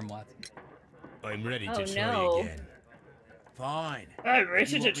stole this from Watson. I'm ready Oh, to try no. again. Fine. I'm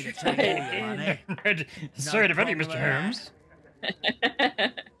ready You to want me try take all your money? Sorry to offend you, problem Mr. with that.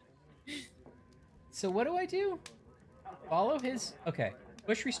 Holmes. So what do I do? Follow his... Okay.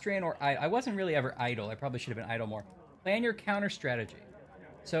 Push, restrain, or I wasn't really ever idle. I probably should have been idle more. Plan your counter strategy.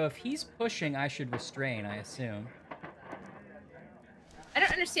 So if he's pushing, I should restrain, I assume. I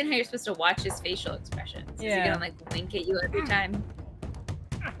don't understand how you're supposed to watch his facial expressions. Is he Yeah. gonna like wink at you every time?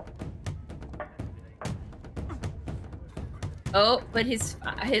 Oh, but his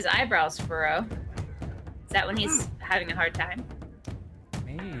eyebrows furrow. Is that when he's having a hard time?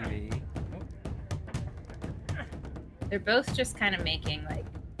 Maybe. Oh. They're both just kind of making like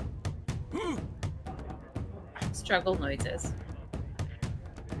struggle noises.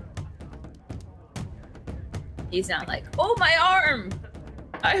 He's not like, oh my arm!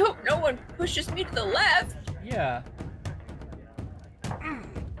 I hope no one pushes me to the left. Yeah.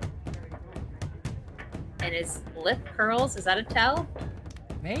 And his lip curls, is that a tell?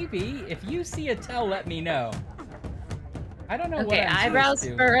 Maybe. If you see a tell, let me know. I don't know what Okay, I'm eyebrows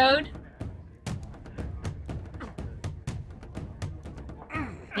supposed to. furrowed.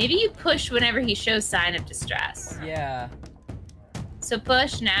 Maybe you push whenever he shows sign of distress. Yeah. So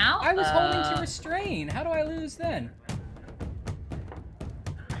push now. I was holding to restrain. How do I lose then?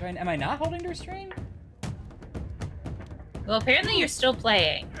 Am I not holding to restrain? Well, apparently you're still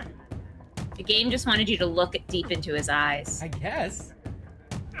playing. The game just wanted you to look deep into his eyes. I guess.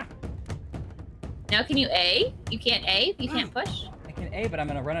 Now can you A? You can't A? You can't push? I can A, but I'm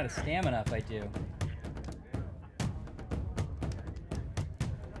gonna run out of stamina if I do.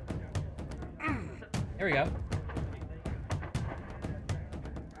 There we go.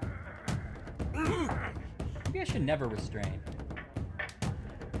 Maybe I should never restrain.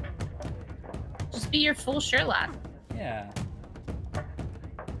 Just be your full Sherlock. Yeah.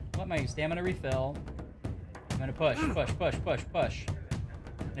 Let my stamina refill. I'm gonna push. And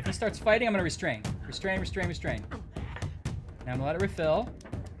if he starts fighting, I'm gonna restrain. Restrain. Now I'm gonna let it refill.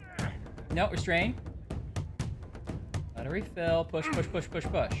 No, restrain. Let it refill. Push.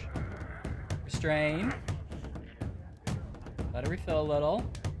 Restrain. Let it refill a little.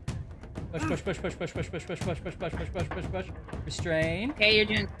 Push. Restrain. Okay, you're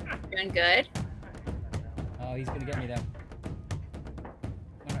doing good. Oh, he's gonna get me though.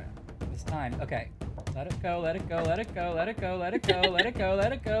 Alright, this time. Okay. Let it go, let it go, let it go, let it go, let it go, let it go,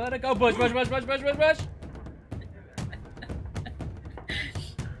 let it go, let it go. Push, push, push, push, push, push, push.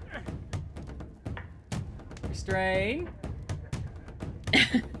 Restrain.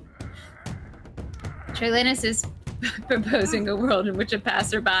 Trilanus is proposing a world in which a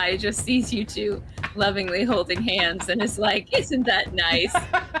passerby just sees you two lovingly holding hands and is like, isn't that nice?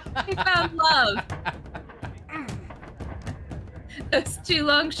 We found love. Those two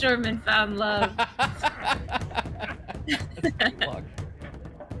longshoremen found love.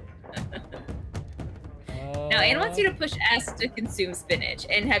 Now, Anne wants you to push S to consume spinach.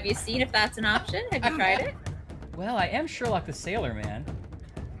 And have you seen if that's an option? Have you tried it? Well, I am Sherlock the Sailor Man.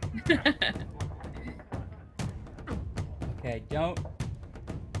 Okay, don't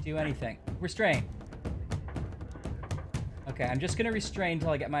do anything. Restrain. Okay, I'm just gonna restrain until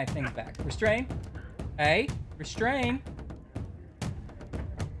I get my things back. Restrain. Hey, restrain.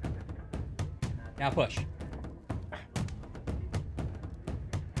 Now push.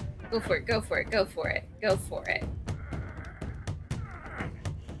 Go for it, go for it, go for it, go for it.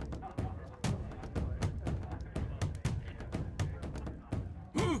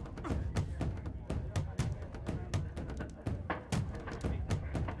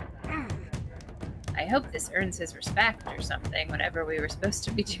 I hope this earns his respect or something, whatever we were supposed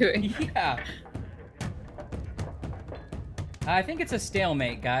to be doing. Yeah. I think it's a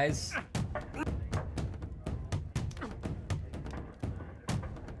stalemate, guys.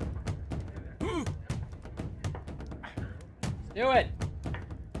 Do it.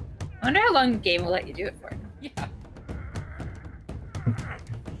 I wonder how long the game will let you do it for. Yeah.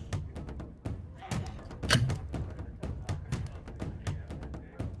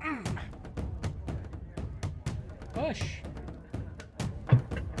 Push.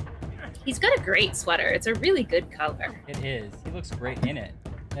 He's got a great sweater. It's a really good color. It is. He looks great in it.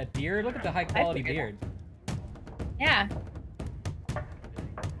 That beard, look at the high quality beard. Yeah.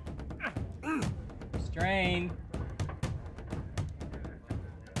 Strain.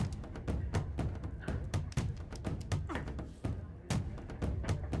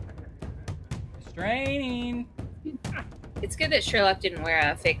 Straining. It's good that Sherlock didn't wear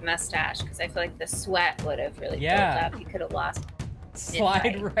a fake mustache because I feel like the sweat would have really built up. He could have lost.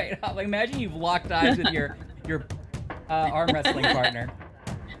 Slide right up. Like, imagine you've locked eyes with your arm wrestling partner.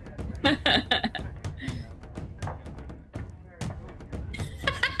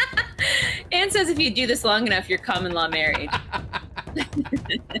 Anne says if you do this long enough, you're common law married.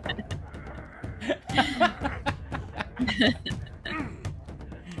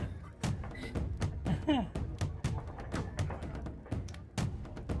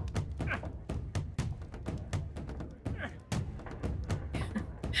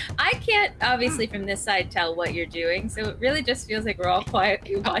 I can't, obviously, from this side tell what you're doing, so it really just feels like we're all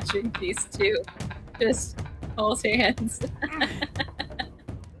quietly watching these two just hold hands.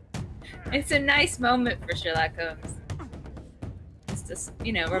 It's a nice moment for Sherlock Holmes. It's just,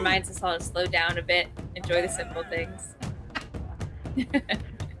 you know, reminds us all to slow down a bit, enjoy the simple things.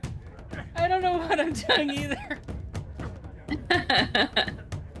 I don't know what I'm doing either.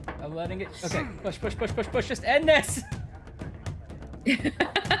 I'm letting it. Okay, push, push, push, push, push. Just end this. Okay,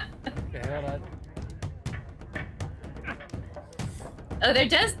 hold on. Oh, there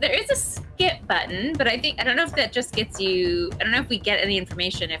is a skip button, but I don't know if that just gets you. I don't know if we get any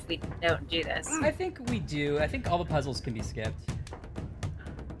information if we don't do this. I think we do. I think all the puzzles can be skipped.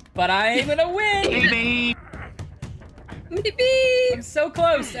 But I'm gonna win. I'm so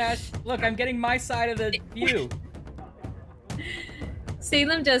close, Ash. Look, I'm getting my side of the view.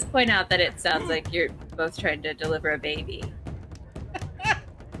 Salem does point out that it sounds like you're both trying to deliver a baby.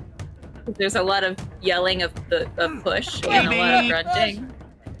 There's a lot of yelling of push and a lot of grunting.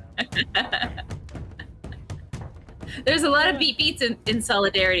 There's a lot of beat beats in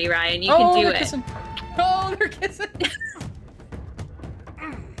solidarity, Ryan. You can do it. Kissing. Oh, they're kissing.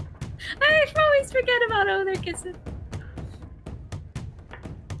 I always forget about they're kissing.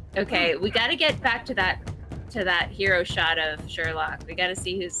 Okay, we got to get back to that hero shot of Sherlock. We got to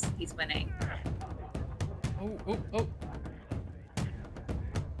see he's winning. Oh.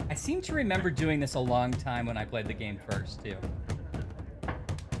 I seem to remember doing this a long time when I played the game first, too.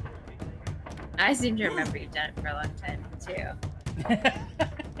 I seem to remember you've done it for a long time, too.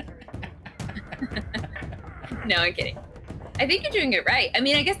 No, I'm kidding. I think you're doing it right. I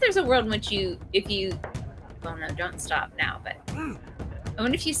mean, I guess there's a world in which well, no, don't stop now, but I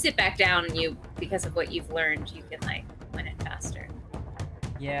wonder if you sit back down and because of what you've learned, you can, like, win it faster.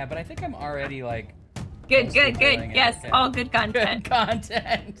 Yeah, but I think I'm already, like... Good. Yes, okay. All good content. Good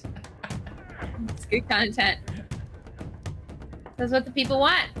content. It's good content. That's what the people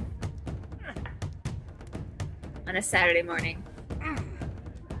want. on a Saturday morning.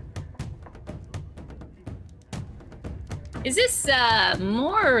 Is this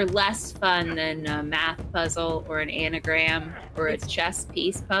more or less fun than a math puzzle or an anagram or a chess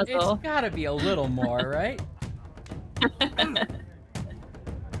piece puzzle? It's gotta be a little more, right?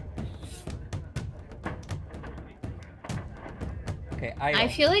 Okay, I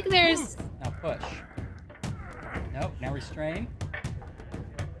feel like there's... Now push. Nope, now restrain.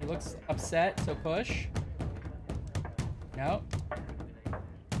 He looks upset, so push. Nope.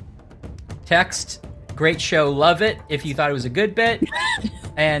 Text, great show, love it. If you thought it was a good bit.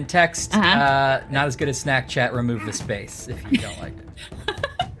 And text, not as good as Snack Chat, remove the space if you don't like it.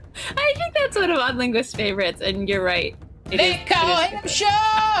 I think that's one of Odd Linguist's favorites, and you're right. They call him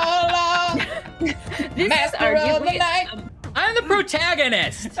Sherlock! Master of the night! I'm the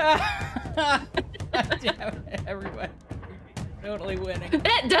protagonist! Damn it, everybody. Totally winning.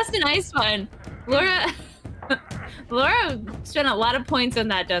 That Dustin Ice one. Laura spent a lot of points on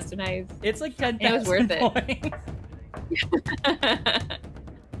that Dustin Ice. It's like 10,000 It was worth points.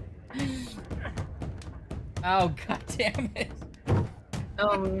 Oh, god damn it.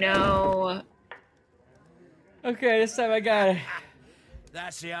 Oh no. Okay, this time I got it.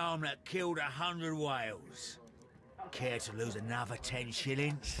 That's the arm that killed 100 whales. Care to lose another 10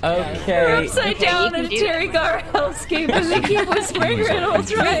 shillings? Okay. We're upside down in a Terry Garrels game and they keep whispering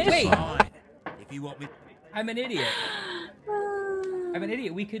riddles, right? Wait. Fine. If you want me... I'm an idiot. I'm an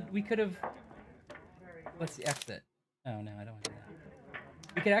idiot. We could have... Let's see, exit. Oh, no, I don't want to do that.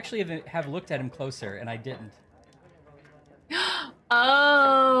 We could actually have looked at him closer, and I didn't.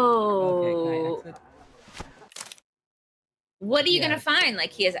 Oh. Okay, can I exit? What are you gonna find?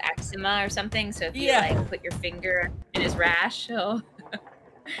 Like he has eczema or something? So if you like put your finger in his rash, he'll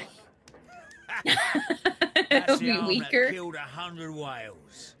it'll be weaker. That killed 100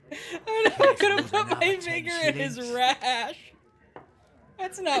 whales. I'm not gonna put my finger in his rash.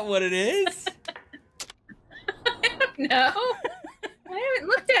 That's not what it is. I don't know. I haven't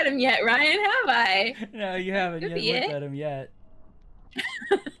looked at him yet, Ryan, have I? No, you haven't Could yet be looked at him yet.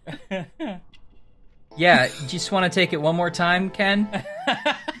 Yeah, just want to take it one more time, Ken?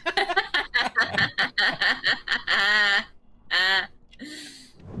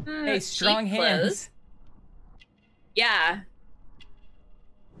 Hey, strong hands. Yeah.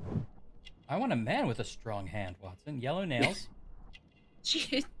 I want a man with a strong hand, Watson. Yellow nails.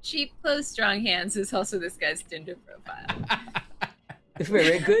 Cheap clothes, strong hands is also this guy's Tinder profile. A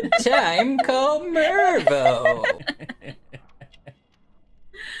very good time called Mervo.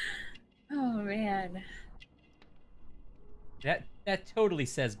 Oh man. That totally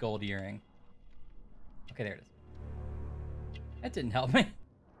says gold earring. Okay, there it is. That didn't help me.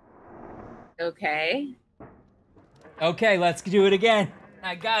 Okay. Okay, let's do it again.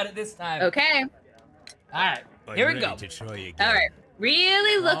 I got it this time. Okay. Alright, here we go. Alright.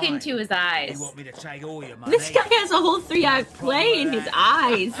 Really look into his eyes. You want me to take all your money? This guy has a whole 3-act play in his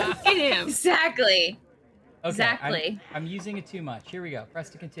eyes. Look at him. Exactly. Okay, Exactly. I'm using it too much. Here we go. Press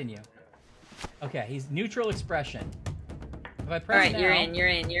to continue. Okay, he's neutral expression. If I press Alright, now, you're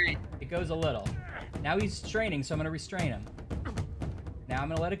in. it goes a little. Now he's straining, so I'm going to restrain him. Now I'm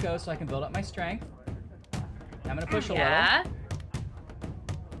going to let it go so I can build up my strength. Now I'm going to push a little.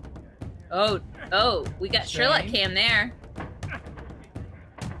 Oh, we got Sherlock cam there.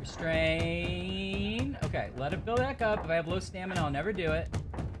 Restrain. Okay, let it build back up. If I have low stamina, I'll never do it.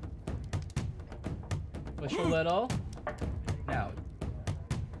 Push a little. No.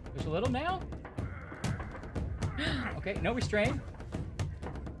 Push a little now. Okay, no restrain.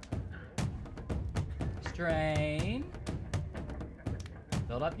 Restrain.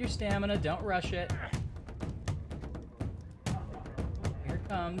 Build up your stamina. Don't rush it. Here it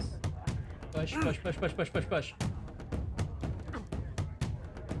comes. Push, push, push, push, push, push, push.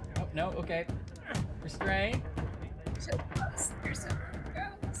 Oh, no, okay. Restrain. So close. You're so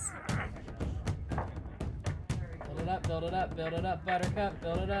close. Build it up, build it up, build it up, Buttercup,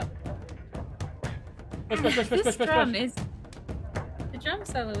 build it up. Push, push, push, push, This push, drum push. is... The drum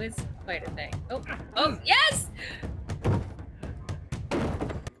solo is quite a thing. Oh, yes!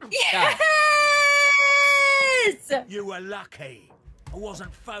 Yes! You were lucky. I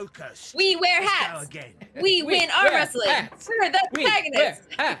wasn't focused. We wear Let's hats. go again. We win arm wear wrestling. hats. We're the We wear protagonists.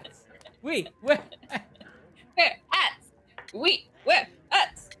 hats. We wear Wear hats. We wear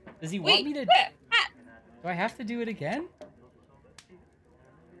hats. Does he want We me to... wear hats. Do I have to do it again?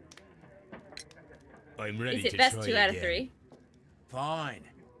 I'm ready Is it to best try 2 out of again. 3? Fine.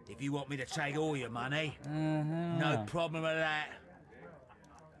 If you want me to take all your money, no problem with that.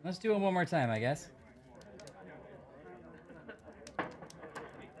 Let's do it one more time, I guess.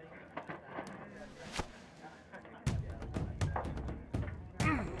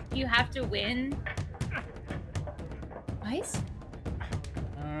 you have to win twice?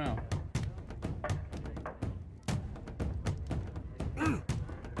 I don't know.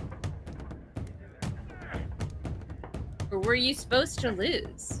 Or were you supposed to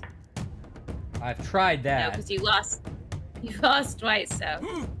lose? I've tried No, that. because you lost. You lost twice,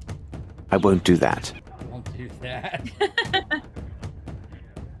 so. I won't do that. I won't do that. I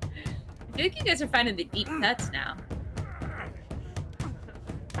feel like you guys are finding the deep cuts now.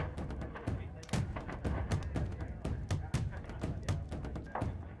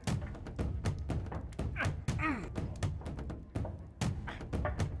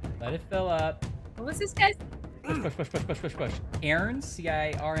 Let it fill up. What was this guy's? Push. Cairns,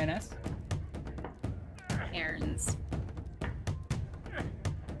 C-I-R-N-S. Cairns.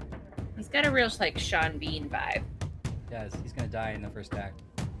 He's got a real, like, Sean Bean vibe. He does. He's gonna die in the first act.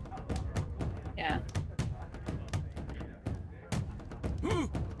 Yeah.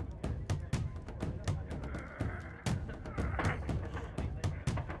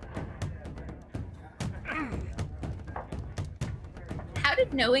 How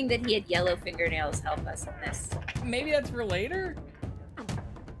did knowing that he had yellow fingernails help us in this? Maybe that's for later?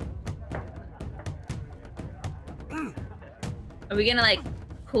 Are we gonna, like,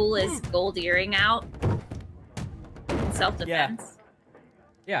 pull his gold earring out? In self-defense?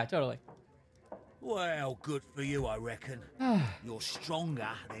 Yeah, totally. Well, good for you, I reckon. You're stronger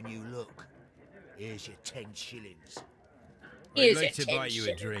than you look. Here's your 10 shillings. I'd like to buy you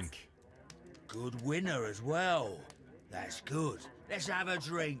a drink. Good winner as well. That's good. Let's have a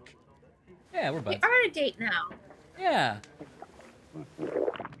drink. Yeah, we're We buds. are on a date now. Yeah.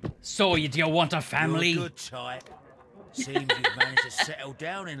 So, do you want a family? You're a good type. Seems you've managed to settle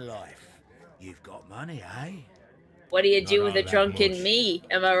down in life. You've got money, eh? What do you do Not with all a that drunken much. me?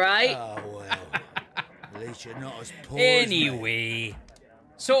 Am I right? Oh, well. At least you're not as poor Anyway.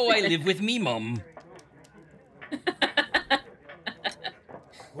 So, I live with me mum.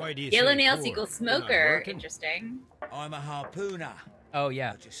 Why do you Yellow say nails poor? equals You're not smoker. working? Interesting. as me. I'm a harpooner. Oh,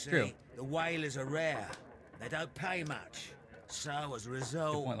 yeah. But you see, True. the whalers are rare. They don't pay much. So, as a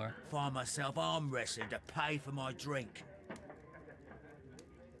result, point, Laura. find myself arm wrestling to pay for my drink.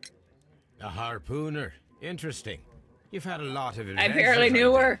 A harpooner. Interesting. You've had a lot of I adventures. barely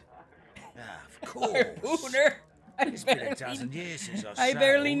knew her. Of course. Harpooner. It's been a dozen years since I've I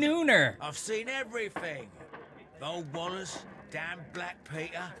barely sailed. knew her. I've seen everything. Old Wallace, damn Black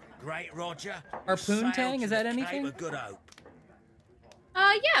Peter, Great Roger. Harpoon sailed tang, to is that the anything? Cape of Good Hope.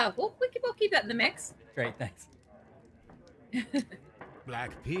 Yeah, we'll keep that in the mix. Great, thanks.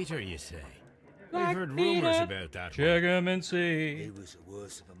 Black Peter, you say? Black I've heard rumors Peter. about that. Check him and see. He was the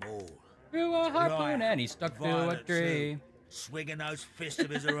worst of them all. Threw a harpoon Right, and he stuck to a violent tree. too. Swinging those fists of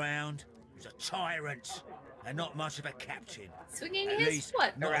his around. He was a tyrant and not much of a captain. Swinging At his least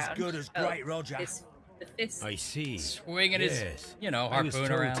what not around? as good as Oh, Great Roger. The fist. I see. Swinging yes. his, you know, I was harpoon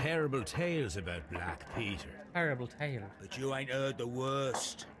told around. terrible tales about Black Peter. Terrible tale. But you ain't heard the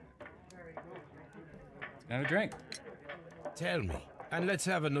worst. Have a drink. Tell me, and let's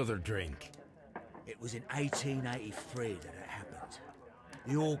have another drink. It was in 1883 that it happened.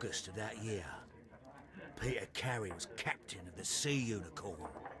 The August of that year. Peter Carey was captain of the Sea Unicorn,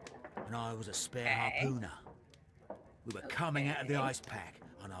 and I was a spare harpooner. We were coming out of the ice pack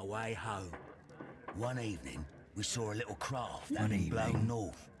on our way home. One evening, we saw a little craft having blown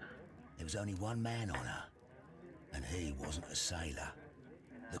north. There was only one man on her, and he wasn't a sailor.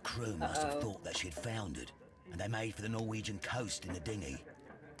 The crew must have thought that she'd foundered, and they made for the Norwegian coast in the dinghy.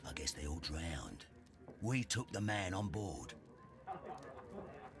 I guess they all drowned. We took the man on board.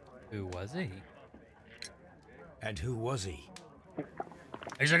 Who was he? And who was he?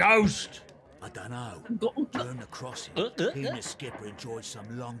 He's a ghost. I don't know. During the crossing, he and the skipper enjoyed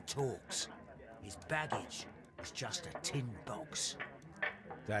some long talks. His baggage was just a tin box.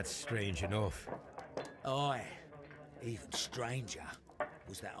 That's strange enough. Aye. Even stranger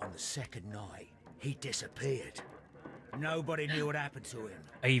was that on the second night, he disappeared. Nobody knew what happened to him.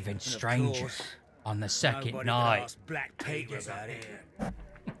 Even And of stranger. course, On the second nobody could night. ask Black Peter about it.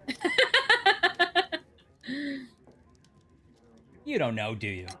 You don't know, do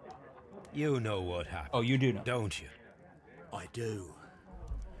you? You know what happened. Oh, you do know. Don't you? I do.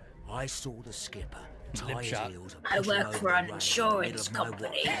 I saw the skipper tie his shot. heels and I push him work over for the an rail in the insurance middle of my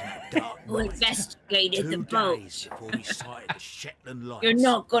company watch in the dark who night. investigated the 2 boat. days before we sighted the Shetland lights. You're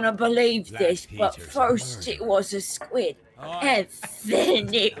not gonna believe Black this, but Peter's a first it murderer. was a squid, Aye. and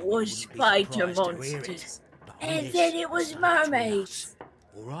then it I was wouldn't be spider surprised to hear monsters, but and this then it was stayed between mermaids. us.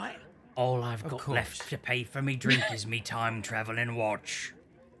 All right? All I've Of got course. left to pay for me drink is me time traveling watch.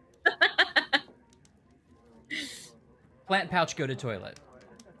 Plant pouch, go to toilet.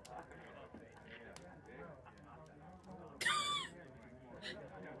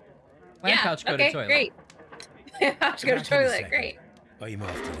 Plant pouch, go to toilet. Great. Plant pouch, go to toilet. Great. I'm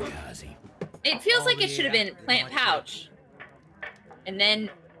off to the Kazi. It feels like it should have been plant pouch, and then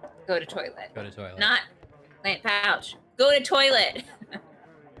go to toilet. Go to toilet. Not plant pouch. Go to toilet.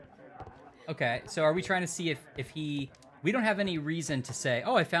 Okay, so are we trying to see if he... We don't have any reason to say,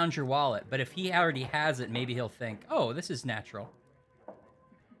 oh, I found your wallet. But if he already has it, maybe he'll think, oh, this is natural.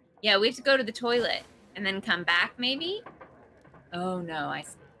 Yeah, we have to go to the toilet and then come back, maybe? Oh, no, I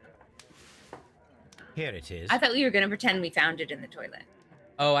see. Here it is. I thought we were going to pretend we found it in the toilet.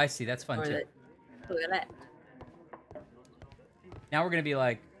 Oh, I see. That's fun, too. Toilet. Now we're going to be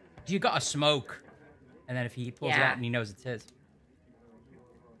like, do you got a smoke? And then if he pulls it out and he knows it's his.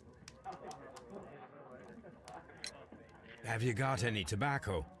 Have you got any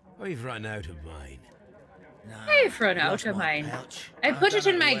tobacco? I've run out of mine. No, I've run out of mine. I put it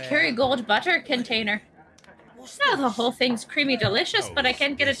in my Kerrygold butter container. Now the whole thing's creamy delicious, but I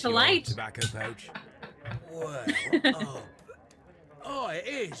can't get it to light. Tobacco pouch. Well, oh, it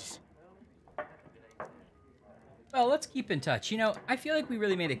is. Well, let's keep in touch. You know, I feel like we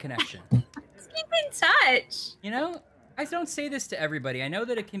really made a connection. Let's keep in touch. You know, I don't say this to everybody. I know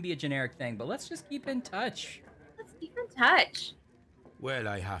that it can be a generic thing, but let's just keep in touch. Let's keep in touch. Well,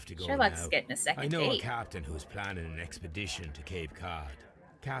 I have to go Sherlock's now. getting a second I know date. a captain who's planning an expedition to Cape Cod.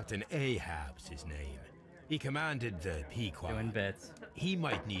 Captain Ahab's his name. He commanded the Pequod. Doing bits. He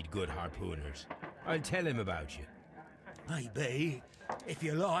might need good harpooners. I'll tell him about you. Maybe, if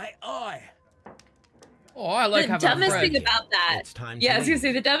you like, I. Oh, I like the having a dumbest friend. thing about that. It's time Yeah, I to was gonna leave.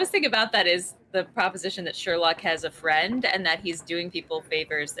 say the dumbest thing about that is the proposition that Sherlock has a friend and that he's doing people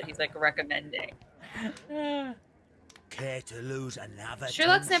favors that he's like recommending. Care to lose another?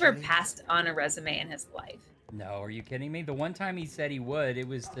 Sherlock's never 10 passed on a resume in his life. No, are you kidding me? The one time he said he would, it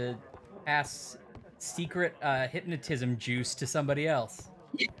was to pass secret hypnotism juice to somebody else.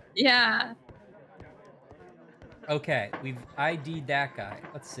 Yeah. Okay, we've ID'd that guy.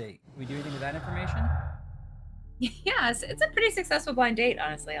 Let's see. Can we do anything with that information? Yeah, it's a pretty successful blind date,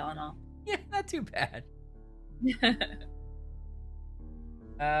 honestly, all in all. Yeah, not too bad.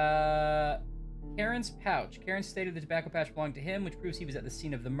 Karen's pouch. Karen stated the tobacco pouch belonged to him, which proves he was at the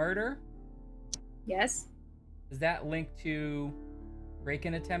scene of the murder. Yes. Does that link to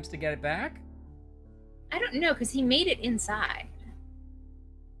break-in attempts to get it back? I don't know, because he made it inside.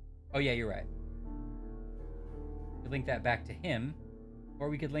 Oh, yeah, you're right. We could link that back to him, or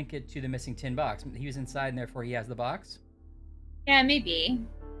we could link it to the missing tin box. He was inside, and therefore he has the box? Yeah, maybe.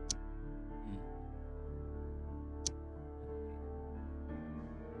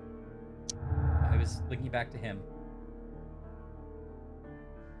 I was linking it back to him.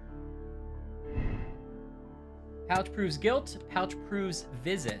 Pouch proves guilt. Pouch proves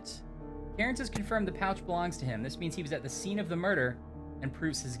visit. Cairns has confirmed the pouch belongs to him. This means he was at the scene of the murder and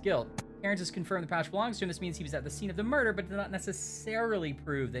proves his guilt. Cairns has confirmed the pouch belongs to him. This means he was at the scene of the murder, but did not necessarily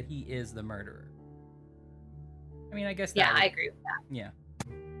prove that he is the murderer. I mean, I guess that Yeah, I agree with that. Yeah.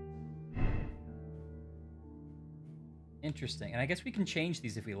 Interesting. And I guess we can change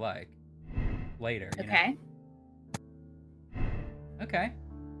these if we like. Later. You Okay. know? Okay.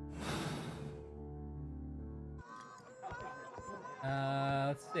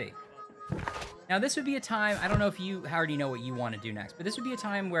 Let's see. Now, this would be a time, I don't know if you already know what you want to do next, but this would be a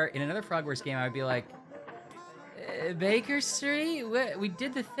time where in another Frogwares game, I would be like, Baker Street? We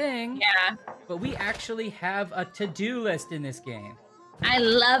did the thing. Yeah. But we actually have a to-do list in this game. I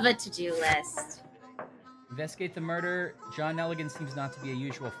love a to-do list. Investigate the murder. John Nelligan seems not to be a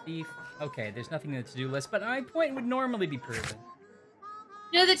usual thief. Okay, there's nothing in the to-do list, but my point would normally be proven.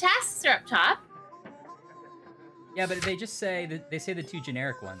 No, the tasks are up top. Yeah, but they just say, they say the two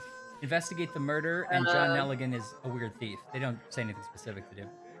generic ones. Investigate the murder, and John Nelligan is a weird thief. They don't say anything specific to do.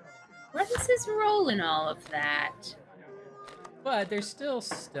 What is his role in all of that? But there's still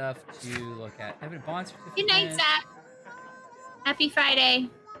stuff to look at. I have a bond certificate. Good night, Zach. Happy Friday.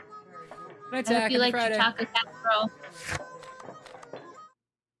 Good night, I Zach. hope you Happy liked Friday. your taco casserole.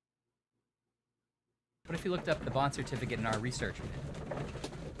 What if you looked up the bond certificate in our research?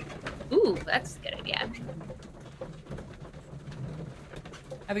 Ooh, that's a good idea.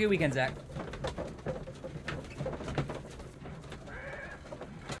 Have a good weekend, Zach.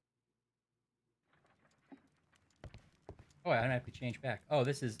 Oh, I don't have to change back. Oh,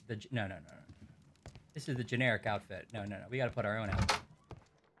 this is the... No. This is the generic outfit. No. We gotta put our own outfit.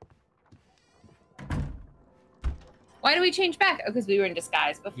 Why do we change back? Oh, because we were in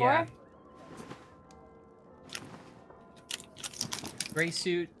disguise before? Yeah. Gray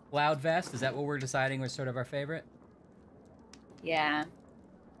suit, loud vest. Is that what we're deciding was sort of our favorite? Yeah.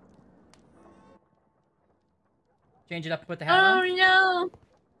 Change it up and put the hat on? Oh, no.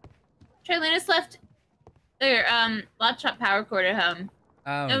 Charlena's left their laptop power cord at home.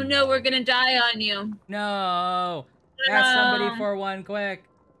 Oh no, we're gonna die on you. No. Ask somebody for one quick.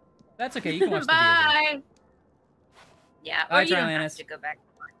 That's okay. You can watch the video. Bye. Yeah, Bye, or you don't have Charlena's. to go back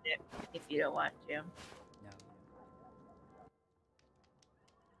and watch it if you don't want to.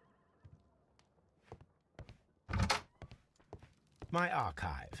 My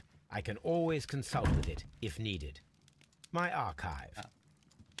archive. I can always consult with it if needed. My archive.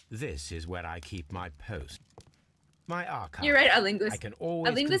 This is where I keep my post. My archive. You're right, a linguist. I can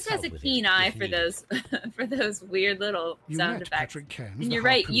always has a keen eye for those for those weird little sound effects. Patrick Cairns, and the you're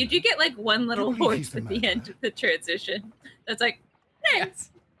right, harpooner. you do get like one little believe he's voice the at the end of the transition. That's like,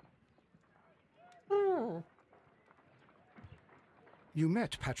 thanks. You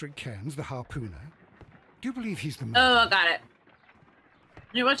met Patrick Cairns, the harpooner. Do you believe he's the man? Oh, got it.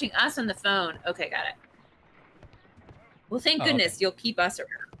 You're watching us on the phone. Okay, got it. Well, thank goodness you'll keep us around.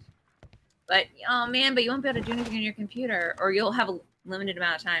 But, oh man, but you won't be able to do anything on your computer, or you'll have a limited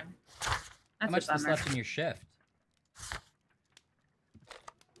amount of time. That's How much is left in your shift?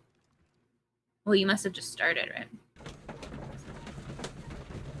 Well, you must have just started, right?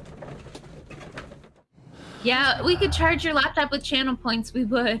 Yeah, we could charge your laptop with channel points, we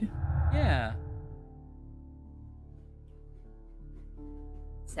would. Yeah.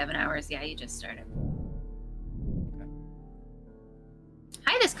 7 hours, yeah, you just started. Okay.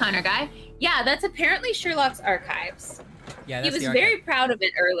 Hi, this Connor guy. Yeah, that's apparently Sherlock's archives. Yeah, he that's was very proud of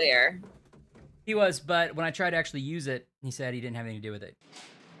it earlier. He was, but when I tried to actually use it, he said he didn't have anything to do with it.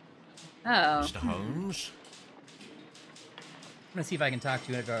 Oh. Mr. Holmes? I'm gonna see if I can talk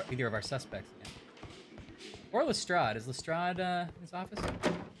to either of our suspects again. Or Lestrade. Is Lestrade in his office?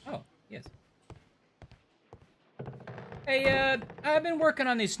 Oh, yes. Hey, I've been working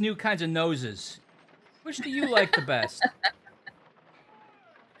on these new kinds of noses. Which do you like the best?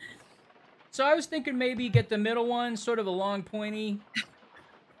 So I was thinking maybe get the middle one, sort of a long pointy.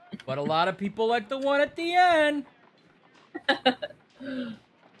 But a lot of people like the one at the end.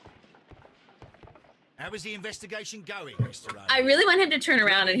 How is the investigation going, Mr. Rose? I really want him to turn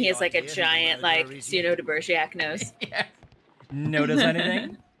around and he has like a giant, like, pseudo de Bergerac nose. Yeah. Notice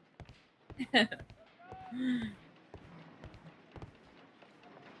anything?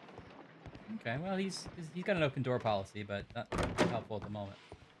 Okay, well, he's got an open door policy, but not helpful at the moment.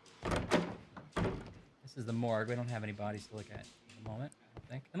 This is the morgue. We don't have any bodies to look at the moment, I don't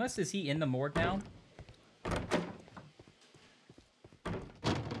think. Unless, is he in the morgue now?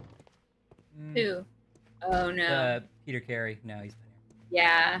 Who? Oh, no. Peter Carey. No, he's been here.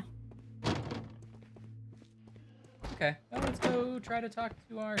 Yeah. Okay, well, let's go try to talk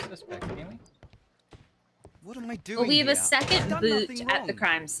to our suspect, can we? What am I doing Well, we have here? a second boot nothing at the wrong.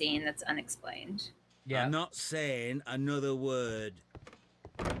 crime scene that's unexplained. Yeah. I'm not saying another word.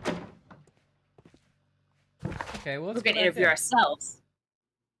 Okay, well, We're let's going go to back interview there. ourselves.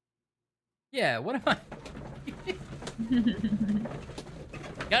 Yeah, what am I?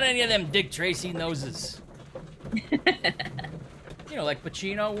 Got any of them Dick Tracy noses? You know, like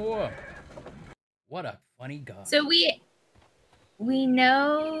Pacino wore. What a funny guy. So we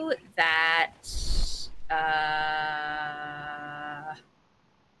know that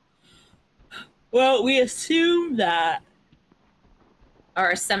well, we assume that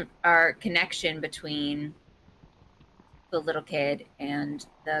our connection between the little kid and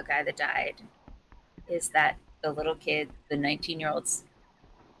the guy that died is that the little kid, the 19-year-old's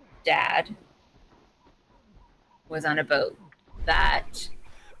dad, was on a boat that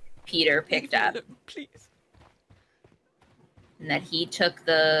Peter picked up. Please. And that he took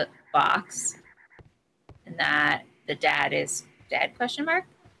the box, and that the dad is dead, question mark?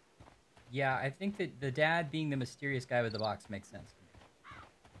 Yeah, I think that the dad being the mysterious guy with the box makes sense.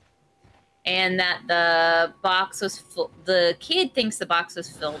 And that the box was full. The kid thinks the box was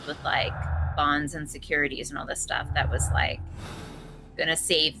filled with like bonds and securities and all this stuff that was like gonna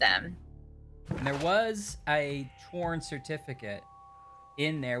save them. And there was a torn certificate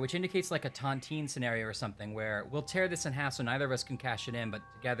in there, which indicates like a tontine scenario or something where we'll tear this in half so neither of us can cash it in, but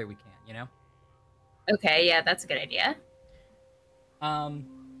together we can, you know? Okay, yeah, that's a good idea.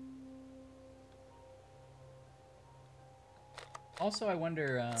 Also, I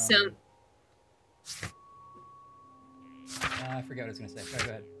wonder, I forgot what I was going to say. Sorry, go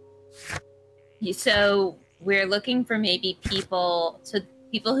ahead. So we're looking for maybe people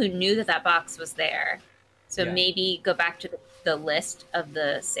who knew that box was there. So Yeah. maybe go back to the list of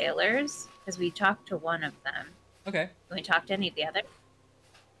the sailors, because we talked to one of them. Okay. Can we talk to any of the others?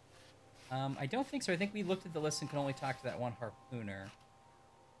 I don't think so. I think we looked at the list and could only talk to that one harpooner.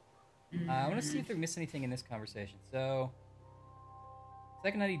 I want to see if we missed anything in this conversation. So,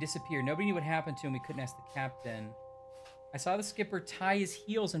 Second night he disappeared. Nobody knew what happened to him. We couldn't ask the captain. I saw the skipper tie his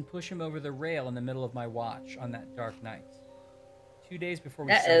heels and push him over the rail in the middle of my watch on that dark night. 2 days before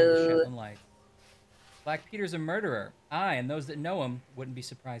we sighted the Shetland Lights. Black Peter's a murderer. I, and those that know him, wouldn't be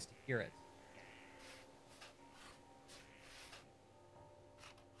surprised to hear it.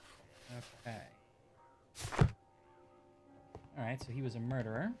 Okay. Alright, so he was a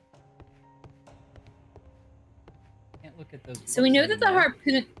murderer. Can't look at those. So we know that the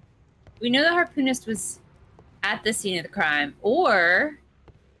harpoonist was at the scene of the crime, or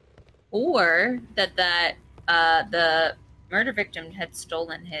that the murder victim had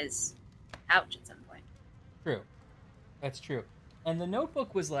stolen his pouch at some point. True. That's true. And the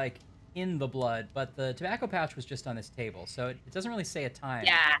notebook was like in the blood, but the tobacco pouch was just on this table, so it doesn't really say a time.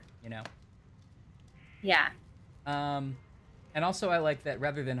 Yeah. You know? Yeah. And also I like that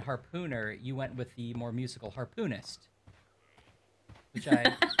rather than harpooner, you went with the more musical harpoonist, which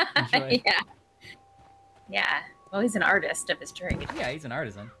I enjoy. Yeah. Yeah. Well, he's an artist of his trade. Yeah, he's an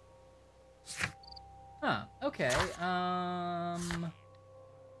artisan. Huh. Okay.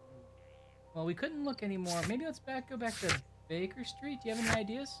 Well, we couldn't look anymore. Maybe let's go back to Baker Street. Do you have any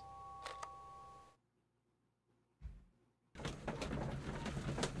ideas?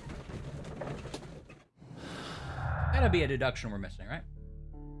 Gotta be a deduction we're missing, right?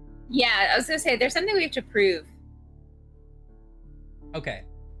 Yeah, I was gonna say there's something we have to prove. Okay.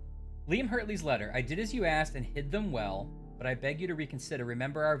 Liam Hurtley's letter. I did as you asked and hid them well, but I beg you to reconsider.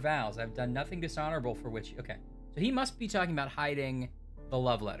 Remember our vows. I've done nothing dishonorable for which... Okay. So he must be talking about hiding the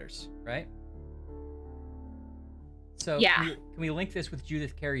love letters, right? So yeah. Can we link this with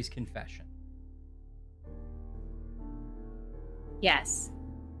Judith Carey's confession? Yes.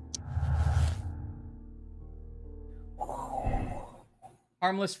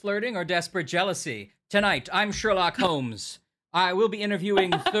 Harmless flirting or desperate jealousy? Tonight, I'm Sherlock Holmes. I will be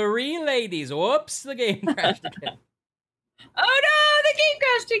interviewing 3 ladies. Whoops, the game crashed again. Oh no, the game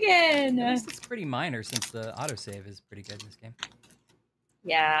crashed again! At least it's pretty minor since the autosave is pretty good in this game.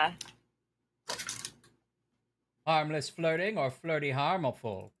 Yeah. Harmless flirting or flirty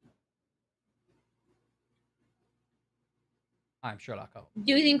harmful? I'm Sherlock Holmes.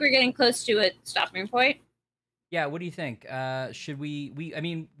 Do you think we're getting close to a stopping point? Yeah, what do you think? Should we I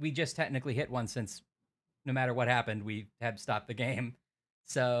mean, we just technically hit one since no matter what happened, we have stopped the game.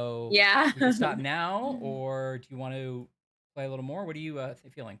 So yeah. We can stop now, or do you want to play a little more? What are you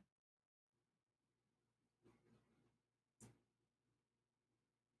feeling?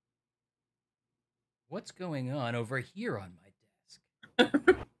 What's going on over here on my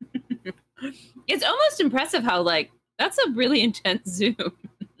desk? It's almost impressive how, like, that's a really intense zoom.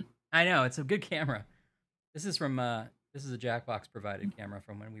 I know, it's a good camera. This is from, this is a Jackbox provided camera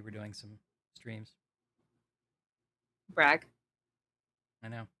from when we were doing some streams. Brag. I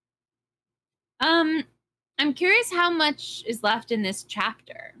know. I'm curious how much is left in this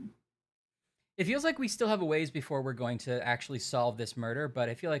chapter. It feels like we still have a ways before we're going to actually solve this murder, but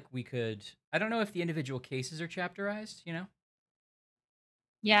I feel like we could... I don't know if the individual cases are chapterized, you know?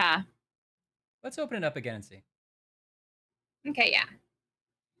 Yeah. Let's open it up again and see. Okay, yeah.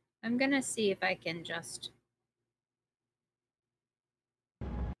 I'm gonna see if I can just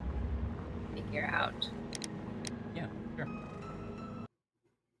figure out. Yeah, sure.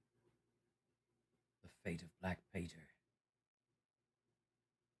 The fate of Black Peter.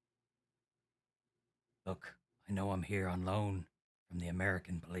 Look, I know I'm here on loan from the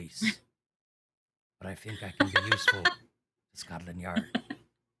American police, but I think I can be useful to Scotland Yard.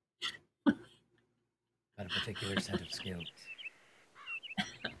 Got a particular set of skills.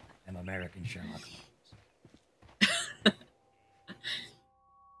 I'm American Sherlock Holmes.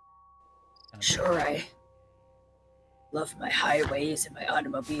 Sure, I love my highways and my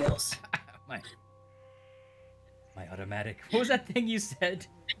automobiles. my automatic. What was that thing you said?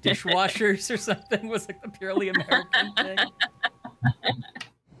 Dishwashers or something was like the purely American thing.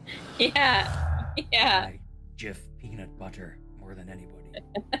 Yeah, yeah. I Jif peanut butter more than anybody.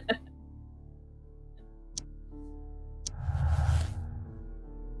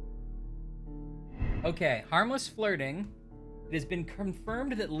 Okay, harmless flirting. It has been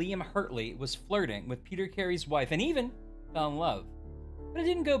confirmed that Liam Hurtley was flirting with Peter Carey's wife and even fell in love. But it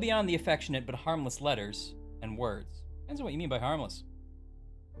didn't go beyond the affectionate but harmless letters and words. Depends on what you mean by harmless.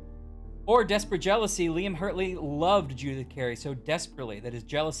 Or desperate jealousy. Liam Hurtley loved Judith Carey so desperately that his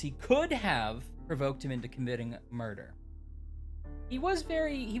jealousy could have provoked him into committing murder. He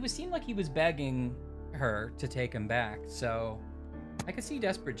seemed like he was begging her to take him back, so I could see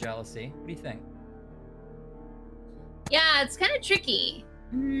desperate jealousy. What do you think? Yeah, it's kind of tricky.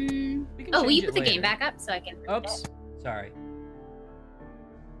 Oh, will you put the game back up so I can... Oops. Sorry.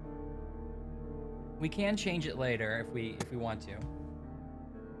 We can change it later if we want to.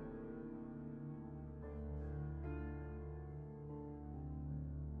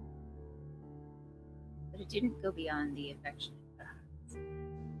 But it didn't go beyond the affectionate bonds.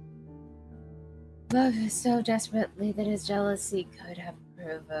 Love so desperately that his jealousy could have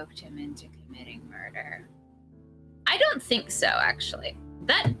provoked him into committing murder. I don't think so, actually.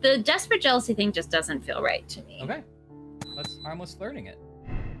 The desperate jealousy thing just doesn't feel right to me. Okay. Let's harmless flirting it.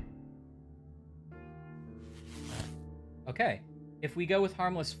 Okay. If we go with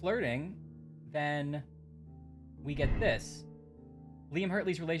harmless flirting, then we get this. Liam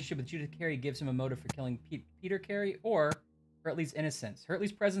Hurtley's relationship with Judith Carey gives him a motive for killing Peter Carey, or Hurtley's innocence.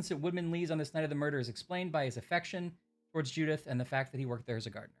 Hurtley's presence at Woodman Lee's on this night of the murder is explained by his affection towards Judith and the fact that he worked there as a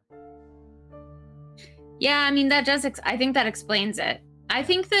gardener. Yeah, I mean, that does... I think that explains it. I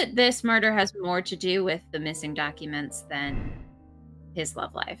think that this murder has more to do with the missing documents than his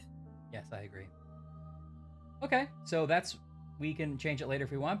love life. Yes, I agree. Okay, so that's... We can change it later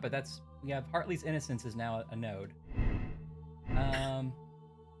if we want, but that's... We have Hartley's innocence is now a node.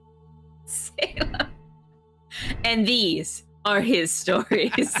 Salem. And these are his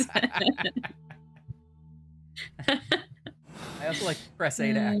stories. I also like press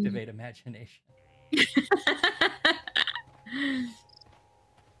A to activate imagination.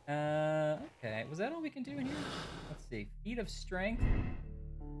 Okay, was that all we can do in here? Let's see. Feat of Strength.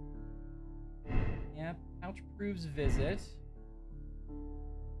 Yeah, Pouch proves visit.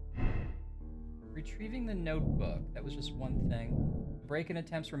 Retrieving the notebook. That was just one thing. Break-in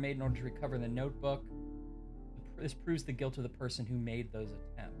attempts were made in order to recover the notebook. This proves the guilt of the person who made those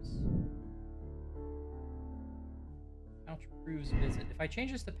attempts. Pouch proves visit. If I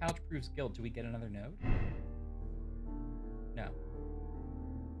change this to Pouch proves guilt, do we get another node? No.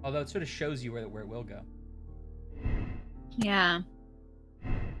 Although it sort of shows you where it will go. Yeah.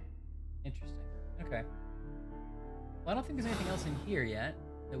 Interesting. Okay. Well, I don't think there's anything else in here yet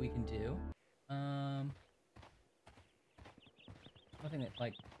that we can do. Nothing that,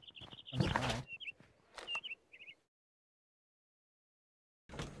 like, comes to mind.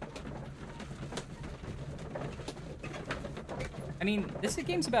 I mean, this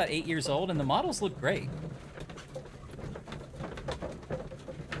game's about 8 years old, and the models look great.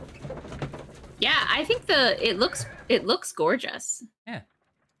 Yeah, I think it looks gorgeous. Yeah.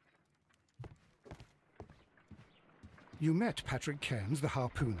 You met Patrick Cairns, the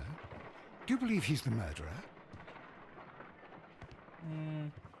harpooner. Do you believe he's the murderer?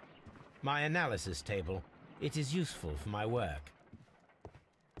 My analysis table. It is useful for my work.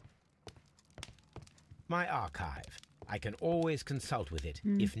 My archive. I can always consult with it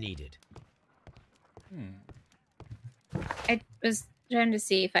if needed. I was trying to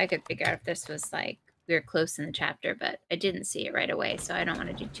see if I could figure out if this was like we were close in the chapter, but I didn't see it right away, so I don't want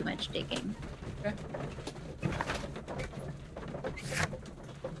to do too much digging. Okay.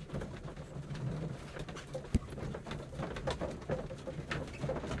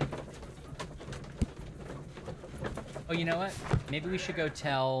 Oh, you know what? Maybe we should go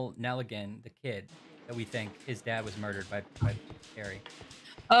tell Nelligan, the kid, that we think his dad was murdered by Carrie.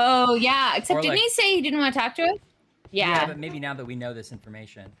 Oh, yeah. Except Or didn't he say he didn't want to talk to us? Yeah, but maybe now that we know this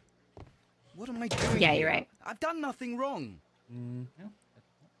information. What am I doing? Yeah, you're right. I've done nothing wrong. No.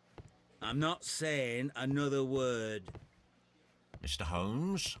 I'm not saying another word. Mr.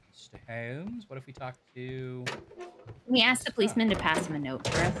 Holmes? Mr. Holmes? What if we talk to... We asked the policeman to pass him a note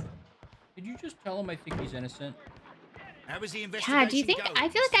for us. Did you just tell him I think he's innocent? How was the investigation Yeah, do you think... going, I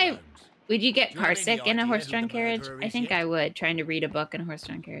feel Mr. like Holmes? would you get Do you have any carsick in a idea horse-drawn who the carriage? murderer I is think yet? I would, trying to read a book in a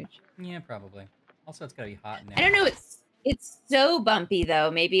horse-drawn carriage. Yeah, probably. Also, it's gotta be hot in there. I don't know, it's so bumpy, though.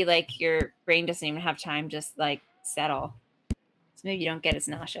 Maybe, like, your brain doesn't even have time to, like, settle. So maybe you don't get as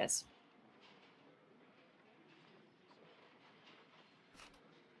nauseous.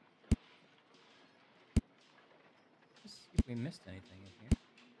 Let's see if we missed anything in here.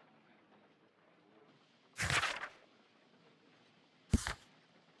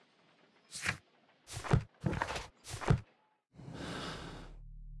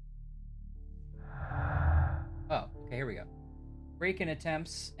 Oh, okay, here we go. Break-in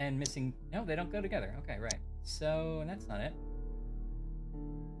attempts and missing... No, they don't go together. Okay, right. So, and that's not it.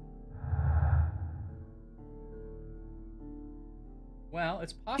 Well,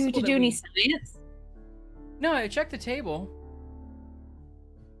 it's possible Did you that do we... any science? No, I checked the table.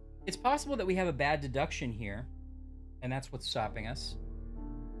 It's possible that we have a bad deduction here, and that's what's stopping us.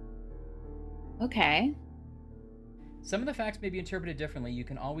 Okay. Some of the facts may be interpreted differently. You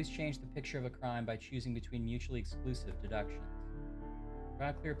can always change the picture of a crime by choosing between mutually exclusive deductions. Draw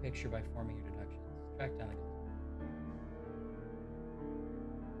a clear picture by forming your deductions. Track down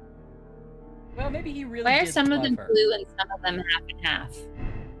the... Well, maybe he really Why are did some of love them her. blue and some of them half and half?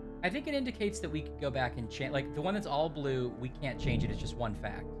 I think it indicates that we could go back and change. Like, the one that's all blue, we can't change it. It's just one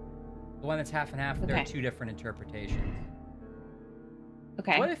fact. The one that's half and half, there are two different interpretations.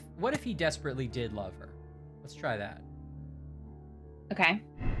 Okay. What if he desperately did love her? Let's try that. Okay.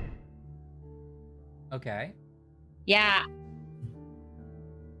 Okay. Yeah.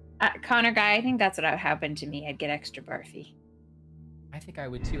 Connor guy, I think that's what would happen to me. I'd get extra barfy. I think I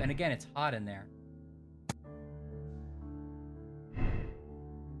would too. And again, it's hot in there.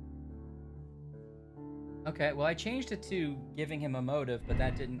 Okay, well, I changed it to giving him a motive, but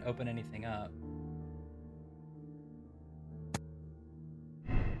that didn't open anything up.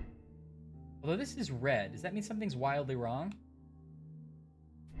 Although this is red, does that mean something's wildly wrong?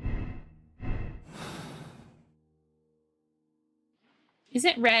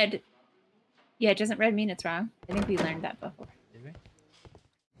 Isn't red... Yeah, doesn't red mean it's wrong? I think we learned that before. Did we?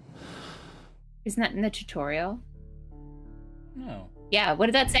 Isn't that in the tutorial? No. Yeah, what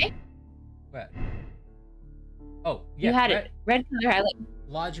did that say? What? Oh, yeah. You had it. Red color highlight.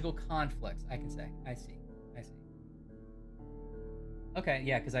 Logical conflicts, I can say. I see. Okay,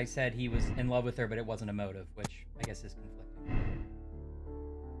 yeah, because I said he was in love with her, but it wasn't a motive, which I guess is conflicting.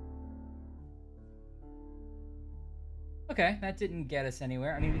 Okay, that didn't get us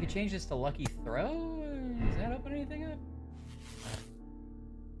anywhere. I mean, we could change this to lucky throw? Does that open anything up?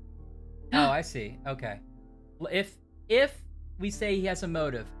 Oh, I see. Okay. If we say he has a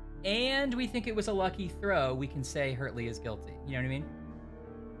motive, and we think it was a lucky throw, we can say Hurtley is guilty. You know what I mean?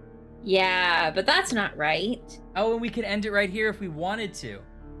 Yeah, but that's not right. Oh, and we could end it right here if we wanted to.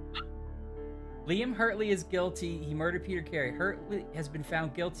 Liam Hurtley is guilty. He murdered Peter Carey. Hurtley has been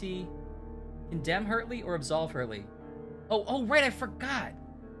found guilty. Condemn Hurtley or absolve Hurtley. Oh, right, I forgot.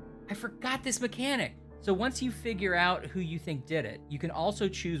 I forgot this mechanic. So once you figure out who you think did it, you can also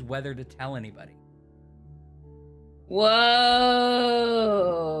choose whether to tell anybody. Whoa.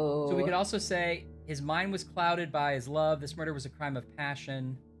 So we could also say his mind was clouded by his love. This murder was a crime of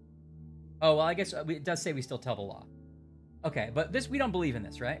passion. Oh, well, I guess it does say we still tell the law. Okay, but we don't believe in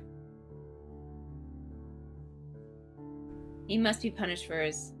this, right? He must be punished for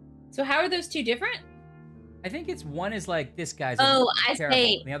his... So how are those two different? I think it's one is like, this guy's I terrible.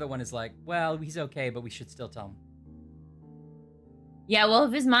 see. And the other one is like, well, he's okay, but we should still tell him. Yeah, well,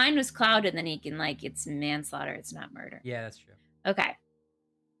 if his mind was clouded, then he can, like, it's manslaughter. It's not murder. Yeah, that's true. Okay.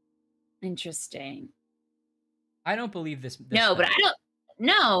 Interesting. I don't believe this no, but I don't...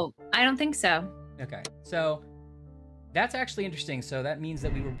 No, I don't think so. Okay, so that's actually interesting. So that means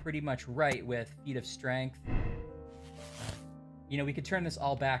that we were pretty much right with feat of strength. You know, we could turn this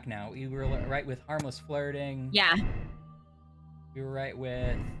all back now. We were right with harmless flirting. Yeah. We were right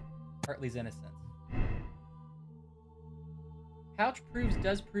with Hartley's innocence. Pouch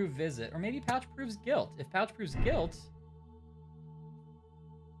does prove visit. Or maybe Pouch proves guilt. If Pouch proves guilt...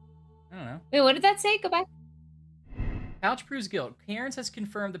 I don't know. Wait, what did that say? Go back. Pouch proves guilt. Cairns has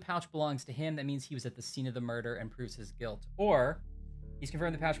confirmed the pouch belongs to him. That means he was at the scene of the murder and proves his guilt. Or he's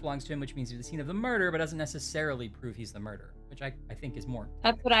confirmed the pouch belongs to him, which means he's at the scene of the murder, but doesn't necessarily prove he's the murderer, which I think is more.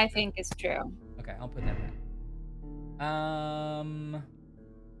 That's what I think is true. Okay, I'll put that back.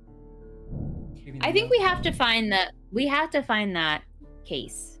 I think we have to find that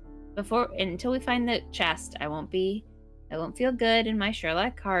case until we find the chest. I won't feel good in my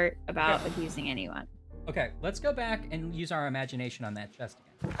Sherlock heart about abusing anyone. Okay, let's go back and use our imagination on that chest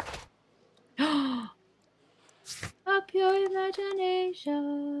again. A pure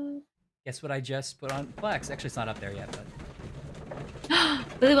imagination. Guess what I just put on Plex? Actually, it's not up there yet, but...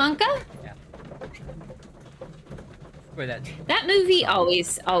 Willy Wonka? Yeah. Where that movie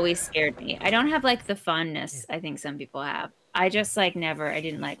always scared me. I don't have, like, the fondness I think some people have. I just, like, I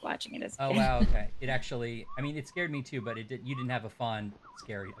didn't like watching it as a kid. Oh, wow, okay. It actually... I mean, it scared me too, but you didn't have a fond,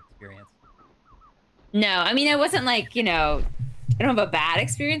 scary experience. No, I mean, I wasn't like, I don't have a bad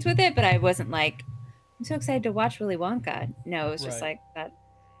experience with it, but I wasn't like, I'm so excited to watch Willy Wonka. No, it was just like, that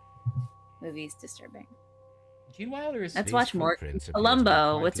movie's disturbing. Gene Wilder is... Let's watch more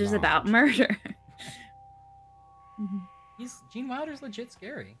Columbo, which is about murder. Gene Wilder's legit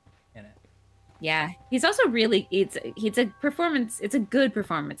scary in it. Yeah, he's also really, it's a performance, it's a good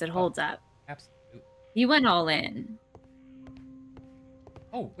performance. It holds up. Absolutely. He went all in.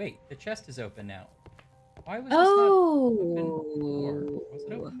 Oh, wait, the chest is open now. Why was this not open before? Was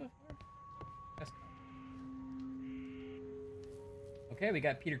it open before? Okay, we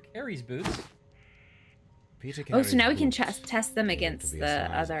got Peter Carey's boots. So now we can test them against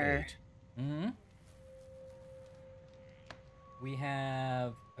the other... Mm-hmm. We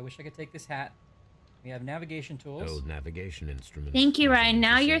have... I wish I could take this hat. We have navigation tools. Old navigation instruments. Thank you, nothing Ryan.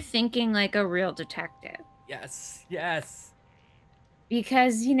 Now you're interesting. thinking like a real detective. Yes, yes.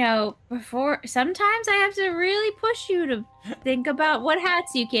 Because, you know, before sometimes I have to really push you to think about what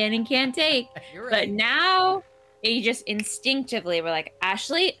hats you can and can't take. You're right. But now you just instinctively were like,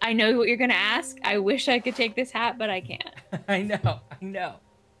 Ashley, I know what you're gonna ask. I wish I could take this hat, but I can't. I know.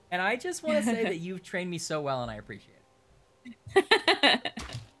 And I just want to say that you've trained me so well, and I appreciate it.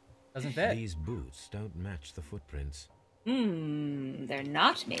 Doesn't fit. These boots don't match the footprints. They're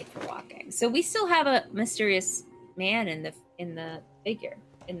not made for walking. So we still have a mysterious man in the figure,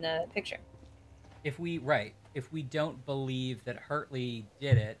 in the picture. If we don't believe that Hurtley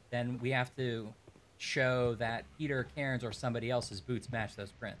did it, then we have to show that Peter Cairns or somebody else's boots match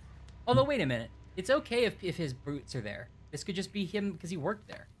those prints. Although, wait a minute. It's okay if his boots are there. This could just be him because he worked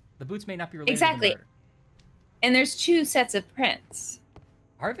there. The boots may not be related to the murder. And there's 2 sets of prints.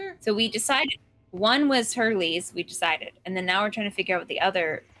 Are there? So we decided one was Hurley's, we decided. And then now we're trying to figure out what the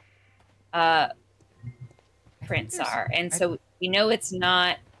other prints are. And so we know it's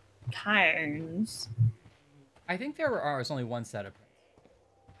not Cairns. I think there was only one set of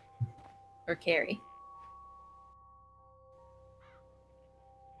prints. Or Carrie.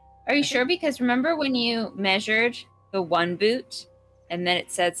 Are you sure? Because remember when you measured the one boot and then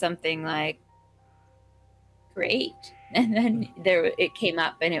it said something like, great. And then it came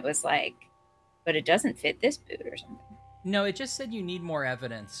up and it was like, but it doesn't fit this boot or something. No, it just said you need more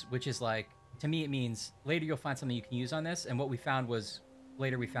evidence, which is like, to me, it means later you'll find something you can use on this. And what we found was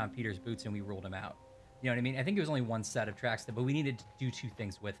later we found Peter's boots and we ruled him out. You know what I mean? I think it was only one set of tracks, but we needed to do 2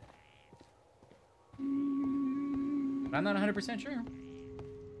 things with it. But I'm not 100% sure.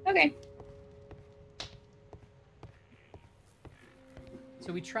 Okay.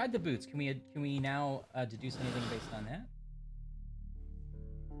 So we tried the boots. Can we now deduce anything based on that?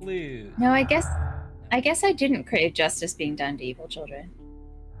 Blues. No, I guess I didn't crave justice being done to evil children.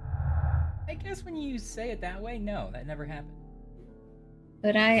 I guess when you say it that way, no, that never happened.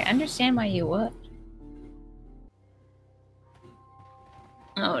 But I understand why you would.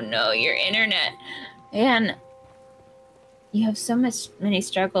 Oh no, your internet. Man, you have so many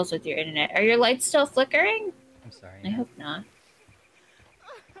struggles with your internet. Are your lights still flickering? I'm sorry. I hope not.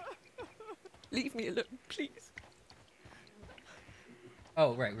 Leave me alone, please.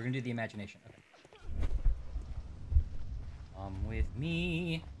 Oh, right, we're gonna do the imagination. Okay. Come with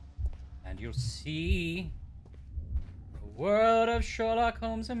me, and you'll see the world of Sherlock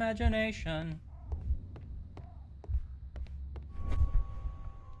Holmes' imagination.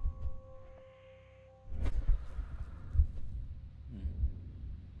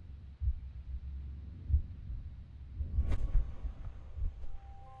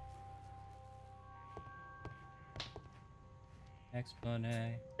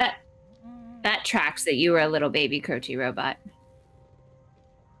 Explanation. That tracks that you were a little baby Croty robot.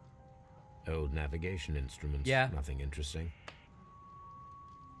 Old navigation instruments. Yeah. Nothing interesting.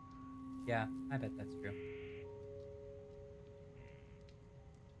 Yeah, I bet that's true.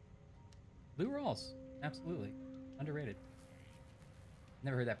 Blue rolls. Absolutely. Underrated.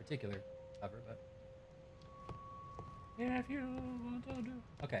 Never heard that particular cover, but... If you want to do...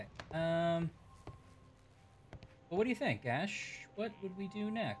 Okay, well, what do you think, Ash? What would we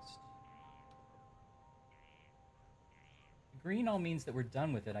do next? Green all means that we're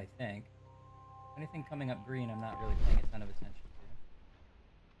done with it, I think. Anything coming up green, I'm not really paying a ton of attention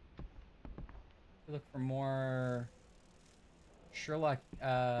to. We look for more Sherlock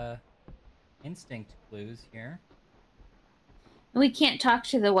instinct clues here. We can't talk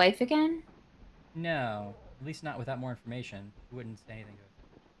to the wife again? No, at least not without more information. We wouldn't say anything to it.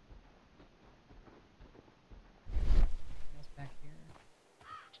 Anything else back here?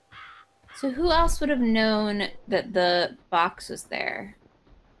 So who else would have known that the box was there?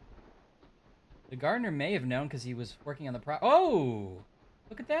 The gardener may have known because he was working on the Oh!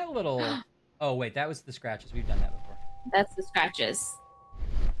 Look at that little... Oh, wait, that was the scratches. We've done that before. That's the scratches.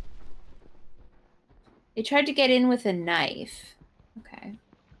 They tried to get in with a knife. Okay.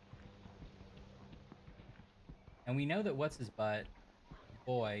 And we know that what's-his-butt,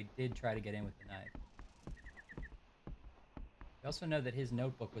 boy, did try to get in with the knife. We also know that his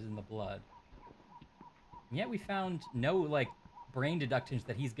notebook was in the blood. And yet we found no, like, brain deductions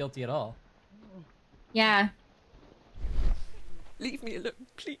that he's guilty at all. Yeah. Leave me alone,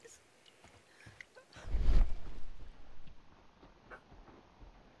 please.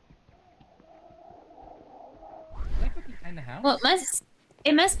 Can I go behind the house? Well,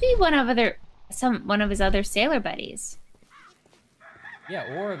 it must be one of his other sailor buddies.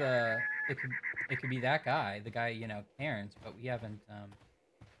 Yeah, or it could be that guy, the guy, you know, Cairns, but we haven't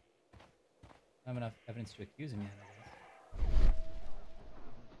Not enough evidence to accuse him yet, I guess.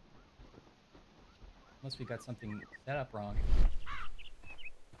 Unless we got something set up wrong.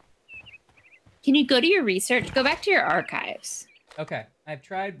 Can you go to your research? Go back to your archives. Okay, I've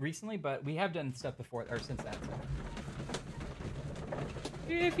tried recently, but we have done stuff before or since that. So.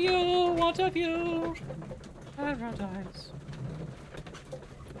 If you want a view, paradise.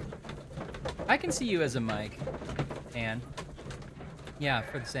 I can see you as a mic, Anne. Yeah,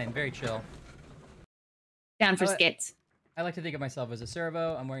 for the same. Very chill. Down for skits. I like to think of myself as a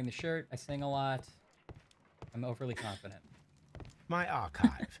servo. I'm wearing the shirt. I sing a lot. I'm overly confident. My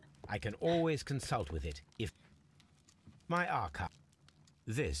archive. I can always consult with it if... My archive.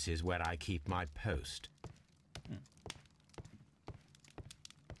 This is where I keep my post.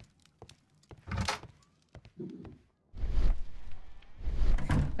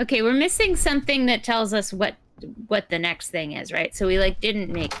 Okay, we're missing something that tells us what the next thing is, right? So we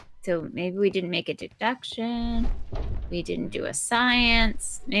didn't make, so maybe we didn't make a deduction. We didn't do a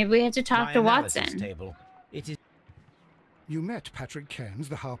science. Maybe we have to talk to Watson. Table. It is. You met Patrick Cairns,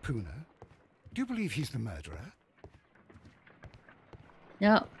 the harpooner. Do you believe he's the murderer?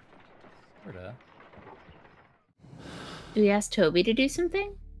 No. Sorta. Do we ask Toby to do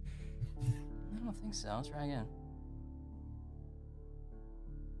something? I don't think so. Let's try again.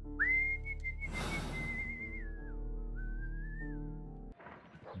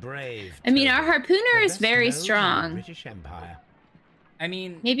 Brave. I mean, our harpooner is very strong. British Empire. I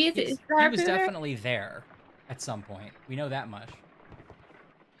mean, maybe it's the harpooner? He was definitely there at some point. We know that much.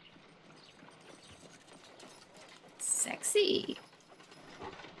 Sexy.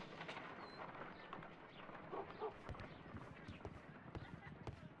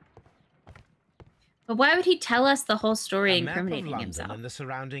 But why would he tell us the whole story incriminating himself? And the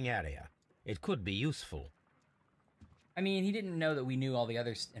surrounding area. It could be useful. I mean, he didn't know that we knew all the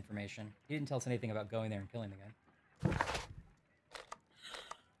other information. He didn't tell us anything about going there and killing the guy.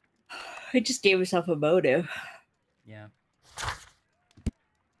 He just gave himself a motive. Yeah.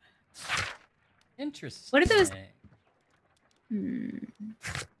 Interesting. What are those? Sorry,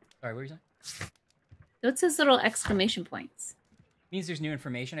 what were you saying? What's those little exclamation points? Means there's new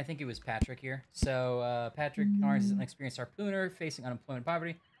information. I think it was Patrick here. So Patrick Cairns is an experienced harpooner facing unemployment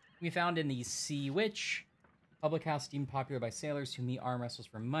poverty. We found in the Sea Witch, public house deemed popular by sailors who meet arm wrestles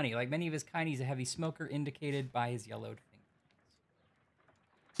for money. Like many of his kind, he's a heavy smoker, indicated by his yellowed fingers.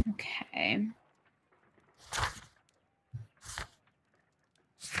 Okay.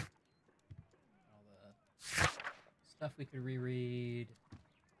 All the stuff we could reread.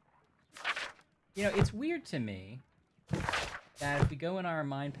 You know, it's weird to me that if we go in our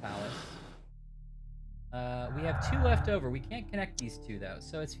mind palace, we have 2 left over. We can't connect these 2 though,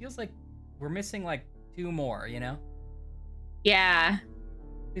 so it feels like we're missing like 2 more, you know? Yeah.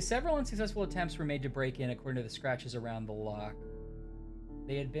 Several unsuccessful attempts were made to break in, according to the scratches around the lock.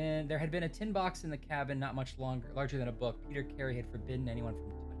 There had been a tin box in the cabin, not much larger than a book. Peter Carey had forbidden anyone from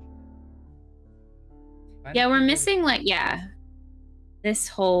touching it. Yeah, we're missing this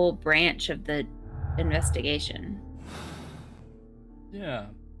whole branch of the investigation. Yeah.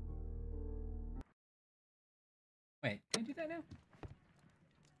 Wait, can I do that now?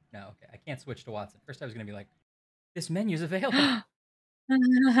 No, okay. I can't switch to Watson. First I was going to be like, this menu's available.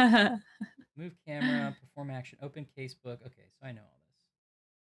 Move camera, perform action, open casebook. Okay, so I know all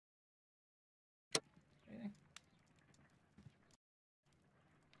this. Anything?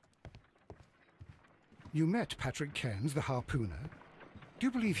 You met Patrick Cairns, the harpooner. Do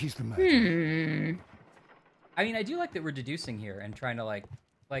you believe he's the murderer? I mean, I do like that we're deducing here and trying to like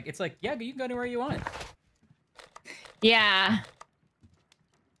it's like, yeah, you can go anywhere you want. Yeah.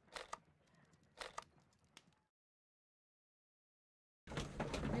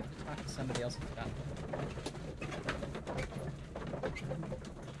 We have to talk to somebody else about it.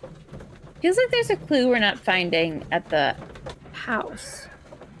 Feels like there's a clue we're not finding at the house.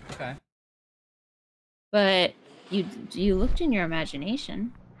 Okay. But you looked in your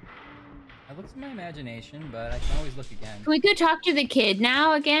imagination. I looked in my imagination, but I can always look again. Can we go talk to the kid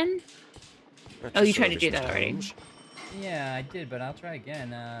now again? That's oh, you tried to do that already. Holmes. Yeah, I did, but I'll try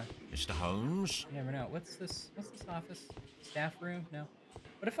again. Mr. Holmes? You never know. What's this office? Staff room? No.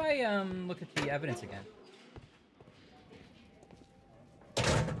 What if I look at the evidence again?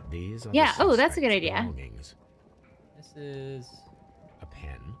 These are yeah, oh, that's a good idea. Belongings. This is a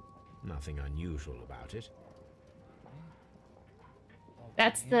pen. Nothing unusual about it.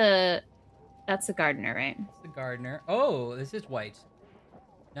 That's the gardener, right? That's the gardener. Oh, this is white.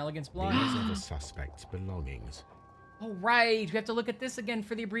 Nelligan's belongings. These are the suspect's belongings. Oh, right. We have to look at this again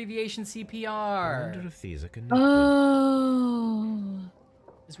for the abbreviation CPR. I wonder if these are connected. Oh.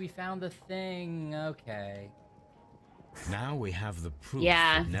 Because we found the thing. Okay. Now we have the proof.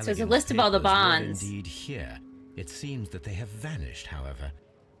 Yeah, that so it's a Nelligan's list of all the papers were bonds. Indeed here. It seems that they have vanished, however.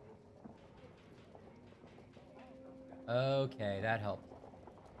 Okay, that helped.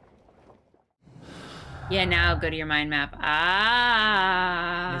 Yeah, now go to your mind map.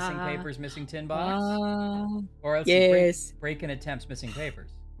 Ah. Missing papers, missing tin box? Or else yes. break-in attempts, missing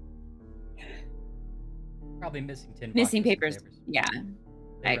papers. Probably missing tin box. Missing papers. Yeah,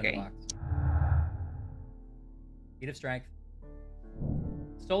 I agree. Feat of strength.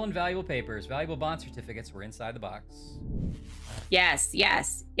 Stolen valuable papers. Valuable bond certificates were inside the box. Yes,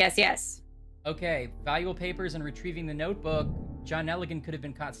 yes, yes, yes. Okay, valuable papers and retrieving the notebook. John Nelligan could have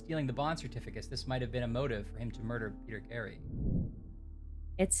been caught stealing the bond certificates. This might have been a motive for him to murder Peter Carey.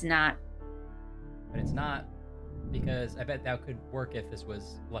 It's not. But it's not, because I bet that could work if this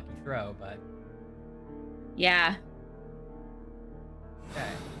was Lucky Throw, but... Yeah. Okay.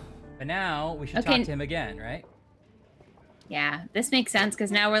 But now, we should talk to him again, right? Yeah, this makes sense,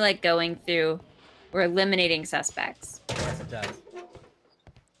 because now we're, like, going through... We're eliminating suspects. Yes, it does.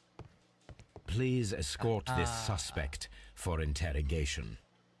 Please escort this suspect for interrogation.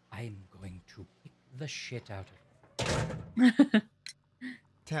 I'm going to kick the shit out of him.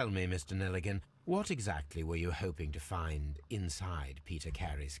 Tell me, Mr. Nelligan, what exactly were you hoping to find inside Peter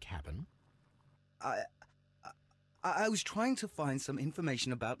Carey's cabin? I was trying to find some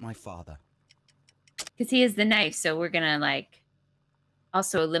information about my father. Because he has the knife, so we're gonna, like,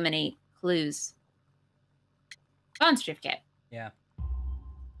 also eliminate clues. Bond certificate. Yeah.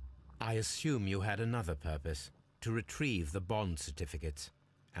 I assume you had another purpose, to retrieve the bond certificates.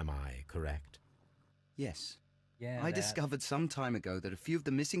 Am I correct? Yes. Yeah, I discovered some time ago that a few of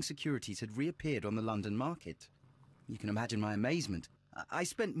the missing securities had reappeared on the London market. You can imagine my amazement. I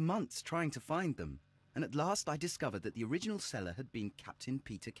spent months trying to find them, and at last I discovered that the original seller had been Captain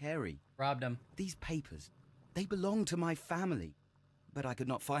Peter Carey. Robbed him. These papers, they belonged to my family, but I could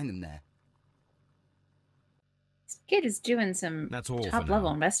not find them there. This kid is doing some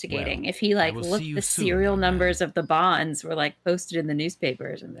top-level investigating. Well, if he, like, looked the serial numbers of the bonds were, like, posted in the newspaper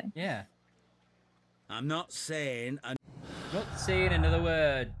or something. Yeah. I'm not saying... Not saying another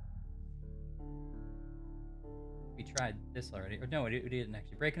word. We tried this already. Or no, we didn't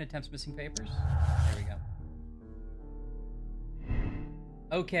actually. Break-in attempts, missing papers. There we go.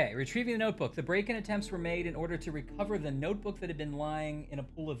 Okay, retrieving the notebook. The break-in attempts were made in order to recover the notebook that had been lying in a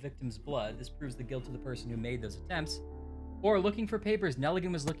pool of victims' blood. This proves the guilt of the person who made those attempts. Or looking for papers.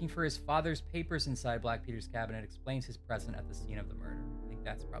 Nelligan was looking for his father's papers inside Black Peter's cabin. It explains his presence at the scene of the murder. I think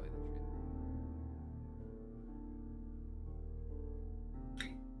that's probably the truth.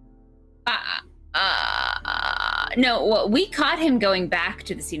 No, well, we caught him going back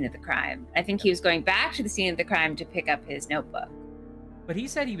to the scene of the crime. I think he was going back to the scene of the crime to pick up his notebook. But he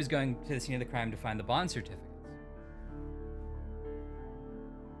said he was going to the scene of the crime to find the bond certificates.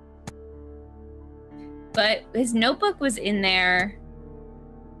 But his notebook was in there.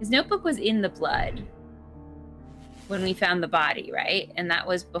 His notebook was in the blood when we found the body, right? And that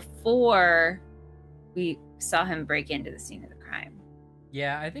was before we saw him break into the scene of the crime.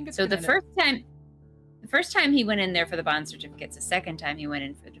 Yeah, I think it's so. The first time he went in there for the bond certificates. The second time he went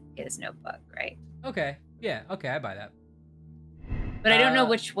in to get his notebook, right? Okay. Yeah. Okay, I buy that. But I don't know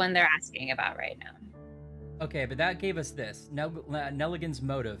which one they're asking about right now. Okay, but that gave us this. Nelligan's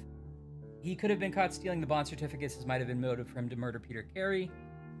motive. He could have been caught stealing the bond certificates. This might have been motive for him to murder Peter Carey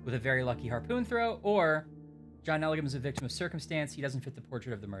with a very lucky harpoon throw, or John Nelligan was a victim of circumstance. He doesn't fit the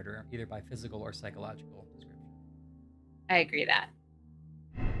portrait of the murderer, either by physical or psychological description. I agree that.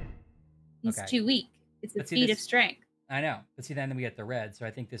 He's too weak. It's a feat of strength. I know. But see, then we get the red, so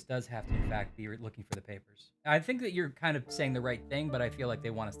I think this does have to, in fact, be looking for the papers. I think that you're kind of saying the right thing, but I feel like they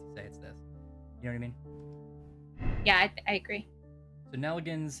want us to say it's this. You know what I mean? Yeah, I agree. So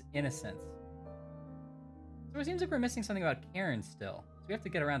Nelligan's innocence. So it seems like we're missing something about Karen still. So we have to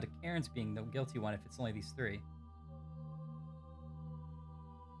get around to Karen's being the guilty one if it's only these three.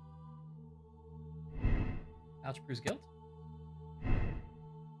 Ouch proves guilt.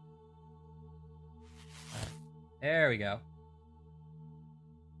 There we go.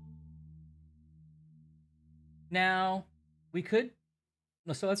 Now, we could...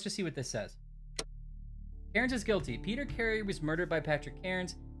 So let's just see what this says. Cairns is guilty. Peter Carey was murdered by Patrick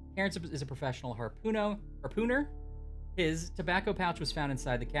Cairns. Cairns is a professional harpooner. His tobacco pouch was found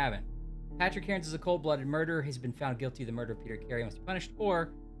inside the cabin. Patrick Cairns is a cold-blooded murderer. He's been found guilty of the murder of Peter Carey and must be punished. Or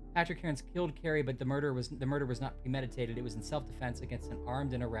Patrick Cairns killed Carey, but the murder was not premeditated. It was in self-defense against an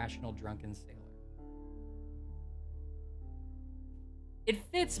armed and irrational drunken sailor. It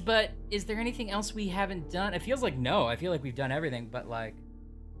fits, but is there anything else we haven't done? It feels like no. I feel like we've done everything, but like...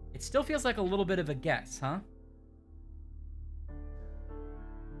 It still feels like a little bit of a guess, huh?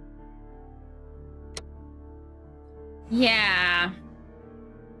 Yeah.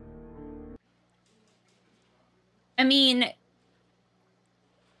 I mean,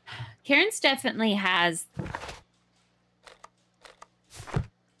 Karen's definitely has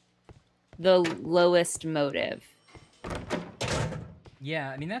the lowest motive.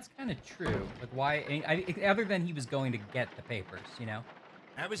 Yeah, I mean, that's kind of true. Like, why? Other than he was going to get the papers, you know?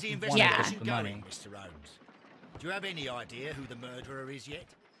 How was the He wanted investigation the going, money. Mr. Holmes? Do you have any idea who the murderer is yet?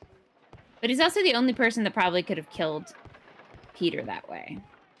 But he's also the only person that probably could have killed Peter that way.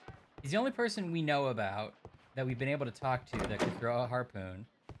 He's the only person we know about that we've been able to talk to that could throw a harpoon.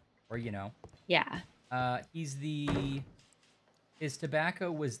 Or, you know. Yeah. His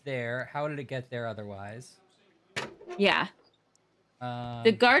tobacco was there. How did it get there otherwise? Yeah.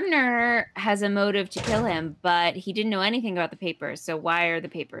 The gardener has a motive to kill him, but he didn't know anything about the papers, so why are the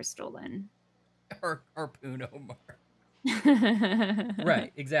papers stolen? Harpoon Omar.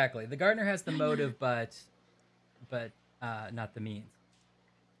 Right, exactly. The gardener has the motive, but not the means.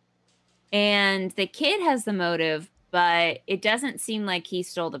 And the kid has the motive, but it doesn't seem like he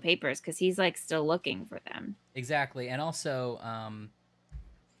stole the papers because he's like still looking for them. Exactly, and also,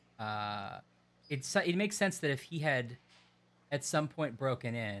 it makes sense that if he had at some point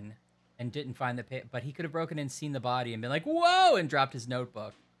broken in and didn't find the paper, but he could have broken in, seen the body, and been like, "Whoa!" and dropped his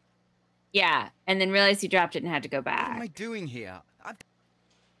notebook. Yeah, and then realized he dropped it and had to go back. What am I doing here?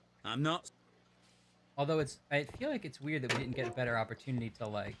 I'm not. Although I feel like it's weird that we didn't get a better opportunity to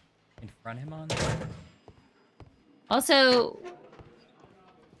like confront him on that. Also,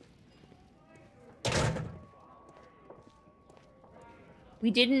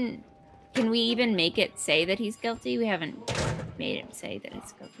 we didn't. Can we even make it say that he's guilty? We haven't made it say that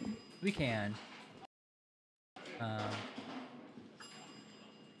it's guilty. We can.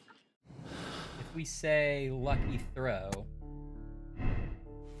 If we say lucky throw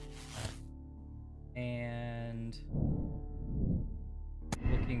and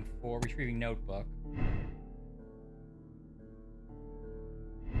looking for retrieving notebook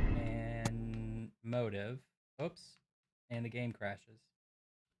and motive, oops, and the game crashes.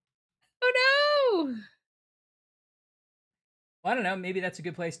 Oh no! Well, I don't know. Maybe that's a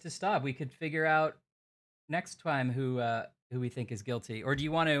good place to stop. We could figure out next time who we think is guilty. Or do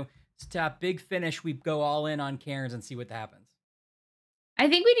you want to stop big finish? We go all in on Cairns and see what happens. I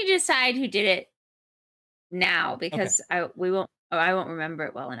think we need to decide who did it now because I won't remember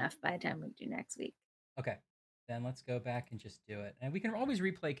it well enough by the time we do next week. Okay, then let's go back and just do it. And we can always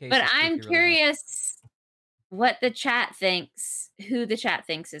replay cases. But I'm curious what the chat thinks, who the chat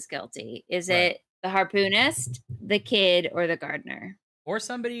thinks is guilty. Is it the harpoonist, the kid, or the gardener? Or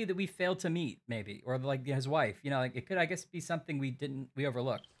somebody that we failed to meet, maybe. Or like his wife. You know, like it could, I guess, be something we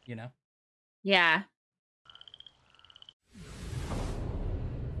overlooked, you know? Yeah.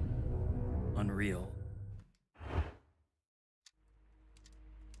 Unreal.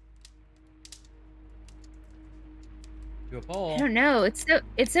 Do a poll. I don't know. It's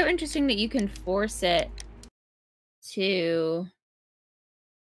so interesting that you can force it to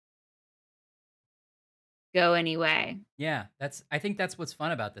go anyway. Yeah, I think that's what's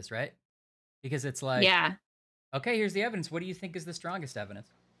fun about this, right? Because it's like, yeah, okay, here's the evidence. What do you think is the strongest evidence?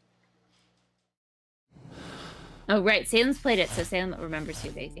 Oh, right. Salem's played it, so Salem remembers who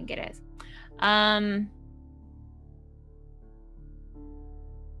they think it is.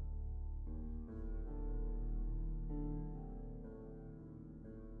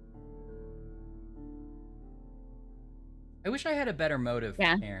 I wish I had a better motive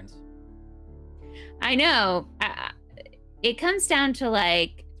for Cairns. I know. It comes down to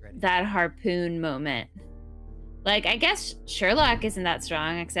like that harpoon moment. Like, I guess Sherlock isn't that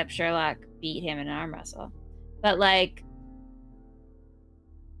strong, except Sherlock beat him in an arm wrestle. But like,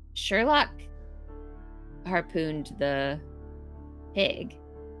 Sherlock harpooned the pig.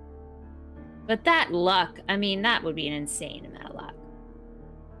 But that luck, I mean, that would be an insane amount of luck.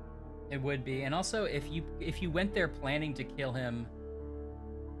 It would be. And also, if you went there planning to kill him,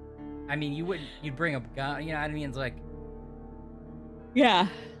 I mean, you'd bring a gun, you know what I mean? It's like, yeah.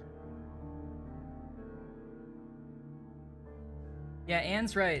 Yeah,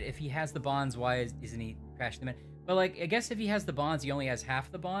 Anne's right. If he has the bonds, why isn't he crashing them in? But like, I guess if he has the bonds, he only has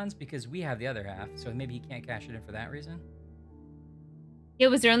half the bonds because we have the other half. So maybe he can't cash it in for that reason. Yeah,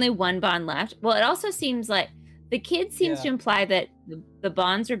 was there only one bond left? Well, it also seems like the kid seems to imply that the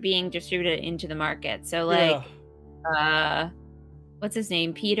bonds are being distributed into the market. So like, what's his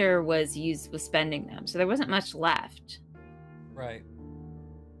name? Peter was spending them. So there wasn't much left. Right.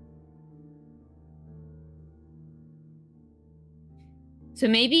 So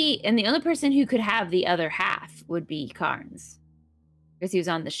maybe, and the only person who could have the other half would be Carnes, because he was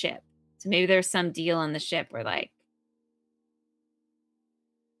on the ship. So maybe there's some deal on the ship where, like,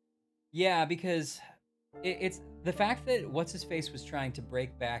 Yeah, because it's the fact that what's his face was trying to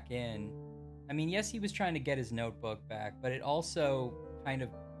break back in. I mean, yes, he was trying to get his notebook back, but it also kind of,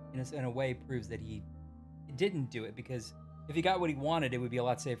 in a way, proves that he didn't do it, because if he got what he wanted, it would be a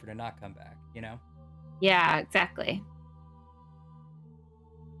lot safer to not come back, you know? yeah, exactly.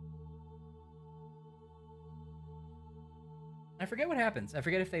 I forget what happens. I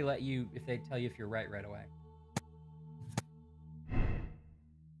forget if they tell you if you're right away.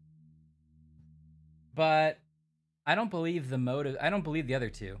 But I don't believe the motive. I don't believe the other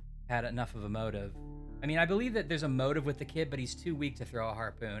two had enough of a motive. I mean, I believe that there's a motive with the kid, but he's too weak to throw a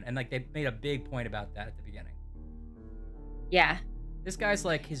harpoon. And, like, they made a big point about that at the beginning. Yeah. This guy's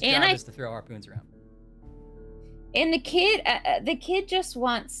like, his job is to throw harpoons around. And the kid just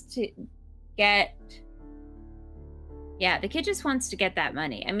wants to get... Yeah, the kid just wants to get that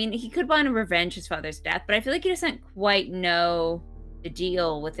money. I mean, he could want to revenge his father's death, but I feel like he doesn't quite know the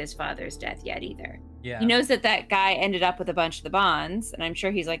deal with his father's death yet either. Yeah. He knows that that guy ended up with a bunch of the bonds, and I'm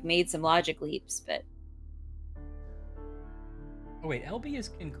sure he's, like, made some logic leaps, but... Oh, wait, LB is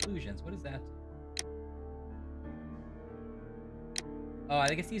conclusions. What is that? Oh,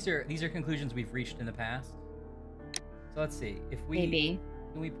 I guess these are conclusions we've reached in the past. So let's see. If we... Maybe.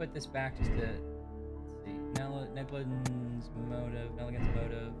 Can we put this back just to... Let's see. Nelligan's motive.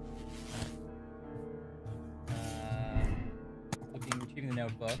 Retrieving the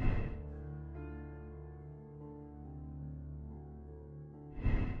notebook.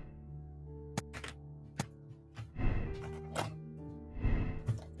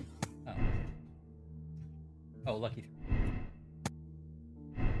 Oh, lucky.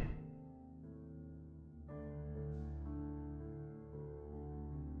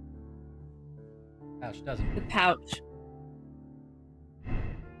 Pouch doesn't. The pouch. Okay.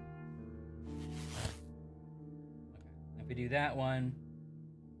 If we do that one.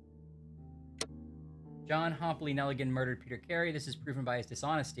 John Hopley Nelligan murdered Peter Carey. This is proven by his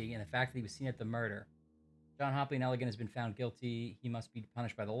dishonesty and the fact that he was seen at the murder. John Hopley Nelligan has been found guilty. He must be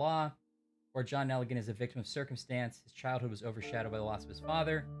punished by the law. Or John Nelligan is a victim of circumstance. His childhood was overshadowed by the loss of his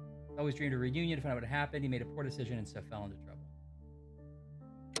father. He always dreamed of a reunion to find out what happened. He made a poor decision and so fell into trouble.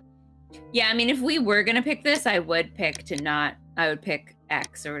 Yeah, I mean, if we were gonna pick this, I would pick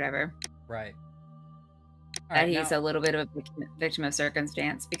X or whatever. Right. That he's a little bit of a victim of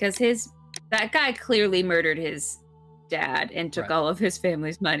circumstance, because that guy clearly murdered his dad and took all of his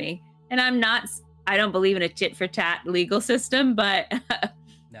family's money. And I don't believe in a tit for tat legal system, but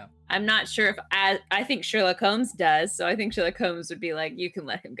no, I'm not sure if I think Sherlock Holmes does. So I think Sherlock Holmes would be like, you can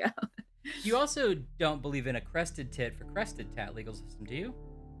let him go. You also don't believe in a crested tit for crested tat legal system, do you?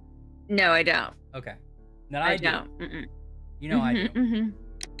 No, I don't. Okay. No, I don't. Do. You know I do. And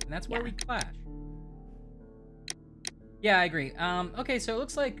that's where we clash. Yeah, I agree. Okay, so it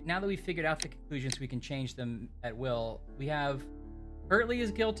looks like now that we've figured out the conclusions, we can change them at will. We have Hurtley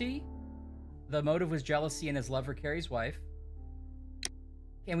is guilty. The motive was jealousy and his love for Carrie's wife.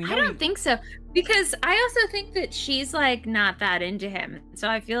 And we know I don't think so, because I also think that she's, like, not that into him. So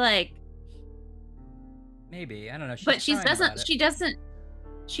I feel like maybe, I don't know. But she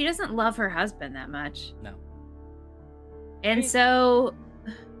doesn't love her husband that much. No. And I mean, so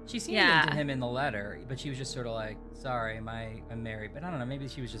she seemed into him in the letter, but she was just sort of like, sorry, I'm married. But I don't know, maybe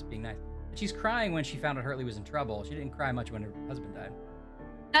she was just being nice. But she's crying when she found out Hurtley was in trouble. She didn't cry much when her husband died.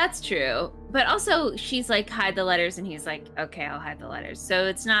 That's true. But also she's like, hide the letters, and he's like, okay, I'll hide the letters. So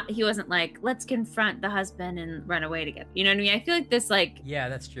it's not, he wasn't like, let's confront the husband and run away together. You know what I mean? I feel like this, like, yeah,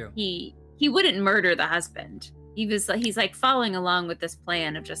 that's true. He wouldn't murder the husband. He's like following along with this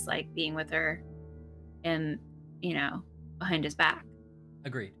plan of just like being with her and, you know, behind his back.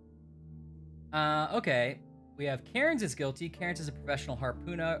 Agreed. Okay. We have Cairns is guilty. Cairns is a professional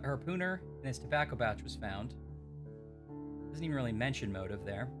harpooner, and his tobacco pouch was found. Doesn't even really mention motive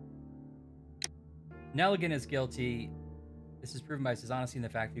there. Nelligan is guilty. This is proven by his dishonesty and the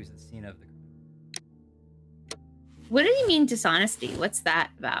fact that he was at the scene of the crime. What did he mean dishonesty? What's that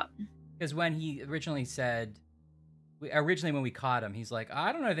about? Because when he originally said, when we caught him, he's like,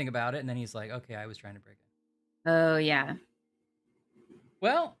 I don't know anything about it. And then he's like, okay, I was trying to break it. Oh, yeah.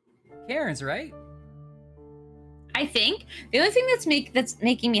 Well, Cairns, right? I think the only thing that's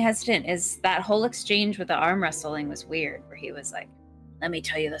making me hesitant is that whole exchange with the arm wrestling was weird, where he was like, let me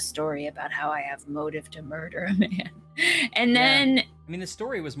tell you the story about how I have motive to murder a man. And then I mean, the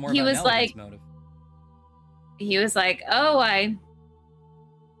story was more about Nelligan's motive. He was like, oh, I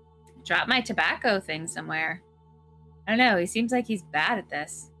dropped my tobacco thing somewhere. I don't know. He seems like he's bad at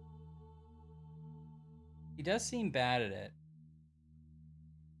this. He does seem bad at it.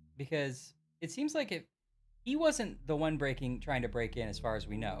 Because it seems like he wasn't the one trying to break in as far as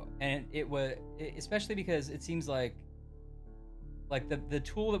we know. And it was, especially because it seems like the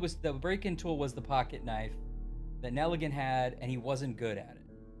tool the break-in tool was the pocket knife that Nelligan had, and he wasn't good at it.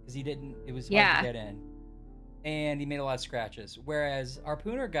 Because it was hard to get in. And he made a lot of scratches. Whereas our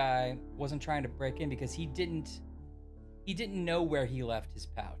Harpooner guy wasn't trying to break in because he didn't know where he left his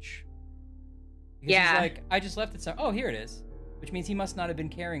pouch. Because he's like, I just left it somewhere. Oh, here it is. Which means he must not have been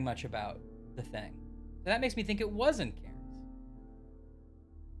caring much about the thing. So that makes me think it wasn't Cairns.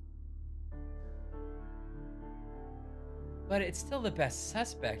 But it's still the best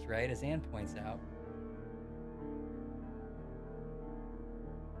suspect, right? As Anne points out.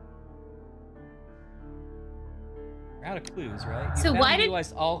 We're out of clues, right? So why did...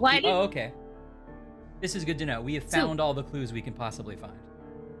 Oh, okay. This is good to know. We have found all the clues we can possibly find.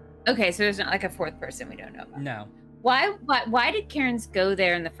 Okay, so there's not like a fourth person we don't know about. No. Why did Cairns go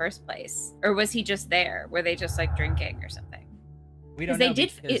there in the first place? Or was he just there? Were they just like drinking or something? We don't know.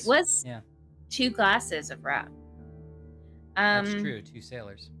 It was 2 glasses of rum. That's true. 2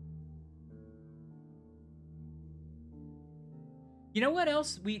 sailors. You know what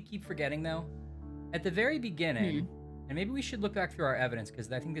else we keep forgetting though? At the very beginning, and maybe we should look back through our evidence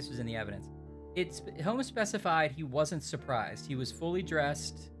because I think this was in the evidence. Holmes specified he wasn't surprised. He was fully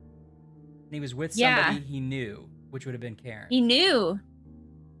dressed, and he was with somebody he knew, which would have been Karen. He knew.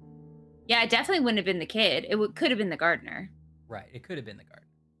 Yeah, it definitely wouldn't have been the kid. Could have been the gardener. Right, it could have been the gardener.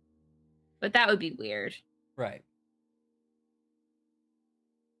 But that would be weird. Right.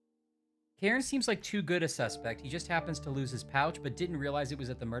 Karen seems like too good a suspect. He just happens to lose his pouch, but didn't realize it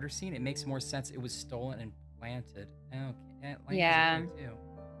was at the murder scene. It makes more sense it was stolen and planted. Okay, yeah. Too.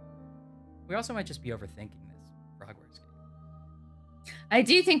 We also might just be overthinking this Frogwares game. I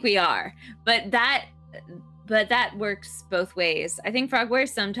do think we are, but that works both ways. I think Frogwares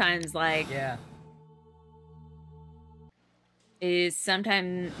sometimes Frogwares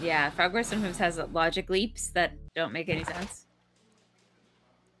sometimes has logic leaps that don't make any sense.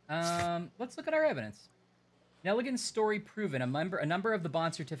 Let's look at our evidence. Nelligan's story proven. A number of the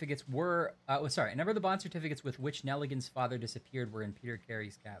bond certificates were... a number of the bond certificates with which Nelligan's father disappeared were in Peter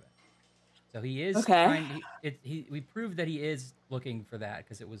Carey's cabin. So he is trying... We proved that he is looking for that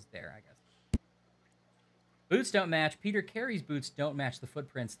because it was there, I guess. Boots don't match. Peter Carey's boots don't match the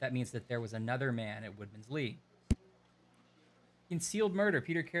footprints. That means that there was another man at Woodman's Lee. Concealed murder.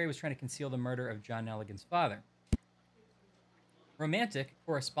 Peter Carey was trying to conceal the murder of John Nelligan's father. Romantic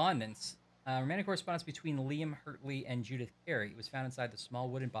correspondence between Liam Hurtley and Judith Carey was found inside the small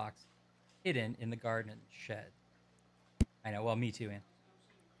wooden box hidden in the garden shed. I know, well, me too, Ann.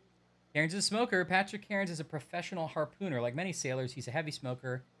 Cairns is a smoker. Patrick Cairns is a professional harpooner. Like many sailors, he's a heavy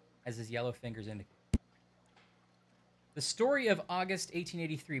smoker, as his yellow fingers indicate. The story of August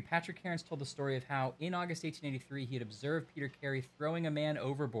 1883. Patrick Cairns told the story of how, in August 1883, he had observed Peter Carey throwing a man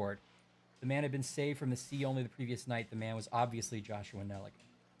overboard. The man had been saved from the sea only the previous night. The man was obviously Joshua Nelligan.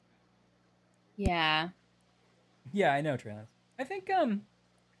 Yeah. Yeah, I know, Trans. I think, I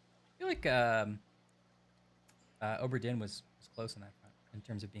feel like, Oberdin was close on that front in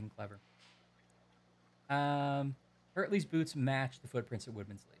terms of being clever. Hurtley's boots match the footprints at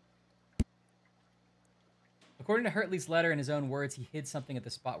Woodman's Lee. According to Hurtley's letter, in his own words, he hid something at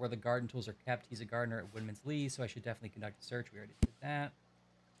the spot where the garden tools are kept. He's a gardener at Woodman's Lee, so I should definitely conduct a search. We already did that.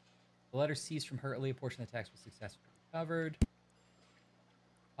 The letter seized from Hurtley. A portion of the text was successfully recovered.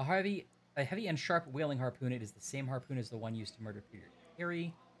 A heavy and sharp whaling harpoon. It is the same harpoon as the one used to murder Peter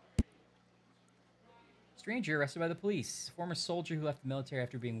Carey. Stranger arrested by the police. Former soldier who left the military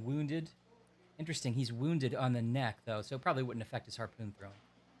after being wounded. Interesting. He's wounded on the neck, though, so it probably wouldn't affect his harpoon throwing.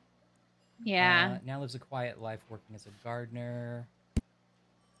 Yeah. Now lives a quiet life working as a gardener.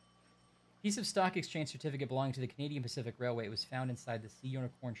 Piece of stock exchange certificate belonging to the Canadian Pacific Railway. It was found inside the Sea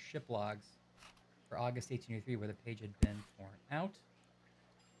Unicorn ship logs for August 1883, where the page had been torn out.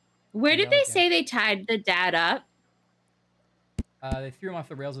 Where did they say they tied the dad up? They threw him off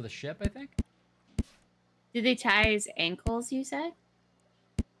the rails of the ship, I think. Did they tie his ankles, you said?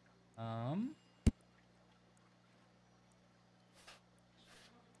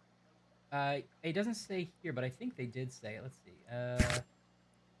 It doesn't say here, but I think they did say it. Let's see.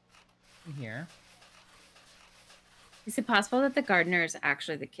 In here. Is it possible that the gardener is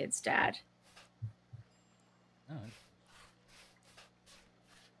actually the kid's dad? Oh.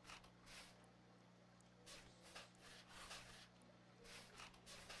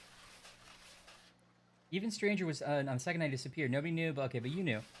 Even stranger was on the second night disappeared. Nobody knew, but okay, but you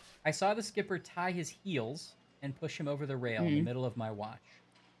knew. I saw the skipper tie his heels and push him over the rail in the middle of my watch.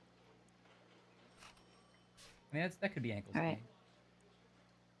 I mean, that could be ankles. All right.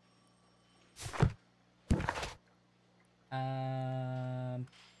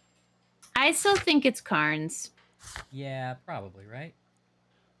 I still think it's Carnes. Yeah, probably, right?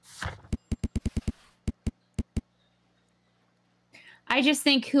 I just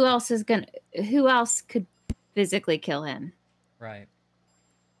think who else could physically kill him? Right.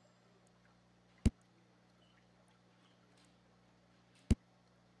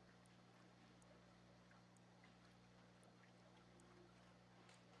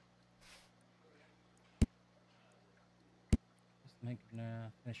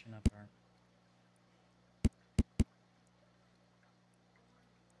 Finishing up our...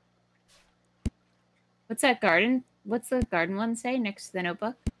 What's that garden? What's the garden one say next to the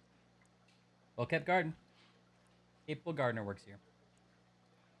notebook? Well kept garden. Capable gardener works here.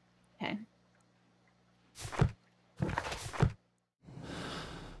 Okay.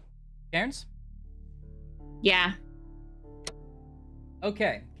 Cairns? Yeah.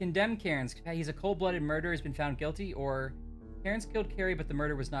 Okay. Condemn Cairns. He's a cold-blooded murderer, has been found guilty, or Cairns killed Carrie, but the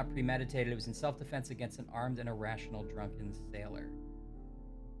murder was not premeditated. It was in self-defense against an armed and irrational drunken sailor.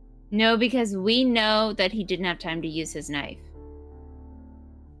 No, because we know that he didn't have time to use his knife.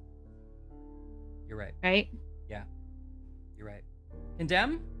 You're right. Right? Yeah. You're right.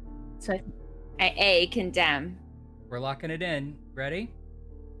 Condemn? So A, condemn. We're locking it in. Ready?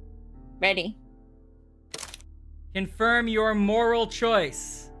 Ready. Confirm your moral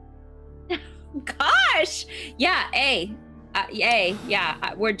choice. Gosh! Yeah, A. A.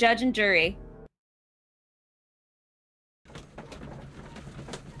 Yeah, we're judge and jury. I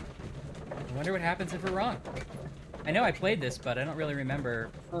wonder what happens if we're wrong. I know I played this, but I don't really remember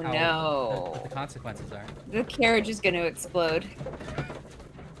what the consequences are. The carriage is going to explode.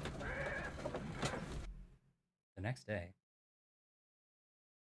 The next day.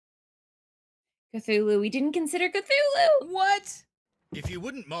 Cthulhu. We didn't consider Cthulhu. What? If you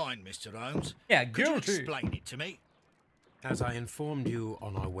wouldn't mind, Mr. Holmes. Yeah, could you guilty. explain it to me? As I informed you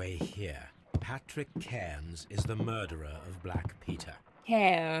on our way here, Patrick Cairns is the murderer of Black Peter.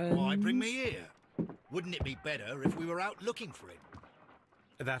 Cairns. Why bring me here? Wouldn't it be better if we were out looking for him?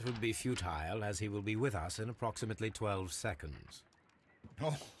 That would be futile, as he will be with us in approximately 12 seconds.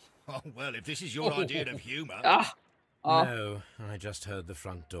 Oh well, if this is your idea of humour... No, I just heard the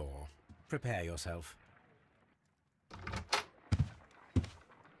front door. Prepare yourself.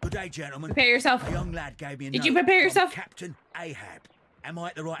 Good day, gentlemen. Prepare yourself. A young lad gave me a Did note you prepare from yourself? Captain Ahab. Am I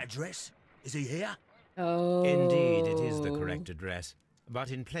at the right address? Is he here? Oh. Indeed, it is the correct address.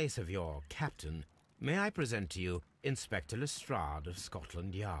 But in place of your captain, may I present to you Inspector Lestrade of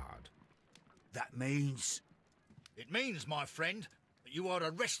Scotland Yard? That means... It means, my friend, that you are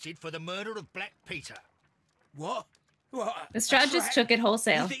arrested for the murder of Black Peter. What? What? Lestrade just took it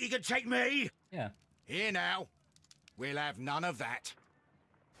wholesale. You think you can take me? Yeah. Here now. We'll have none of that.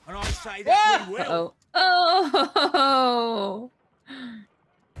 And I say that we will. Oh.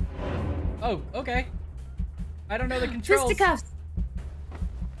 Oh, okay. I don't know the controls. Fisticuffs.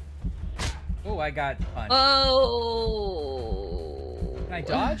 Oh, I got punched. Oh. Can I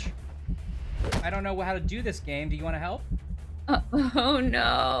dodge? I don't know how to do this game. Do you want to help? Oh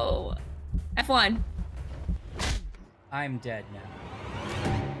no. F1. I'm dead now.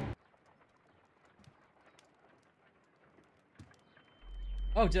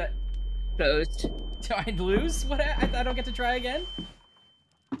 Oh, did I... Closed. Did I lose? What? I don't get to try again?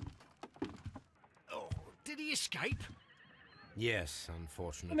 Oh, did he escape? Yes,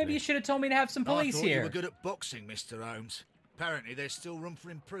 unfortunately. Well, maybe you should have told me to have some police I thought here. you were good at boxing, Mr. Holmes. Apparently there's still room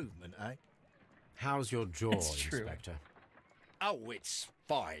for improvement, eh? How's your jaw, It's true. Inspector? Oh, it's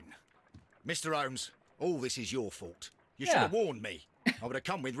fine. Mr. Holmes, all this is your fault. You Yeah. should have warned me. I would have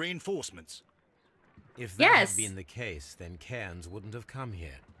come with reinforcements. If that Yes. had been the case, then Cairns wouldn't have come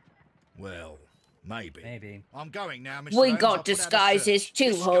here. Well, maybe. Maybe. I'm going now, Mr. We Holmes. I'll got put out a disguises search.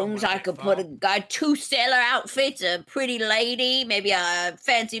 too, This scum Holmes. won't I get could far. put a two sailor outfits, a pretty lady, maybe a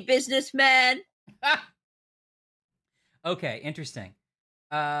fancy businessman. Okay, interesting.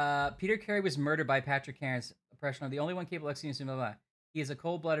 Peter Carey was murdered by Patrick Cairns, oppression, the only one capable of executing blah, blah, blah. He is a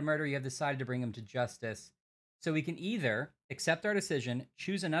cold-blooded murderer. You have decided to bring him to justice. So we can either accept our decision,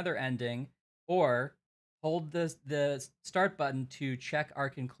 choose another ending, or hold the start button to check our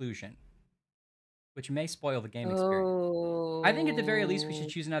conclusion, which may spoil the game experience. I think at the very least we should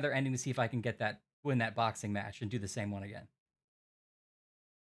choose another ending to see if I can win that boxing match and do the same one again.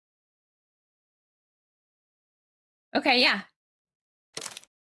 Okay, yeah.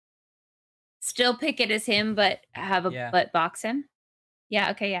 Still pick it as him, but have a Yeah. but box him.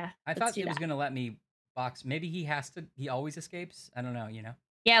 Yeah. Okay. Yeah. I Let's thought do it was that. going to let me box. Maybe he has to. He always escapes. I don't know. You know.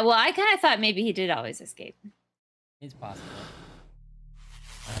 Yeah, well, I kind of thought maybe he did always escape. It's possible.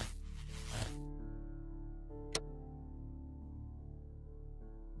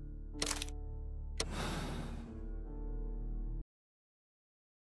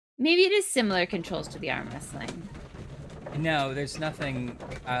 Maybe it is similar controls to the arm wrestling. No, there's nothing.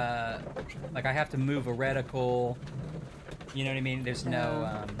 Like I have to move a reticle. You know what I mean? There's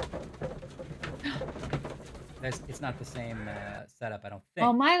no. It's not the same setup. I don't think.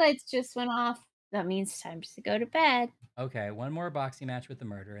 Well, my lights just went off. That means time to go to bed. Okay, one more boxing match with the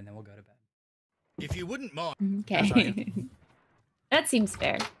murder, and then we'll go to bed. If you wouldn't mind. Okay. That seems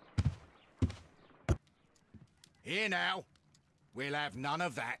fair. Here now. We'll have none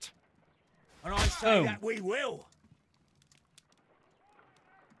of that. And I say that we will.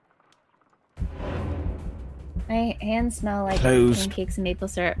 My hands smell like Closed. pancakes and maple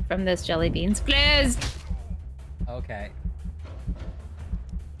syrup from those jelly beans. Closed! Okay.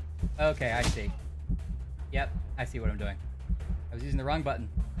 Okay, I see. Yep, I see what I'm doing. I was using the wrong button.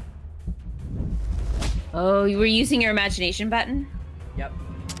 Oh, you were using your imagination button? Yep.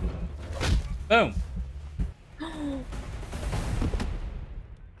 Boom.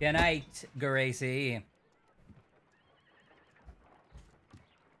 Good night, Gracie.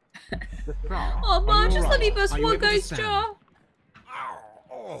 Oh, man, just let me bust one guy's jaw.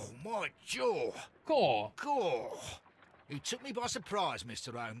 Oh, my jaw. Cool. Cool. He took me by surprise,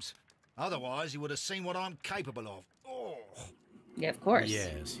 Mr. Holmes. Otherwise, he would have seen what I'm capable of. Oh. Yeah, of course.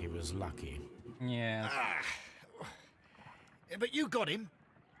 Yes, he was lucky. Yeah. But you got him.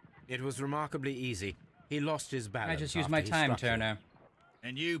 It was remarkably easy. He lost his balance. I just used after my he time, struck you. Turner.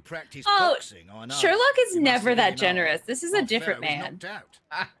 And you practice Oh, boxing, I know. Sherlock is You must never have that been generous. This is a Not different fair, he was man. knocked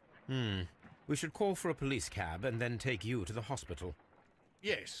out. We should call for a police cab and then take you to the hospital.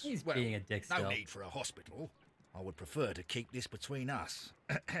 Yes. He's well, being a dick no still. need for a hospital. I would prefer to keep this between us.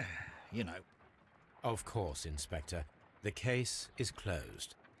 You know. Of course, Inspector. The case is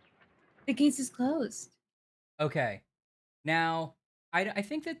closed. The case is closed. Okay. Now, I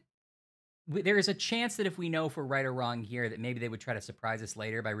think that there is a chance that if we know if we're right or wrong here, that maybe they would try to surprise us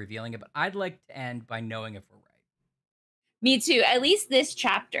later by revealing it. But I'd like to end by knowing if we're right. Me too. At least this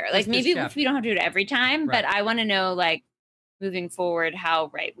chapter. Like, maybe chapter. we don't have to do it every time, Right. but I want to know, like, moving forward,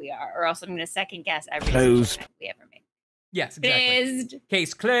 how right we are. Or else I'm going to second guess every Closed. decision we ever make. Yes, exactly. Closed.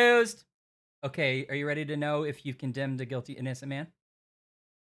 Case closed. Okay, are you ready to know if you've condemned a guilty innocent man?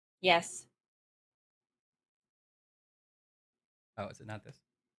 Yes. Oh, is it not this?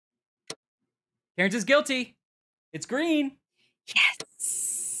 Karen's is guilty. It's green.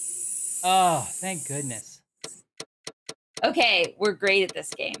 Yes. Oh, thank goodness. Okay, we're great at this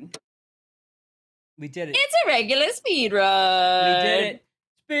game. We did it. It's a regular speed run. We did it.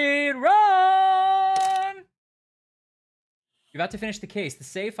 Speed run! You're about to finish the case. The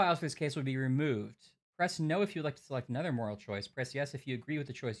save files for this case will be removed. Press no if you'd like to select another moral choice. Press yes if you agree with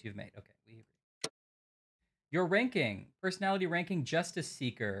the choice you've made. Okay, we agree. Your ranking. Personality ranking, justice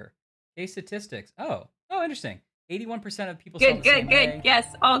seeker. Case statistics. Oh, interesting. 81% of people saw the same way.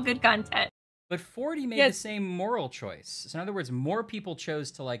 Yes, all good content. But 40 made the same moral choice. So in other words, more people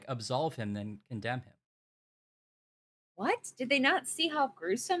chose to like absolve him than condemn him. What? Did they not see how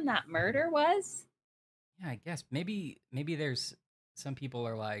gruesome that murder was? Yeah, I guess maybe there's some people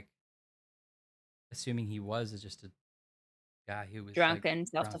are like assuming he was just a guy who was Drunk like, and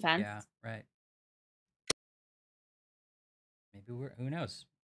self-defense. Yeah, right. Maybe who knows?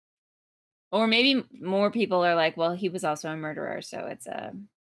 Or maybe more people are like, well, he was also a murderer, so it's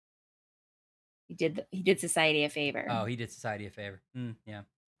he did society a favor. Oh, he did society a favor. Yeah.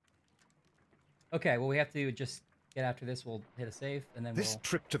 Okay, well, we have to just get after this. We'll hit a save, and then This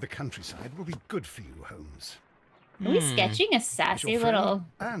trip to the countryside will be good for you, Holmes. Are we sketching a As sassy your friend little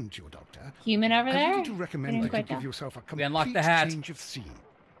and your doctor, human over I there? really do recommend Didn't that you quite give tell. yourself a We unlocked complete the hat. change of scene.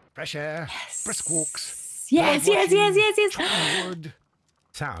 Fresh air, brisk walks. Yes, bird yes, watching, yes, yes, chopping yes. wood.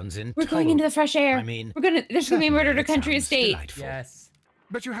 Sounds We're intolerable. going into the fresh air. I mean, there's gonna be a murder to certainly it country sounds estate. delightful. Yes.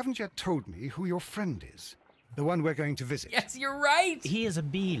 But you haven't yet told me who your friend is. The one we're going to visit. Yes, you're right. He is a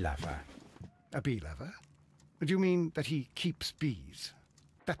bee lover. A bee lover? Do you mean that he keeps bees?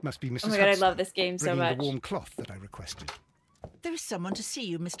 That must be Mrs. Oh my god, I Hudson, love this game so bringing much. the warm cloth that I requested. There is someone to see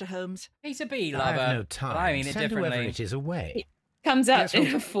you, Mr. Holmes. He's a bee I lover. have no but time. I mean it Send whoever differently. it is away. Comes out Yes, in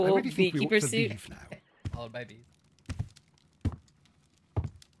Holmes, a I full really think we ought beekeeper to suit. leave now. Followed by bees.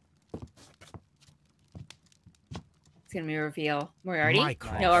 It's gonna be a reveal. Moriarty? My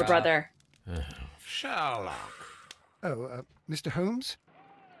crop. No, our brother. Sherlock. Oh, Mr. Holmes?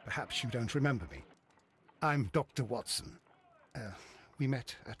 Perhaps you don't remember me. I'm Dr. Watson. we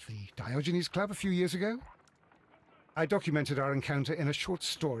met at the Diogenes Club a few years ago. I documented our encounter in a short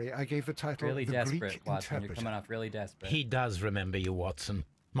story I gave the title Really The desperate, Greek Watson. You're Interpreter. coming off really desperate. He does remember you, Watson.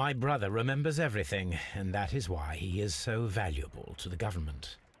 My brother remembers everything, and that is why he is so valuable to the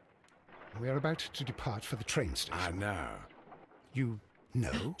government. We are about to depart for the train station. I know. You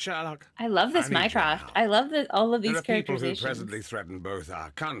know? Sherlock. I love this I need your Mycroft. help. I love all of these There are people who characterizations. presently threaten both our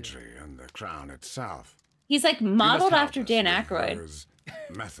country and the crown itself. He's like You must modeled help after us Dan with Aykroyd. those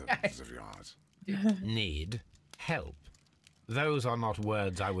methods of yours. Need help. Those are not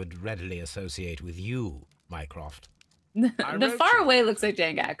words I would readily associate with you, Mycroft. The far away looks like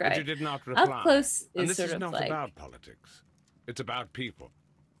Dan But Aykroyd. you did not reply. Up close and is this sort is of not like about politics. It's about people.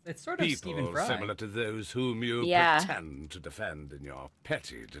 It's sort of Stephen People Fry. similar to those whom you Yeah. pretend to defend in your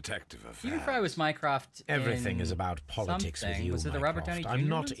petty detective affairs. Stephen Fry was Mycroft. Everything in is about politics with something. you, Was it the Robert Downey Mycroft. Jr. I'm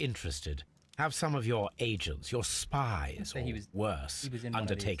not ones? interested. Have some of your agents, your spies, say or he was- worse, he was in one of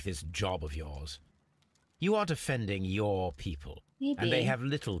undertake this job of yours. You are defending your people, and they Maybe. have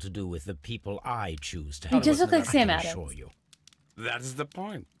little to do with the people I choose to He help. does look like I Sam can Adams. assure you. That's the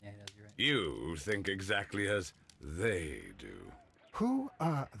point. Yeah, he does, you're right. You think exactly as they do. Who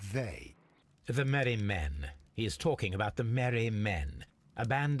are they? The Merry Men. He is talking about the Merry Men, a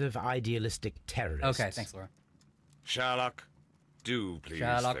band of idealistic terrorists. Okay, thanks, Laura. Sherlock, do please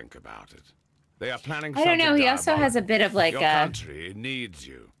Sherlock. think about it. They are planning I don't know. something He also has a bit of like Your a. country needs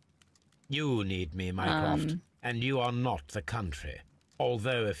you. You need me, Mycroft, and you are not the country.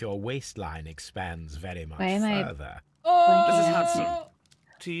 Although if your waistline expands very much Why am I- further... Mrs. Hudson,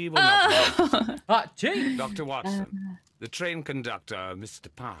 tea will not be. Hot tea! Dr. Watson, the train conductor, Mr.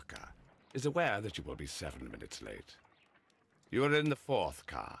 Parker, is aware that you will be 7 minutes late. You are in the 4th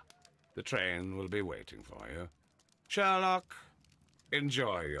car. The train will be waiting for you. Sherlock,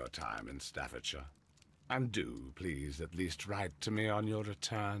 enjoy your time in Staffordshire. And do, please, at least write to me on your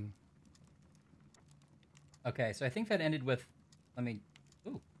return. Okay, so I think that ended with. Let me.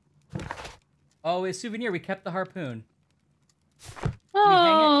 Ooh. Oh, a souvenir. We kept the harpoon. Can we hang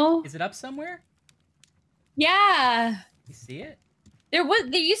Oh, it? Is it up somewhere? yeah. You see it? There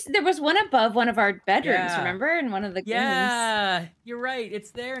was one above one of our bedrooms. Yeah. Remember, in one of the games. Yeah, you're right.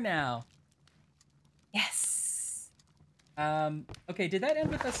 It's there now. Yes. Okay, did that end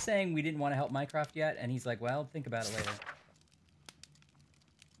with us saying we didn't want to help Mycroft yet? And he's like, well, think about it later.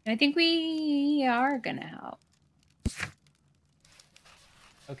 I think we are gonna help.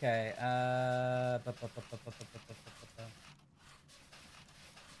 Okay,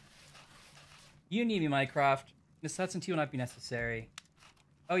 You need me, Mycroft. Miss Hudson tea will not be necessary.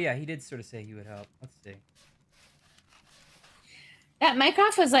 Oh yeah, he did sort of say he would help. Let's see. That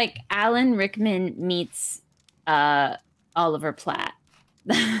Mycroft was like Alan Rickman meets Oliver Platt.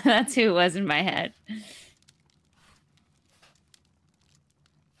 That's who it was in my head.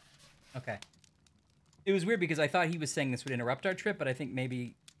 Okay. It was weird because I thought he was saying this would interrupt our trip, but I think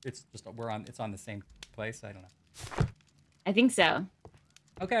maybe it's just it's on the same place. I don't know. I think so.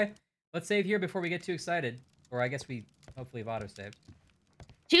 Okay. Let's save here before we get too excited. Or I guess we hopefully have auto-saved.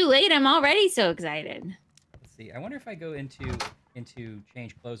 Too late. I'm already so excited. Let's see. I wonder if I go into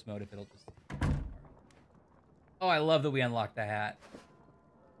change clothes mode if it'll just. Oh, I love that we unlocked the hat.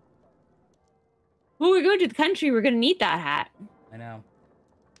 When we're going to the country, we're gonna need that hat. I know.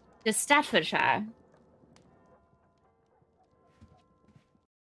 To Staffordshire.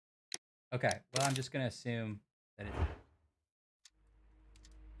 Okay. Well, I'm just gonna assume that it.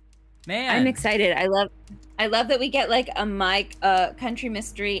 Man, I'm excited. I love that we get like a country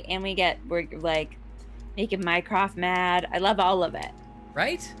mystery, and we're like making Mycroft mad. I love all of it.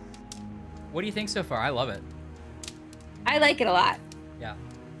 Right? What do you think so far? I love it. I like it a lot. Yeah.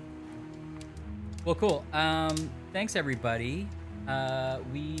 Well, cool. Thanks everybody.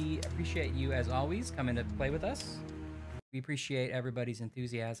 We appreciate you as always coming to play with us. We appreciate everybody's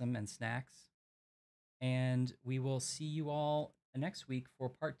enthusiasm and snacks. And we will see you all next week for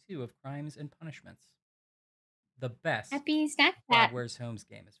part 2 of Crimes and Punishments. The best Happy snack God hat. Where's Holmes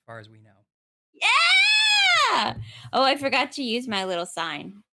game as far as we know. Yeah! Oh, I forgot to use my little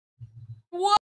sign. What?